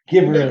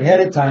 Give her ahead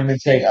of time and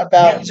say,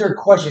 About these are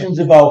questions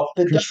about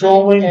the dike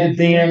controlling the and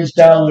dams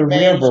down the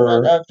management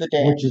river, of the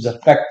dams. which is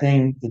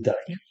affecting the dike.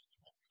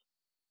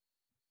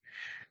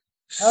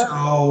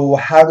 So,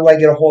 how do I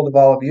get a hold of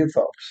all of you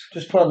folks?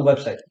 Just put on the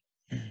website.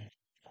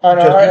 On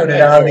Just our- put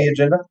it on the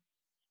agenda.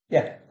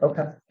 Yeah.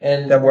 Okay.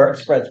 And That works.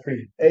 it spreads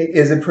pretty.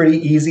 Is it pretty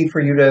easy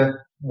for you to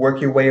work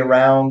your way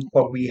around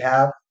what we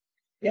have?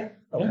 Yeah.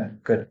 Okay,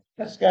 good.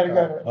 Just gotta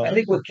go. I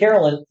think with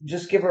Carolyn,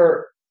 just give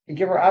her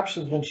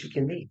options when she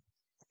can meet.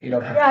 You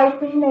know, Yeah, I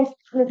think that's.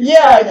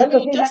 Yeah, I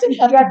mean, it doesn't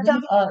have to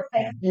be on,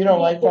 you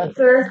don't like that.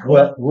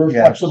 We're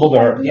Yeah. flexible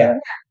there. Yeah.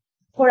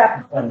 For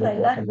a person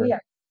like that, we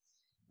are.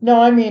 No,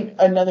 I mean,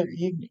 another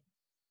evening.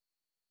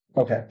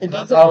 Okay. It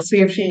doesn't I'll see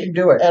if she can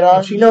do it. At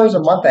our If she knows a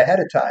month ahead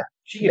of time,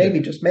 she can maybe,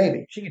 just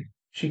maybe, She can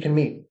she can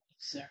meet.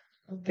 Is there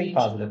a think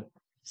positive.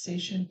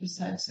 organization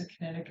besides the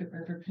Connecticut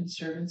River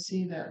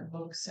Conservancy that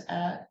looks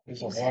at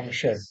There's a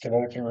watershed,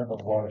 Connecticut River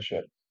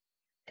Watershed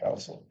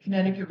Council.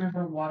 Connecticut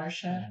River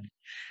watershed?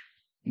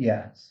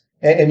 Yeah.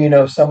 And you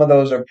know, some of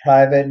those are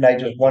private, and I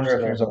just wonder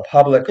if there's a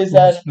public Is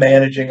that- who's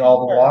managing all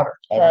the water.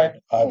 Right.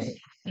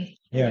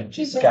 Yeah.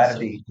 It's gotta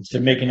be.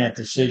 They're making that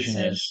decision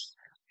is,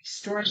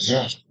 Storage.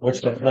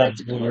 what's the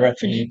length when you're at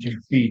 22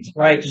 feet?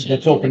 Right.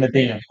 Let's open the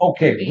dam.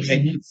 Okay.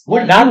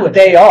 Well, not a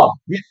day off.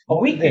 A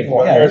week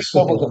before. Yeah. There's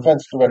civil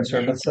defense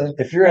director. Conservancy.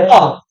 If you're at,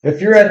 Oh.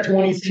 if you're at They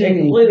 22,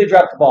 completely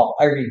dropped the ball.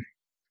 I agree.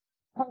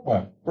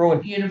 What?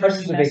 Ruined.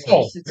 University of First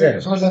is a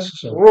big-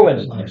 Massachusetts.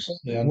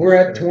 Ruined. We're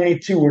at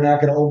 22, we're not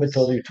gonna open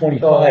until they're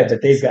 25,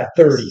 but they've got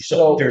 30, so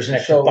So- there's an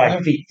extra so-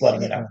 5 feet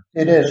flooding it out.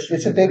 It is.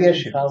 It's a big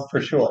issue, for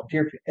sure.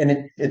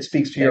 And it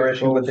speaks to your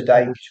issue with the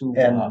dike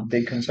and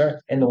big concern.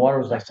 And the water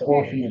was like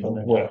 4 feet. from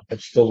the Well,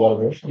 it's still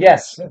water.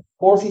 Yes,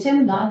 4 feet.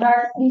 Tim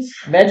Nondar, please.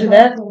 Imagine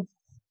that.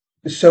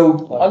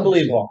 So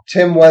Unbelievable.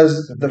 Tim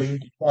was the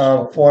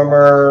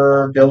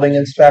former building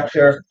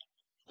inspector.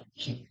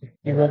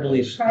 You won't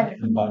believe. Private.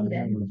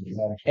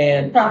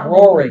 And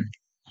roaring.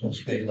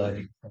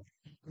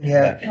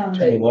 Yeah.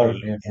 Tell you what,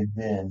 and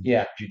then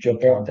Yeah. you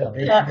jump out there.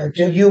 Yeah.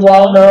 Do you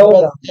all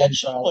know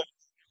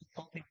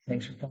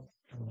Thanks for coming.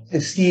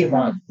 Steve?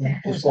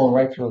 Just going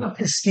right through.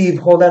 Steve,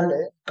 hold on.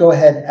 Go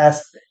ahead.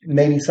 Ask.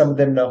 Maybe some of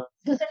them know.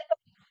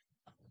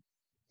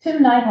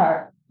 Tim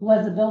Neidhart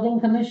was the building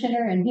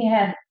commissioner and he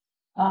had,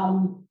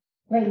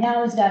 right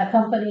now he's got a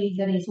company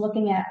that he's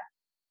looking at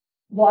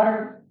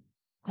water.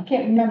 I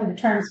can't remember the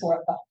terms for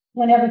it, but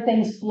whenever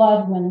things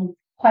flood, when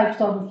pipes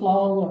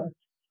overflow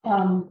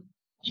or,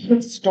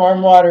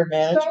 Stormwater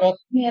management. storm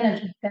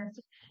management.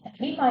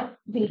 He might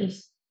be,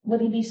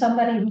 would he be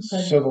somebody who could?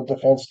 Civil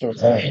defense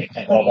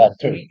director, all that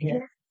too.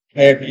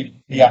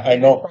 Maybe, yeah, I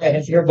know.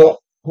 But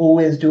who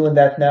is doing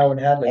that now in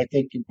Hadley? I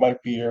think it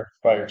might be your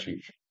fire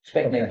chief.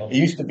 Spectacle. It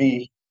used to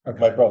be,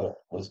 my brother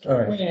was All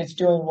right. Wait, it's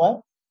doing what?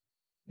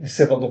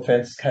 Civil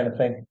defense kind of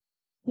thing.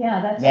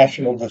 Yeah, that's.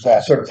 national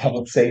disaster. Sort of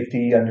public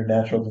safety under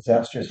natural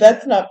disasters.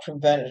 That's not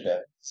preventative.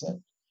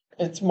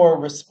 It's more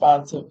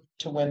responsive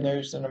to when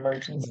there's an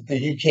emergency.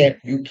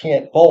 You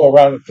can't pull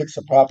around and fix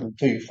the problem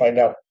until you find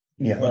out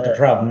Yeah. What the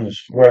problem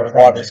is. where the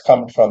water's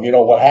coming from. You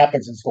know, what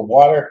happens is the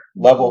water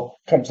level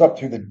comes up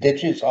through the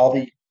ditches, all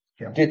the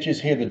Yeah. ditches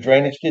here, the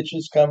drainage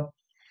ditches come,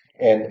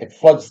 and it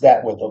floods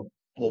that way. The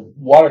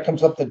water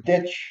comes up the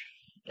ditch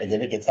and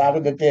then it gets out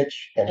of the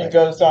ditch, and It it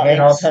goes on. And it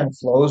all kind of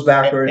flows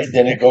backwards. and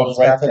then it goes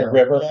right to the back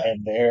river, Yeah.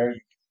 and there.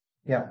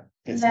 Yeah.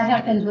 it's- That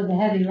happens with the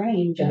heavy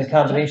rain. And the just-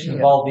 combination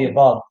of all the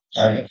above.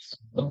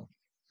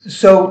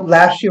 So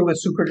last year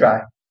was super dry.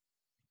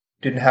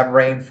 Didn't have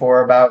rain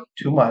for about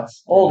 2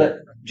 months. Hold it,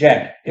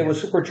 Jack. It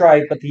was super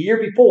dry, but the year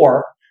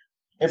before,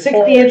 It 60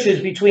 poured.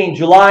 inches between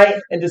July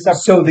and December.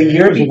 So the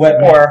year It was a wet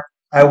before,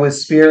 I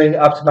was spearing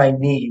up to my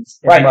knees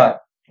in Right. mud.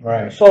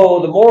 Right. So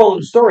the moral of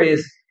the story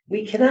is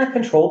we cannot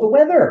control the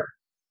weather.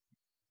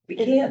 We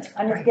can't.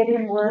 And it's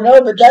getting worse.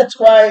 No, but that's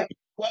why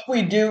what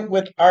we do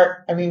with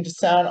our, I mean, to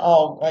sound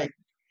all like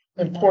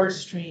important,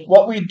 Street.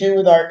 what we do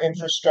with our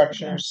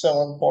infrastructure is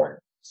so important.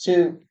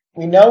 So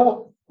we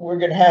know we're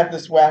going to have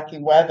this wacky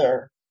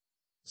weather.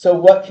 So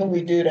what can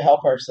we do to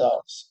help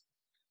ourselves?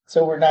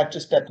 So we're not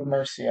just at the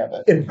mercy of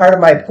it. And part of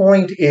my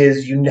point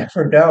is you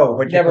never know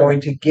what you're Never.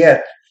 going to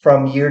get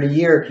from year to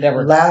year.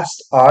 Never.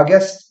 Last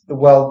August,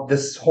 well,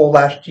 this whole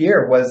last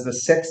year was the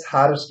 6th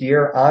hottest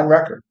year on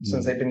record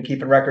since they've been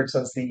keeping records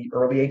since the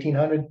early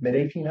 1800s, mid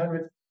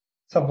 1800s,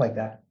 something like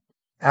that.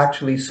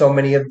 Actually, so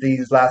many of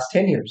these last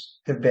 10 years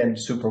have been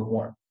super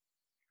warm.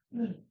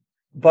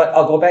 But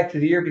I'll go back to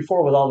the year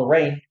before with all the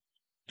rain.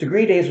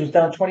 Degree days was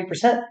down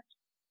 20%.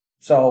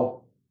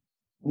 So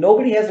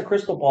nobody has a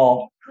crystal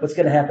ball. What's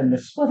going to happen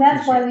this? Well, that's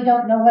this why year. we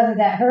don't know whether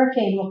that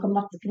hurricane will come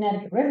up the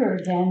Connecticut River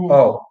again. and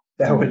Oh,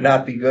 that would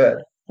not be good.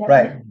 that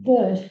right. would be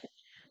Good.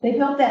 They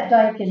built that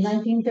dike in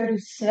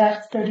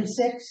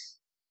 1936,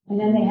 and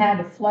then they had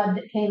a flood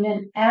that came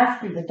in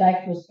after the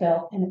dike was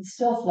built, and it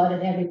still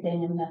flooded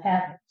everything in the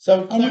path.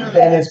 So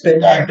Then it's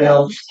been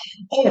rebuilt.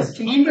 Oh,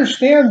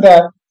 understand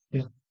that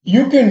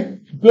you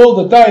can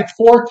build a dike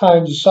 4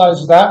 times the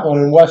size of that one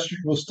and West Street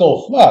will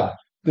still flood.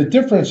 The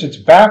difference, it's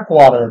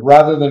backwater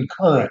rather than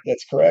current.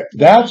 That's correct.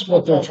 That's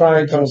what they're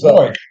trying to Comes up.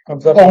 avoid.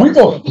 Comes up. Oh, we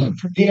go from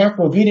the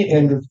Aquavita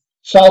end of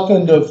south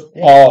end of,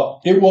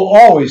 it will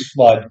always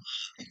flood.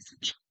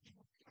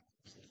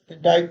 the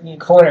dike needs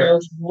to Correct. go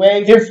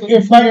way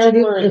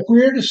If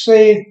we were to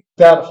save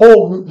that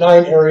whole Route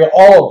 9 area,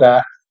 all of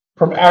that,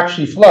 from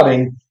actually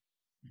flooding,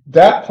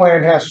 that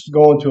plan has to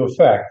go into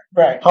effect.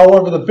 right.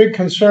 However, the big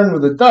concern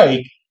with the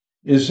dike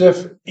is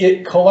if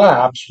it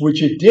collapsed,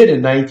 which it did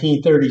in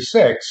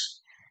 1936,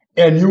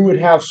 and you would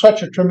have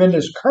such a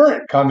tremendous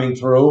current coming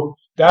through,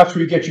 that's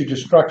where you get your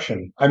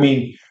destruction. I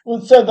mean,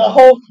 Well, so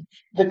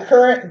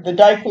the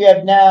dike we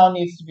have now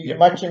needs to be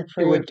much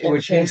improved. it would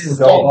and change the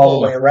Go all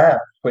the way around.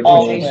 Which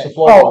All is- the way. the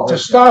flow of the to river.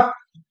 stop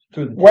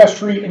Through the- West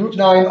Street, Route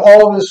 9,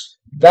 all of this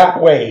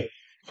that way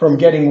from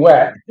getting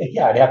wet,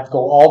 yeah, I'd have to go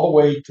all the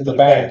way to the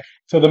bank,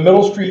 to the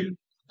Middle Street,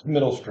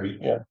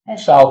 Yeah.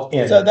 south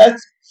end.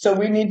 So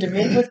we need to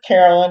meet with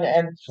Carolyn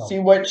and see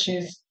what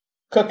she's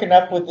cooking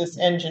up with this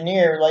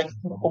engineer. Like,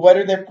 what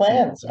are their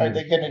plans? Are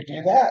they going to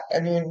do that? I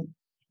mean,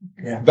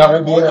 That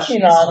would be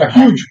working on a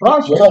huge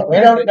project. but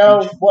we don't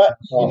know what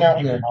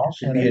Yeah.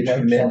 Should be a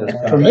tremendous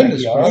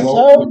Tremendous project.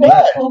 So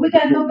what? Well, we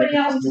got nobody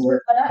else to do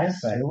it but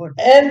us.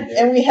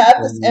 And we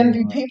have this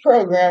MVP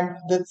program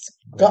that's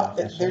got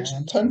there's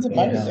tons of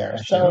money there.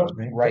 So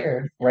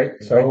Right.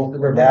 So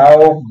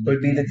now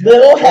would be the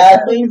Little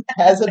Hadley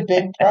has a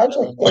big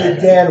project. there.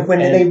 Dan, when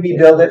did they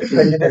rebuild it?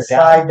 When did it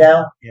slide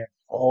down?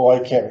 Oh, I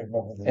can't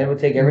remember. And it would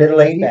take Middle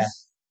everything back.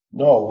 80s?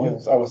 No,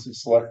 I was in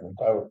selectmen.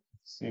 I would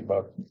see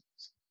about.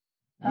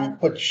 We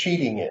put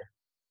sheeting in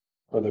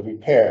for the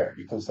repair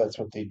because that's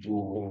what they do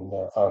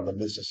on the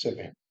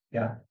Mississippi.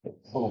 Yeah.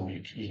 Boom,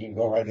 you can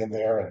go right in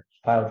there. And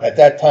Pilot. at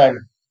that time,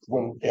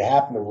 when it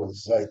happened, it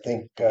was, I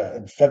think,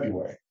 in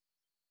February.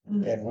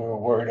 And we were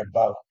worried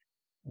about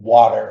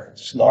water,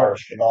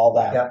 slush, and all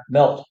that. Yeah.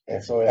 Melt.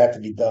 And so it had to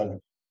be done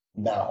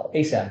now.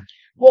 ASAP.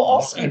 Well,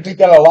 also We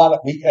done a lot of,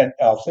 and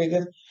I'll say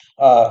this,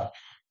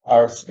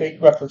 our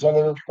state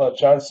representative,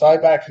 John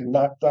Syback, he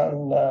knocked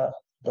on,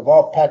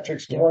 Deval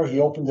Patrick's door, he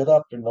opened it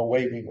up and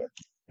away we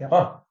went.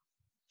 Huh.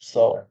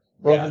 So,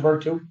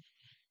 Rosenberg too?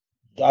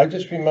 I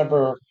just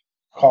remember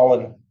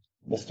calling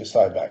Mr.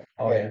 Syback.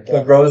 Oh, yeah.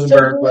 The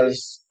Rosenberg what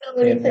was.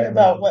 do you think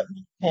about what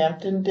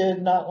Hampton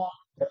did not long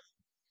ago?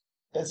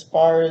 As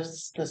far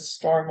as the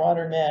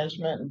stormwater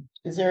management,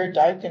 is there a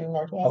dike in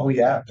Northampton? Oh,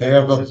 yeah. They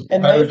have a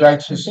And better they-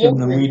 dike system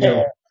than we do.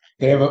 repair.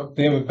 They have a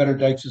better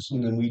dike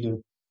system than we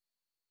do.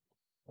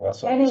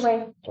 That's all.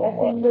 Anyway,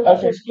 I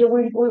think Okay.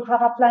 we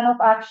have a plan of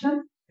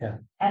action. Yeah.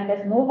 And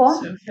let's move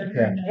on. So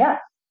February ninth. Yeah.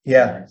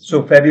 Yeah,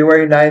 so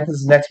February 9th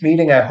is the next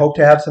meeting. I hope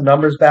to have some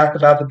numbers back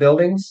about the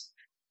buildings.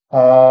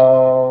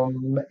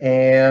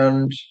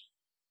 And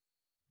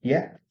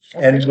yeah,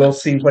 and we'll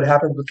see what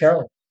happens with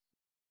Carol.